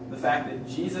the fact that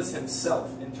Jesus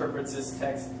himself interprets this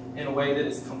text in a way that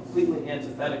is completely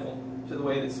antithetical to the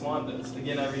way that Suan does.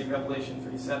 Again, I read Revelation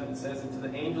 3:7. It says, "And to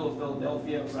the angel of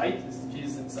Philadelphia write," this is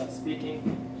Jesus himself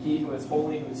speaking, "He who is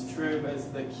holy, who is true, who has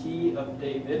the key of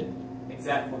David,"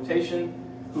 exact quotation,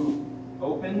 "who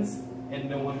opens and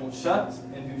no one will shut,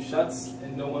 and who shuts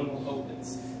and no one will open."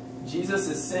 Jesus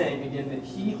is saying, again, that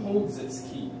he holds this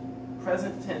key,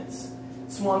 present tense.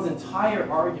 Suan's entire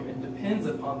argument depends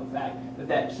upon the fact that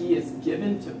that key is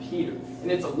given to Peter,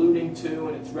 and it's alluding to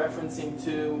and it's referencing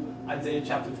to Isaiah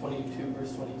chapter 22,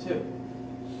 verse 22.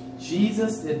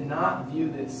 Jesus did not view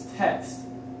this text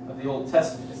of the Old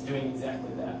Testament as doing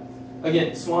exactly that.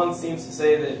 Again, Suan seems to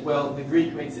say that, well, the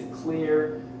Greek makes it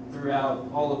clear throughout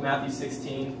all of Matthew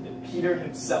 16 that Peter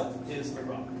himself is the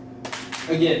rock.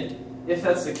 Again, if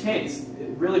that's the case, it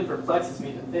really perplexes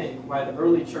me to think why the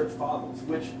early church fathers,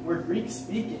 which were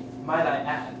Greek-speaking, might I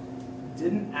add,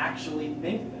 didn't actually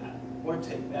think that or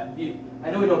take that view.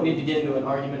 I know we don't need to get into an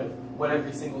argument of what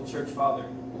every single church father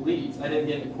believes. I didn't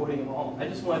get into quoting them all. I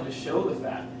just wanted to show the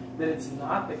fact that it's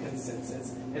not the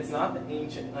consensus, it's not the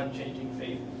ancient, unchanging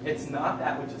faith, it's not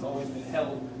that which has always been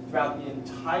held throughout the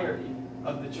entirety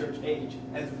of the church age,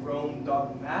 as Rome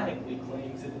dogmatically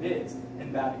claims that it is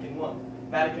in Vatican I.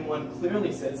 Vatican I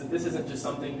clearly says that this isn't just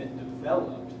something that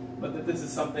developed, but that this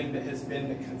is something that has been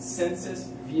the consensus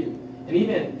view. And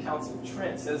even Council of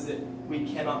Trent says that we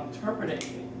cannot interpret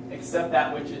anything except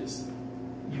that which is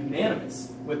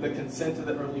unanimous with the consent of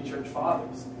the early church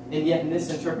fathers. And yet in this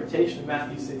interpretation of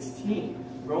Matthew 16,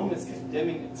 Rome is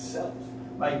condemning itself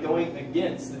by going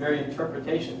against the very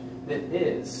interpretation that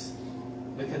is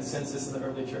the consensus of the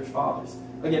early church fathers.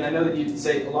 Again, I know that you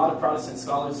say a lot of Protestant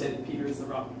scholars say that Peter is the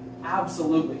rock.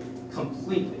 Absolutely,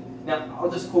 completely. Now, I'll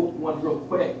just quote one real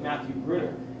quick, Matthew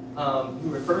Bruner, who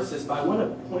refers to this, but I want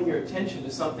to point your attention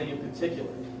to something in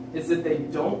particular, is that they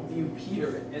don't view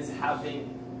Peter as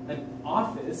having an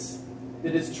office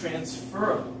that is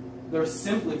transferable. They're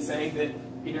simply saying that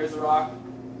Peter is a rock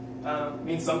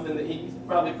means something that he's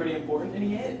probably pretty important, and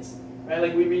he is. Right?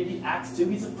 Like we read Acts 2,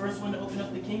 he's the first one to open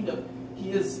up the kingdom.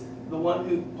 He is the one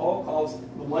who Paul calls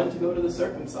the one to go to the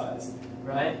circumcised.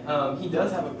 Right? He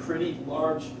does have a pretty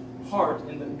large part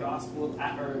in the Gospel of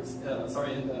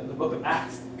in the book of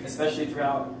Acts, especially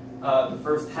throughout the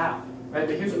first half. Right?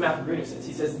 But here's what Matthew Bruner says.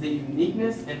 He says, the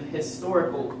uniqueness and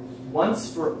historical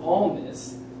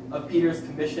once-for-allness of Peter's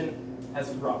commission as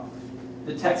a rock.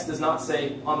 The text does not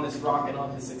say, on this rock and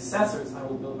on his successors I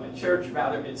will build my church.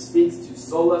 Rather, it speaks to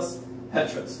solus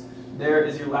Petrus. There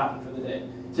is your Latin for the day.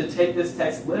 To take this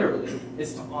text literally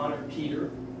is to honor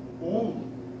Peter only.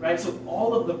 Right? So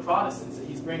all of the Protestants that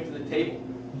he's bringing to the table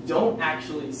don't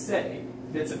actually say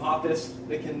that it's an office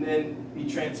that can then be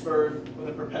transferred with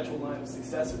a perpetual line of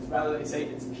successors. Rather, they say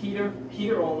it's Peter,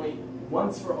 Peter only,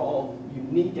 once for all,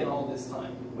 unique in all this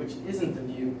time, which isn't the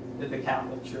view that the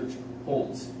Catholic Church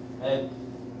holds. And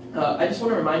I just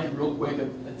want to remind you real quick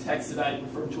of a text that I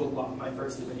referred to a lot in my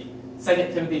first debate, 2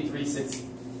 Timothy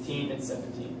 3:16 and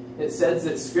 17. It says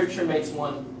that Scripture makes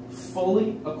one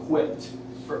fully equipped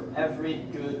for every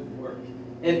good work.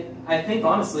 And I think,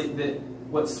 honestly, that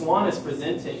what Suan is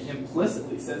presenting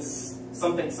implicitly says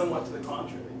something somewhat to the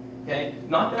contrary. Okay?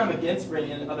 Not that I'm against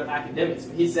bringing in other academics,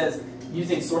 but he says,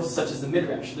 using sources such as the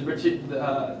Midrash, the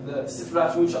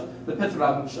Sitrach Musha, the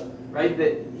Petrach Musha, right?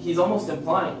 That he's almost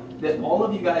implying that all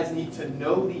of you guys need to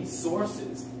know these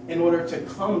sources in order to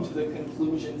come to the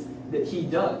conclusions that he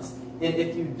does. And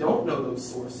if you don't know those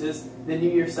sources, then you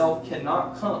yourself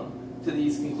cannot come to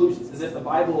these conclusions. As if the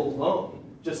Bible alone,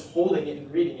 just holding it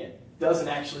and reading it, doesn't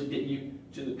actually get you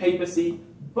to the papacy,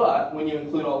 but when you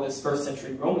include all this first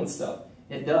century Roman stuff,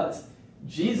 it does.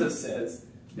 Jesus says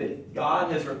that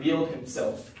God has revealed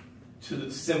himself to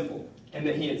the simple, and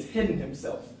that he has hidden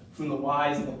himself from the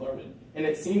wise and the learned. And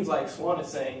it seems like Suan is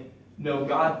saying, no,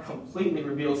 God completely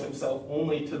reveals himself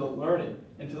only to the learned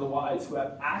and to the wise who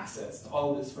have access to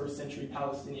all of this first century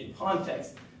Palestinian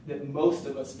context that most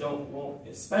of us won't,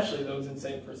 especially those in,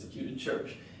 say, a persecuted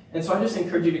church. And so I just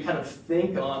encourage you to kind of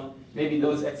think on maybe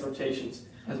those exhortations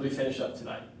as we finish up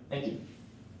tonight. Thank you.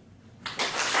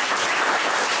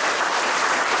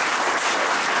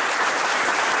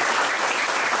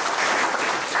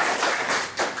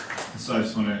 So I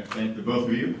just want to thank the both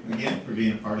of you again for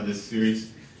being a part of this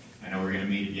series. I know we're going to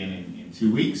meet again in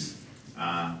 2 weeks.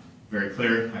 Very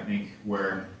clear, I think,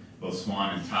 where both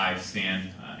Suan and Ty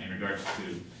stand in regards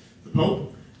to the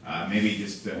Pope. Maybe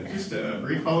just a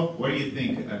brief follow-up. What do you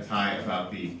think, Ty,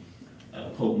 about the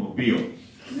Pope-mobile?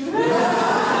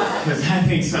 Because I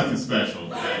think something special.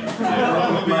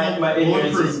 My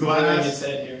ignorance is glass.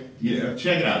 Yeah,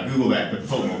 check it out. Google that, the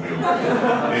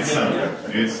Pope-mobile. It's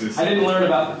something. It's I didn't learn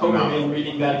about the Pope-mobile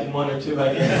reading Vatican I or II,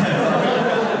 I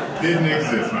guess. Didn't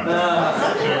exist, my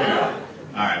friend. Check it out.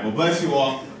 All right, well, bless you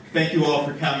all. Thank you all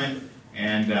for coming,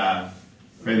 and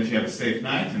pray that you have a safe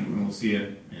night, and we'll see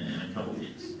you in a couple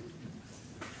weeks.